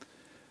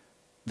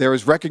 There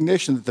is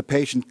recognition that the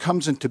patient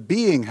comes into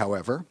being,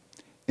 however,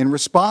 in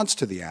response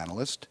to the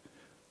analyst,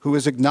 who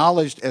is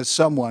acknowledged as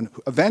someone,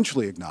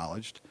 eventually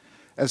acknowledged,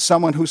 as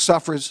someone who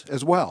suffers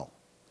as well,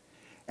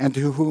 and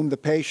to whom the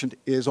patient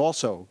is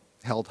also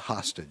held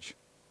hostage.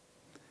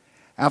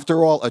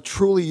 After all, a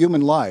truly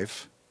human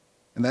life,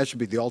 and that should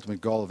be the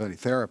ultimate goal of any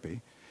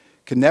therapy,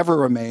 can never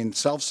remain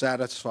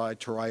self-satisfied,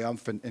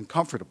 triumphant, and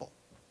comfortable.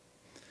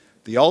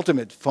 The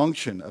ultimate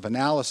function of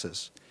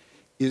analysis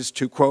is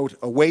to, quote,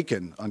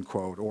 awaken,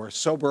 unquote, or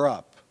sober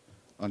up,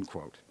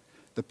 unquote,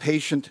 the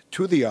patient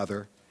to the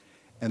other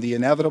and the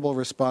inevitable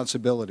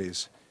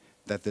responsibilities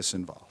that this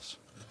involves.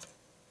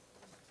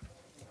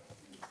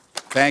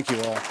 Thank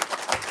you all.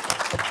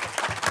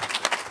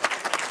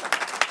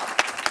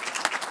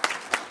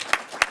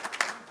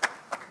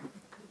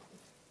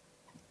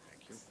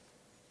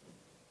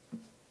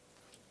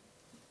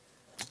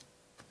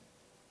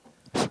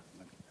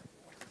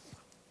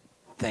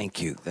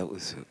 Thank you. That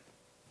was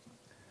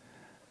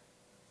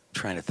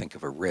trying to think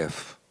of a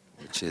riff,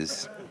 which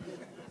is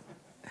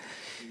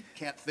You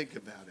can't think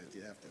about it.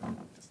 You have to.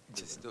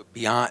 just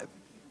beyond,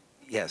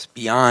 yes,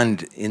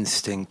 beyond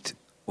instinct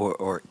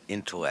or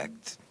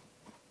intellect,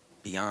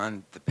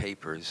 beyond the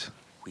papers,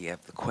 we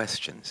have the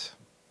questions.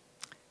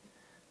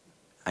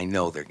 I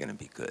know they're going to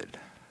be good.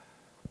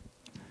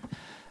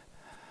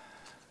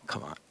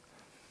 Come on.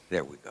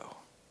 There we go.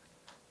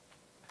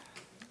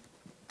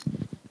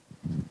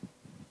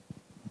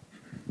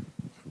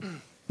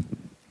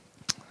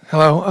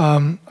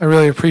 Hello. I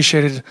really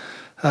appreciated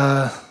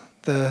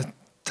the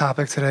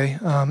topic today,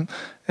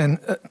 and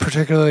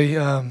particularly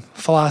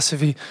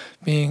philosophy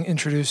being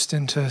introduced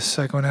into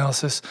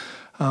psychoanalysis.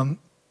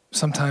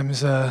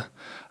 Sometimes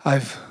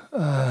I've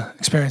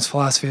experienced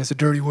philosophy as a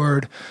dirty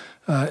word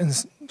in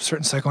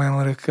certain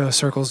psychoanalytic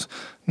circles.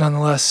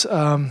 Nonetheless,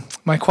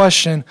 my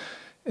question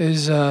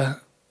is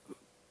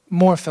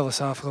more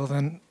philosophical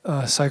than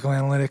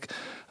psychoanalytic.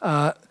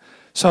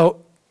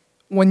 So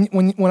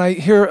when I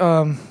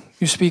hear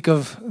you speak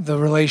of the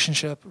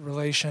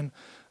relation,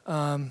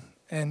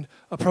 and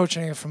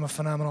approaching it from a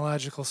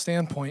phenomenological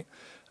standpoint,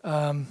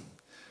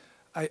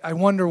 I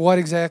wonder what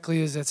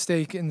exactly is at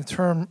stake in the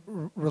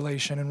term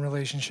relation and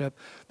relationship,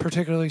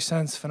 particularly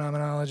since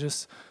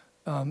phenomenologists,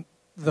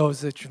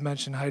 those that you've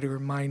mentioned, Heidegger,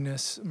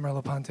 mindness,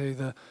 Merleau-Ponty,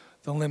 the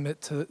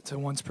limit to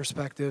one's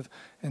perspective,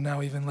 and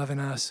now even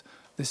Levinas,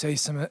 this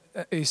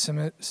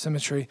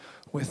asymmetry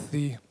with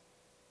the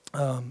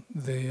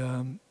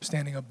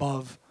standing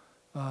above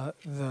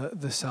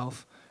the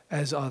self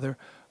as other,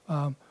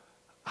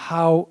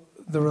 how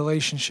the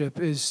relationship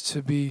is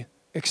to be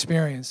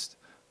experienced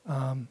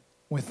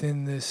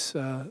within this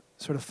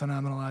sort of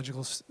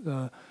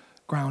phenomenological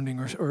grounding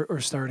or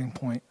starting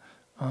point.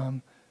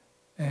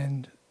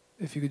 And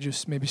if you could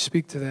just maybe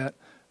speak to that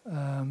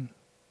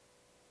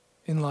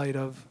in light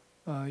of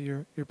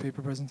your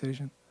paper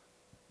presentation.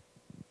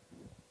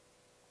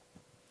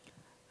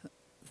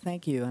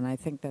 Thank you, and I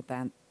think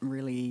that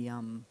really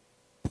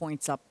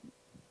points up,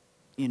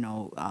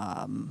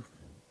 a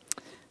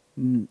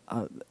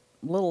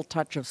little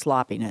touch of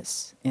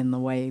sloppiness in the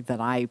way that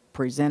I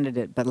presented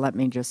it, but let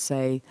me just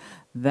say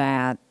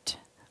that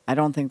I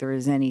don't think there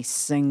is any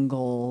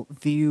single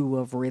view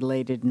of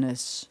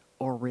relatedness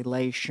or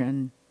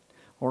relation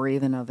or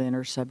even of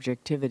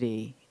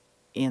intersubjectivity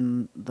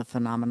in the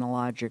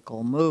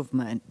phenomenological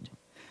movement,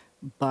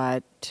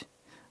 but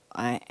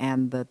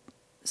and that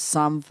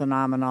some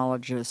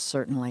phenomenologists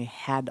certainly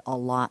had a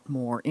lot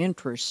more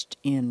interest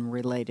in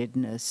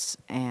relatedness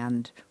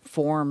and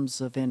forms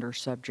of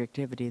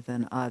intersubjectivity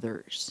than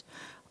others.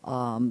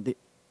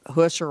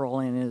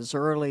 Husserl in his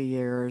early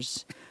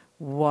years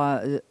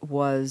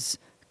was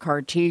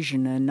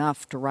Cartesian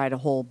enough to write a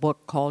whole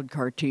book called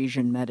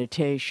Cartesian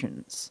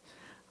Meditations,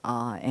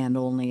 and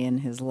only in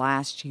his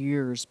last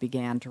years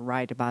began to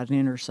write about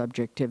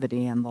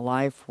intersubjectivity and the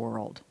life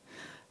world.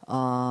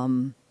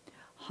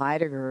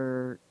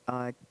 Heidegger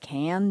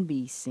can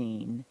be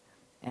seen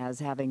as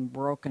having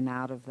broken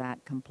out of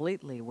that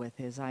completely with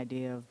his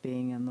idea of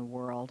being in the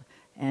world,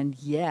 and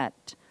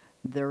yet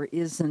there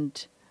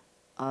isn't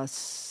a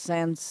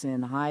sense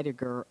in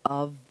Heidegger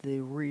of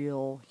the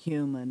real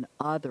human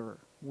other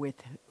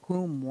with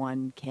whom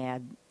one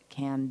can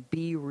can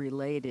be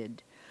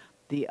related.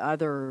 The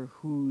other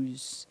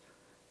who's,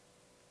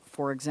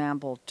 for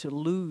example, to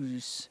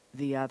lose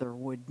the other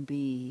would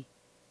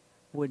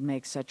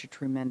make such a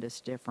tremendous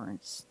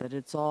difference. That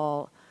it's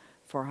all,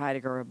 for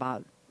Heidegger,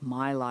 about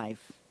my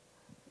life.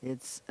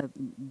 It's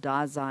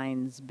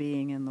Dasein's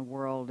being in the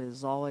world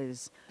is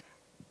always,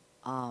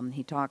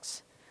 he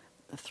talks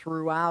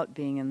throughout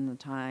being in the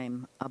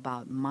time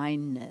about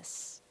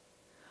mindness.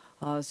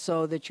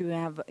 So that you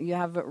have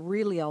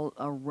really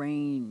a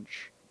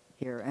range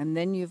here. And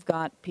then you've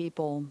got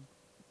people,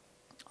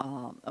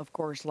 of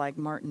course, like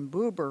Martin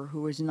Buber,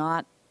 who is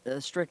not,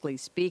 strictly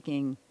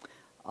speaking,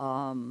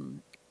 a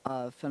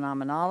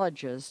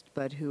phenomenologist,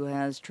 but who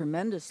has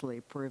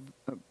tremendously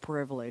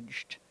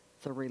privileged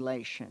the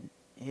relation.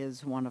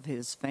 One of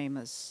his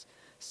famous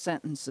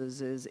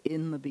sentences is,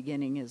 "In the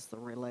beginning is the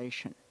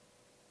relation,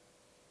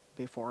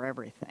 before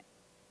everything."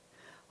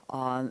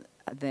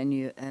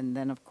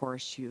 Then of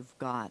course you've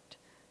got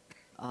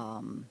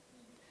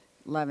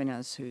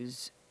Levinas,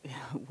 who's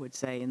would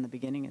say, "In the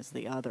beginning is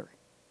the other."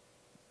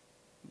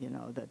 You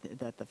know,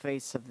 that the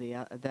face of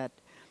the that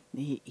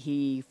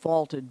he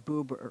faulted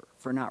Buber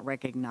for not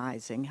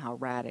recognizing how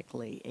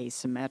radically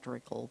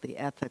asymmetrical the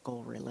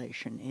ethical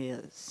relation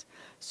is.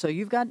 So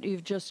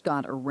you've just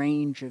got a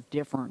range of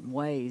different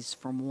ways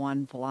from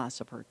one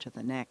philosopher to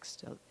the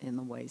next in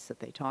the ways that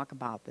they talk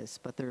about this,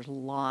 but there's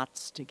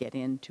lots to get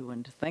into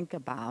and to think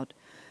about,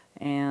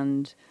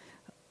 and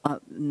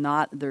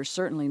there's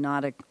certainly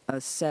not a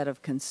set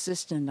of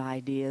consistent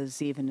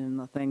ideas even in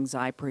the things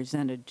I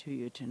presented to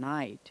you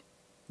tonight.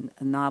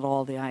 Not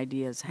all the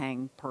ideas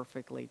hang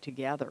perfectly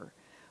together,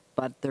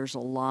 but there's a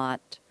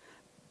lot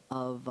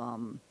of,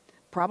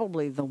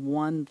 probably the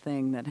one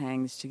thing that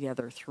hangs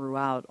together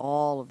throughout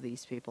all of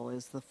these people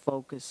is the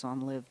focus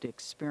on lived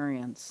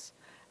experience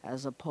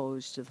as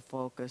opposed to the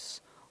focus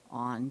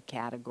on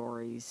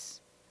categories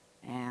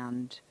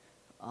and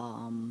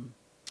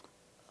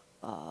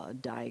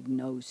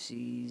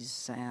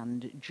diagnoses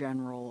and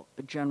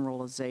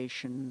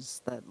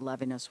generalizations that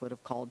Levinas would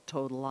have called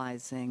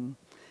totalizing,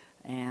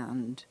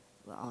 and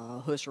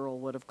Husserl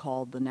would have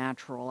called the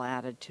natural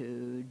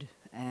attitude,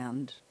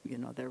 and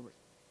there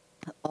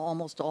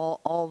almost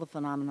all the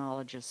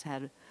phenomenologists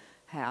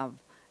have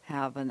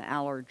an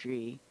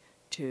allergy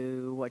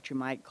to what you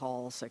might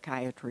call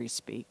psychiatry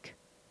speak.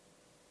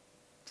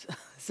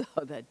 So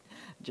that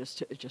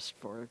just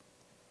for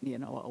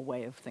a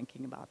way of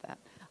thinking about that.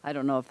 I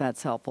don't know if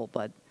that's helpful,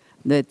 but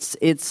there's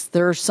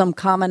some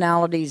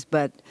commonalities,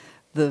 but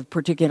the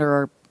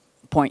particular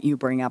point you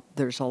bring up,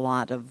 there's a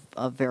lot of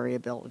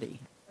variability.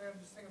 I'm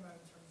just thinking about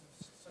it in terms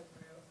of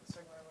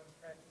psychoanalytic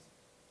practice,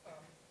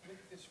 with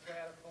this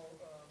radical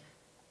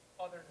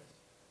otherness.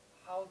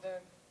 How then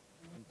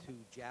To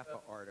Jaffa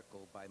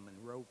article by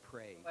Monroe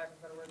Prey. lack of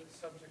a better word, the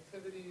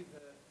subjectivity,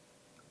 the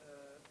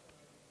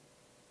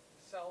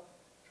self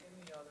in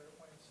the other,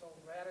 when it's so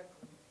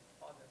radically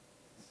other,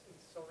 it's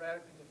so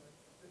radically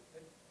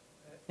different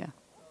that Yeah.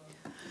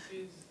 This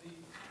is the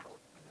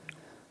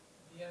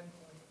end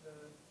point.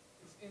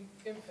 It's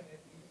infinite.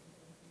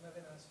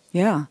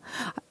 Yeah.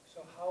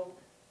 So how,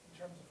 in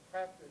terms of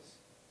practice,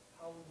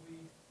 how would we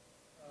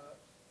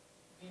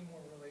be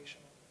more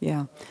relational?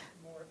 Yeah.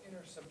 More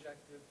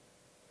intersubjective.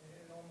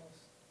 It almost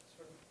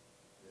sort of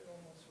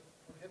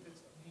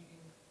prohibits a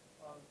meeting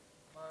of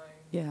mind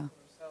Yeah. or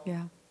self.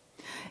 Yeah.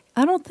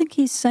 I don't think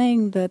he's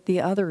saying that the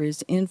other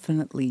is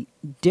infinitely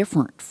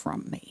different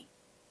from me.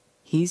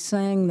 He's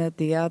saying that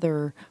the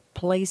other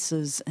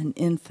places an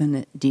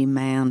infinite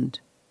demand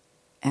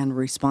and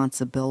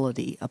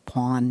responsibility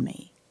upon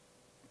me.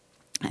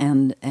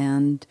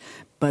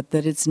 But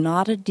that it's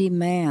not a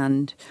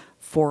demand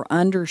for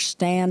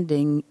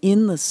understanding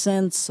in the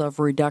sense of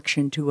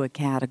reduction to a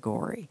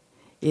category.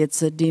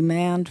 It's a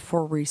demand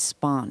for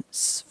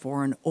response,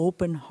 for an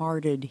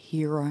open-hearted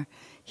an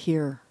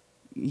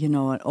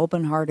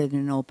open-hearted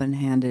and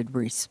open-handed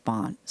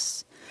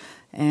response.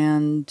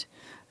 And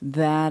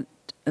that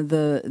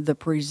the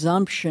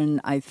presumption,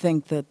 I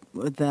think, that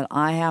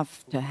I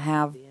have to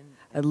have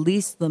at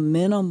least the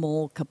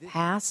minimal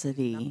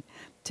capacity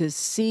to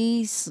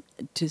see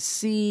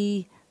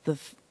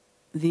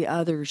the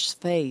other's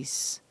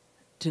face,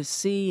 to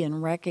see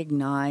and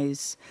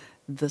recognize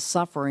the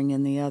suffering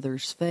in the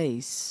other's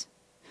face,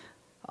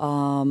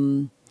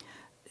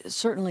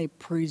 certainly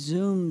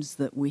presumes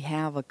that we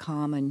have a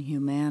common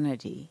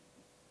humanity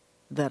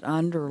that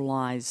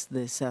underlies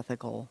this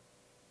ethical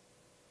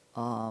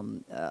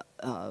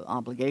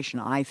obligation.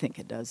 I think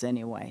it does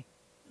anyway.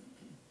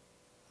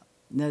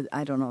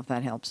 I don't know if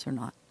that helps or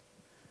not.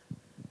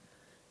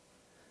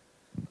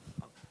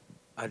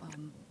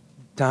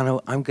 Donna,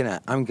 I'm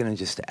gonna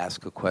just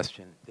ask a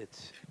question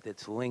that's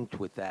linked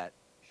with that.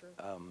 Sure.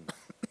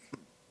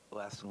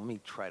 Let me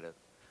try to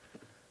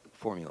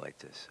formulate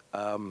this.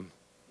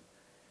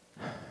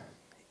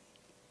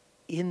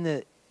 In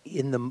the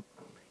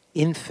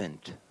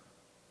infant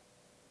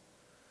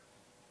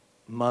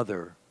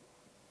mother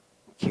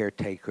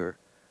caretaker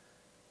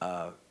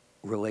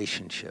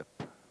relationship,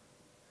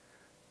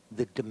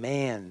 the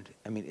demand,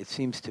 I mean, it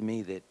seems to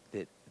me that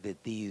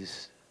that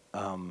these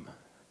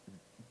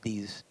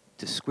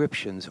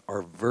descriptions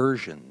are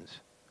versions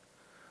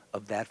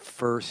of that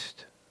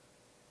first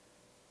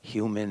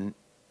human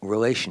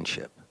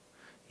relationship.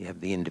 You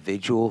have the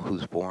individual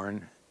who's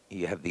born,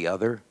 you have the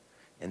other,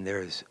 and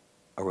there's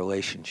a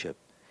relationship.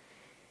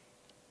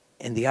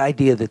 And the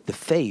idea that the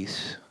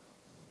face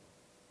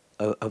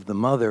of the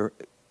mother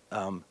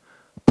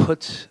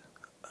puts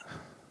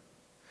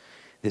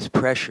this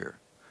pressure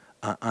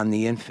on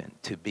the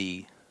infant to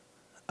be,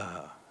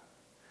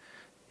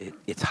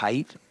 its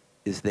height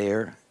is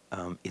there,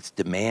 its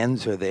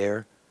demands are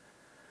there,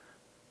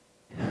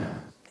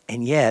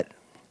 and yet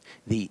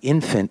the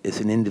infant is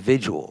an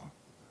individual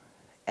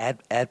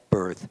at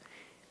birth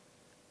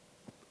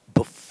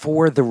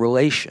before the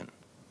relation.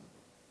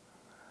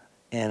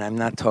 And I'm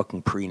not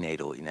talking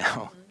prenatally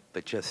now,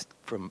 but just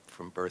from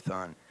birth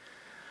on.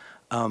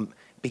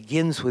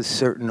 Begins with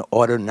certain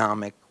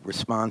autonomic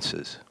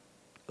responses,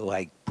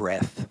 like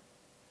breath.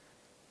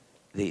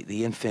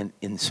 The infant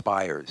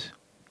inspires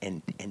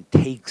and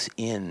takes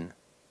in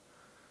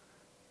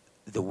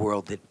the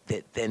world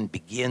that then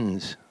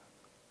begins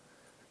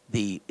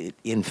the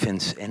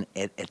infants, and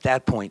at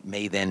that point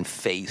may then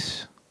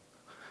face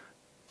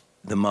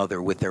the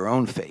mother with their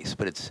own face,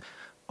 but it's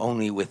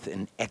only with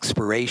an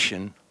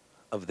expiration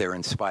of their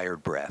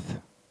inspired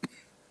breath.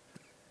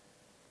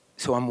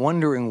 So I'm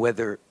wondering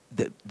whether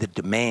the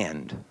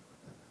demand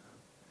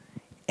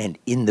and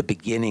in the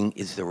beginning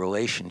is the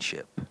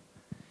relationship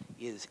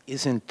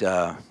isn't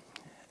that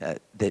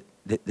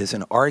there's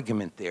an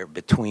argument there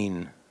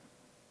between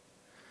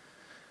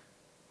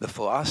the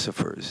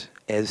philosophers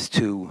as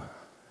to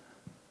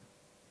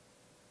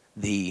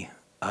the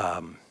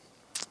let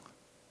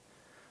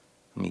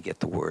me get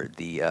the word,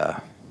 the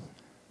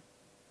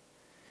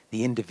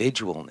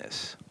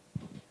individualness.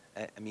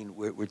 I mean,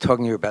 we're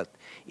talking here about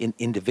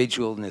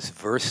individualness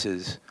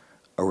versus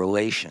a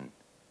relation.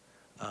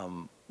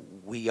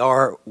 We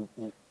are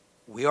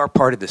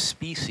part of the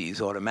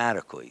species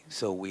automatically,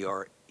 so we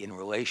are in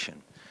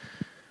relation.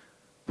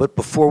 But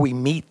before we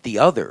meet the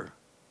other,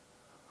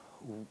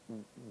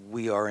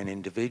 we are an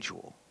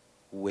individual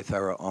with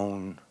our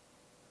own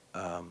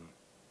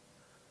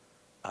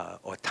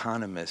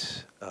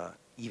autonomous,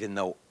 even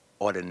though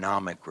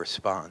autonomic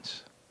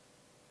response.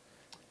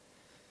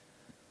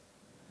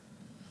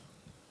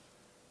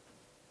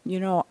 You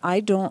know,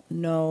 I don't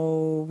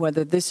know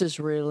whether this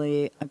is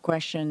really a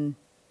question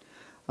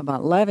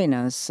about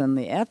Levinas and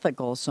the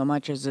ethical so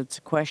much as it's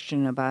a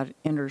question about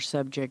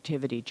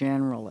intersubjectivity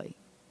generally,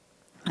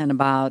 and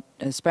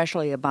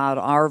especially about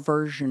our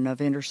version of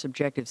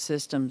intersubjective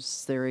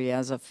systems theory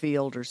as a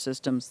field or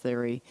systems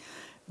theory,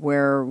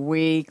 where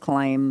we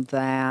claim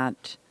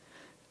that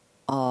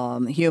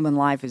human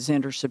life is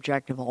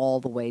intersubjective all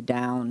the way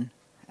down,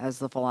 as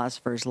the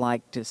philosophers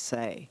like to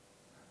say.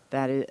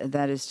 That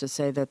is to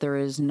say that there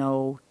is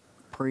no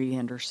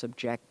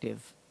pre-intersubjective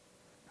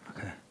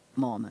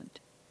moment,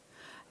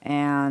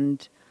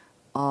 and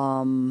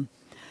that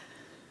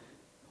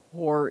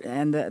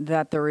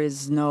there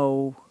is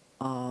no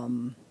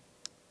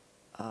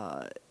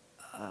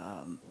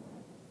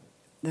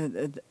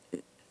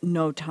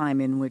no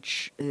time in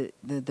which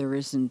there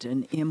isn't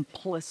an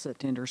implicit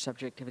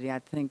intersubjectivity. I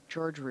think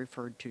George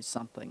referred to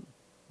something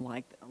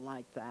like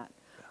that.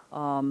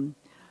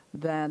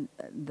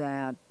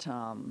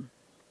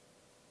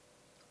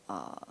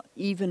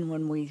 Even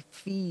when we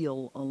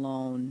feel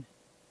alone,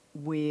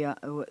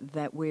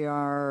 that we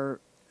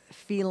are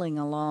feeling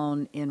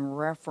alone in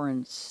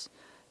reference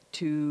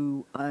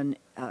to a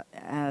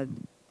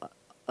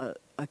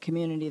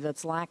community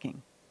that's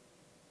lacking.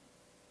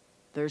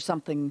 There's a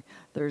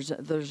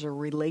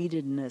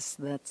relatedness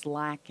that's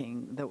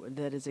lacking,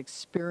 that is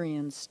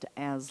experienced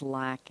as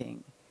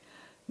lacking.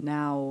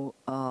 Now,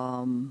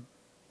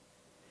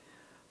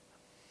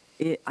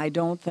 I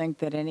don't think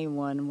that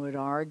anyone would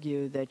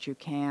argue that you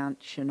can't,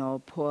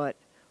 put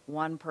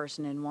one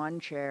person in one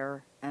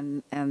chair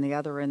and the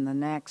other in the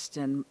next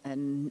and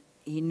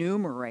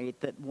enumerate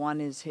that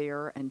 1 is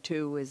here and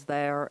 2 is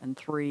there and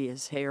 3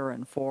 is here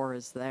and 4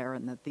 is there,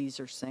 and that these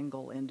are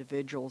single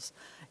individuals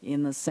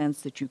in the sense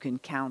that you can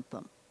count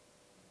them.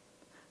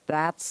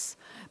 That's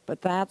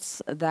not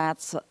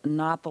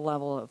the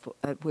level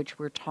at which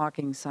we're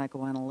talking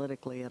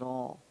psychoanalytically at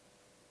all.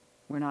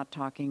 We're not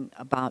talking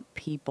about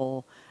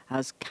people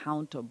as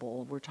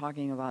countable. We're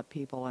talking about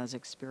people as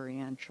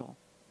experiential,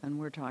 and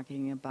we're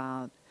talking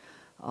about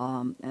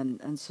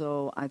and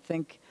so I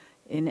think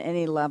in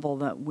any level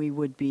that we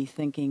would be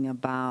thinking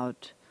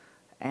about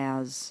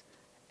as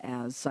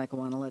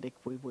psychoanalytic,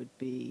 we would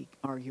be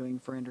arguing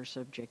for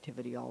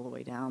intersubjectivity all the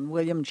way down.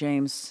 William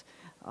James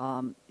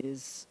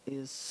is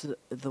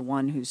the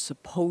one who's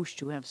supposed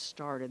to have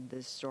started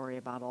this story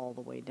about all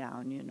the way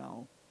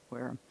down,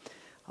 where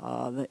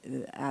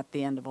at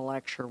the end of a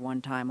lecture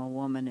one time a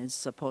woman is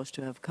supposed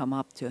to have come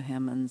up to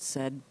him and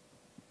said,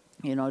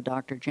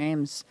 Dr.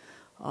 James,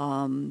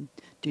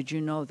 did you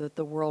know that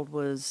the world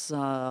was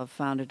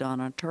founded on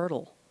a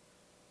turtle?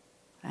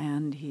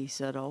 And he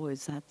said, "Oh,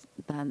 is that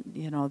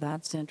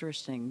that's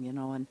interesting,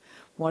 and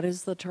what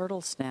is the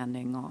turtle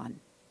standing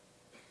on?"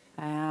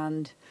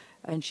 And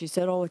she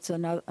said, "Oh, it's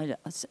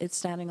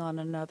standing on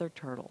another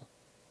turtle."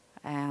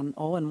 And,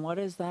 "Oh, and what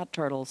is that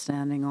turtle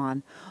standing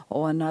on?"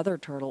 "Oh, another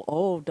turtle."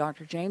 "Oh,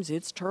 Dr. James,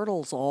 it's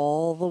turtles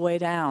all the way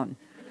down."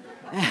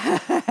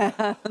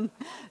 And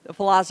the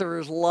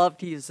philosophers love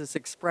to use this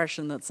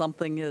expression that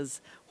something is,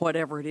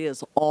 whatever it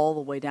is, all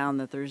the way down,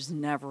 that there's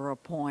never a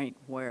point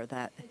where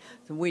that,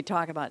 we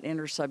talk about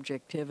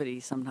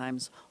intersubjectivity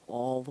sometimes,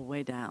 all the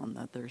way down,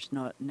 that there's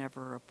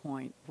never a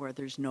point where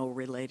there's no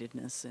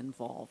relatedness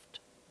involved.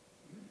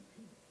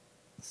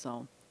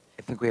 So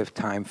I think we have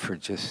time for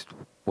just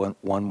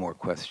one more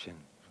question,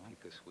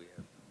 because we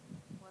have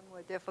one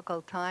more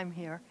difficult time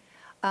here.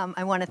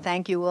 I want to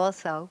thank you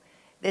also.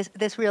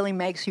 This really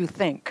makes you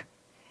think,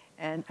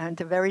 and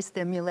very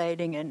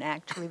stimulating and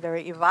actually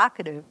very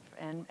evocative,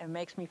 and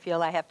makes me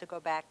feel I have to go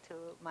back to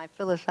my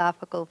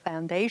philosophical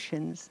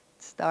foundations,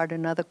 start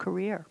another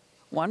career.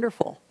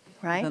 wonderful.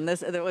 Right? And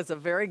it was a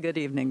very good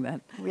evening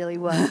then. Really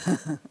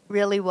was.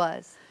 Really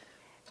was.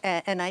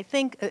 And I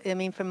think,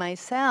 for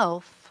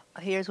myself,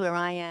 here's where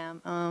I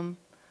am.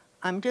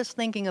 I'm just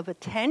thinking of the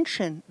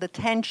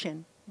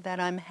tension that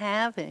I'm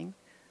having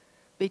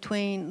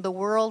between the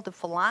world of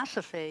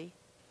philosophy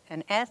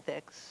and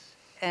ethics,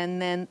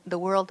 and then the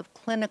world of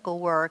clinical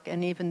work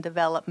and even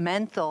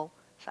developmental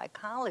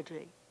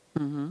psychology.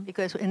 Mm-hmm.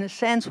 Because in a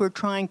sense, we're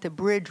trying to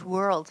bridge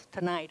worlds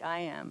tonight. I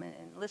am,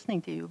 and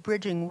listening to you,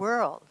 bridging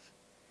worlds.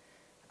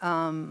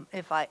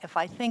 If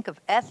I think of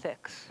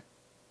ethics,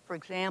 for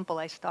example,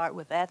 I start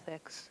with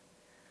ethics.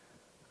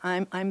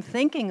 I'm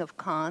thinking of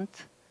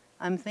Kant.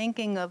 I'm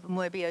thinking of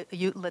maybe a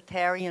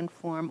utilitarian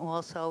form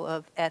also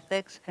of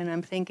ethics, and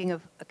I'm thinking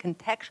of a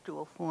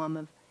contextual form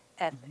of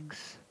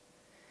ethics.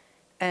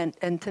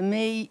 And to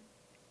me,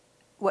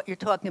 what you're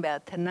talking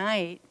about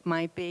tonight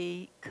might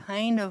be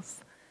kind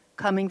of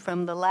coming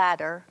from the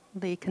latter,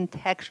 the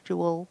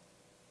contextual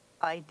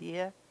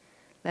idea,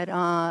 that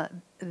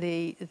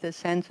the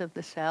sense of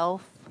the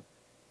self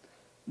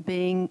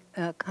being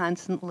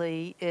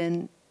constantly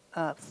in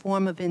a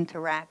form of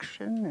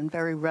interaction and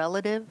very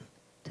relative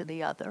to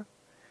the other.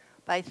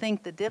 But I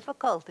think the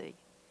difficulty,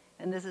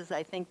 and this is,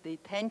 I think, the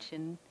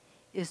tension,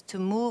 is to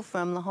move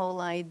from the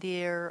whole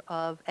idea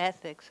of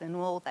ethics and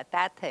all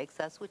that takes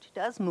us, which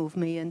does move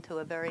me into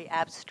a very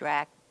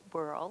abstract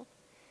world,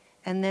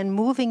 and then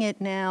moving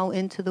it now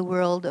into the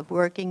world of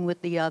working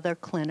with the other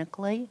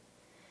clinically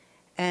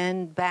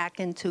and back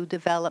into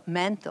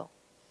developmental.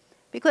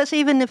 Because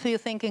even if you're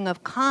thinking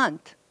of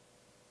Kant,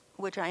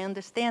 which I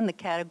understand the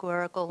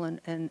categorical and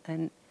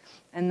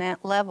that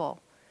level,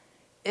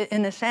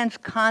 in a sense,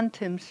 Kant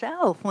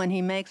himself, when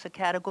he makes a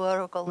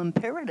categorical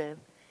imperative,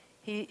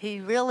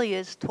 he really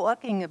is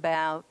talking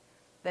about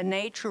the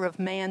nature of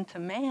man to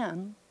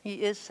man.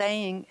 He is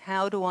saying,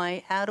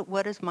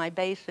 what is my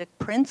basic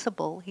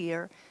principle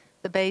here?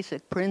 The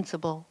basic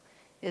principle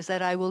is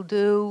that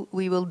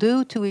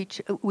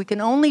we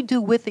can only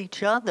do with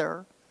each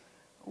other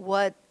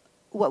what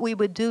we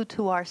would do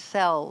to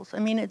ourselves. I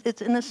mean,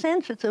 it's in a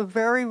sense, it's a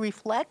very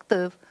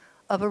reflective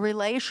of a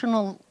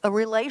relational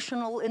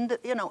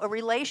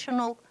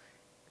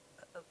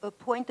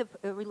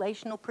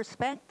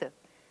perspective.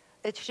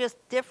 It's just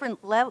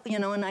different level,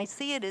 and I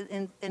see it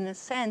in a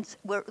sense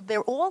where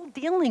they're all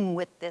dealing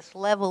with this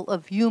level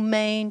of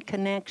humane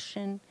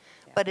connection,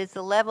 but it's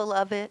the level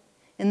of it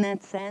in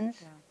that sense.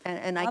 Yeah.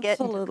 And I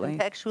Absolutely.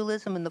 get into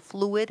contextualism and the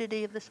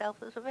fluidity of the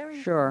self is a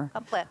very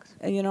complex.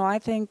 I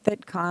think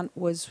that Kant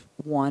was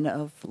one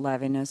of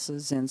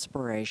Levinas's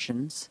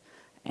inspirations.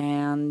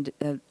 And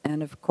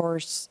of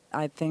course,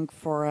 I think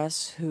for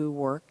us who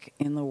work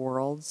in the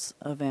worlds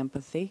of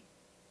empathy,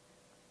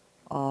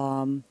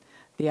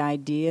 the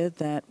idea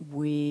that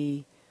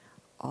we,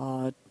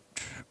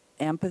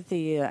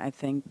 empathy, I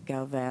think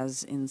of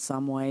as in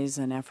some ways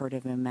an effort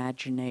of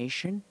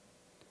imagination,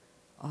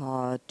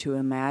 to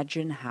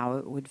imagine how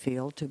it would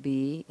feel to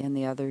be in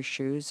the other's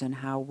shoes and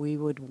how we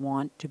would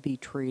want to be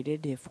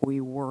treated if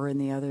we were in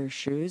the other's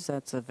shoes.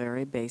 That's a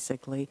very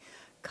basically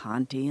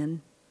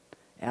Kantian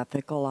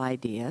ethical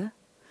idea.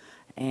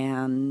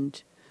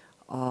 And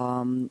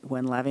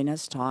when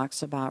Levinas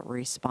talks about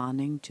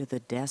responding to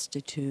the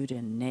destitute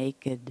and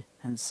naked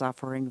and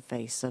suffering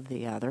face of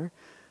the other,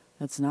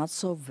 that's not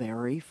so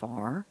very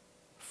far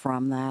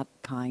from that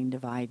kind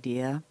of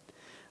idea.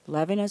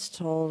 Levinas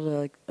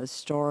told a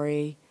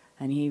story,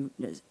 and he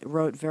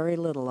wrote very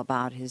little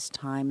about his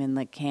time in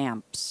the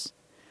camps.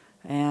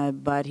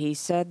 But he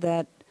said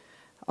that,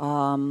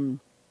 the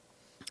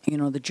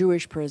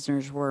Jewish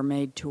prisoners were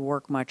made to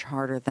work much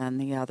harder than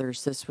the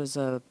others. This was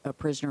a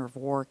prisoner of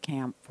war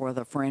camp for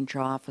the French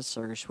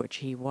officers, which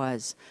he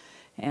was.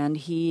 And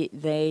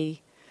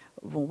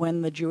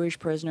when the Jewish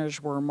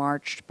prisoners were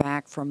marched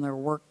back from their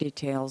work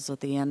details at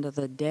the end of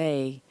the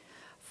day,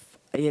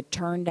 it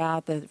turned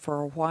out that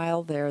for a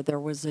while there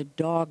was a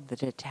dog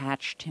that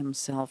attached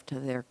himself to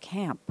their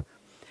camp.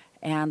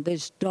 And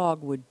this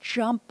dog would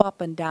jump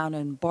up and down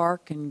and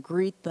bark and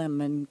greet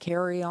them and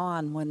carry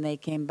on when they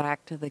came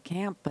back to the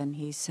camp. And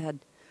he said,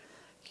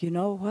 you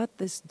know what?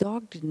 This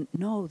dog didn't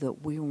know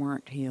that we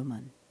weren't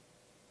human.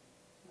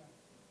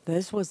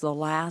 This was the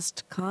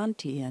last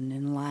Kantian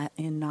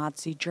in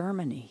Nazi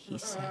Germany, he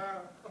said.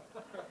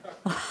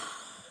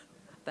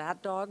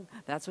 That dog,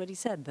 that's what he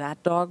said.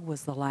 That dog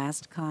was the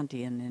last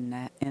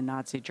Kantian in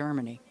Nazi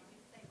Germany.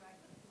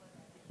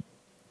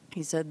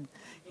 He said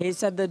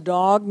the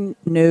dog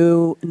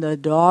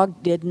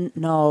didn't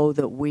know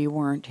that we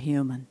weren't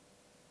human.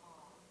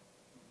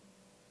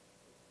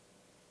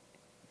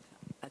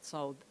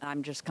 So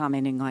I'm just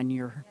commenting on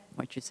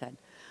what you said.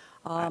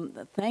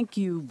 Thank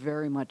you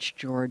very much,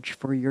 George,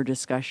 for your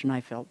discussion.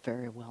 I felt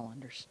very well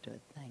understood.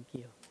 Thank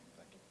you.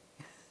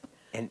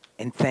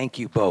 And thank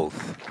you both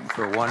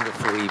for a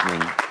wonderful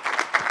evening.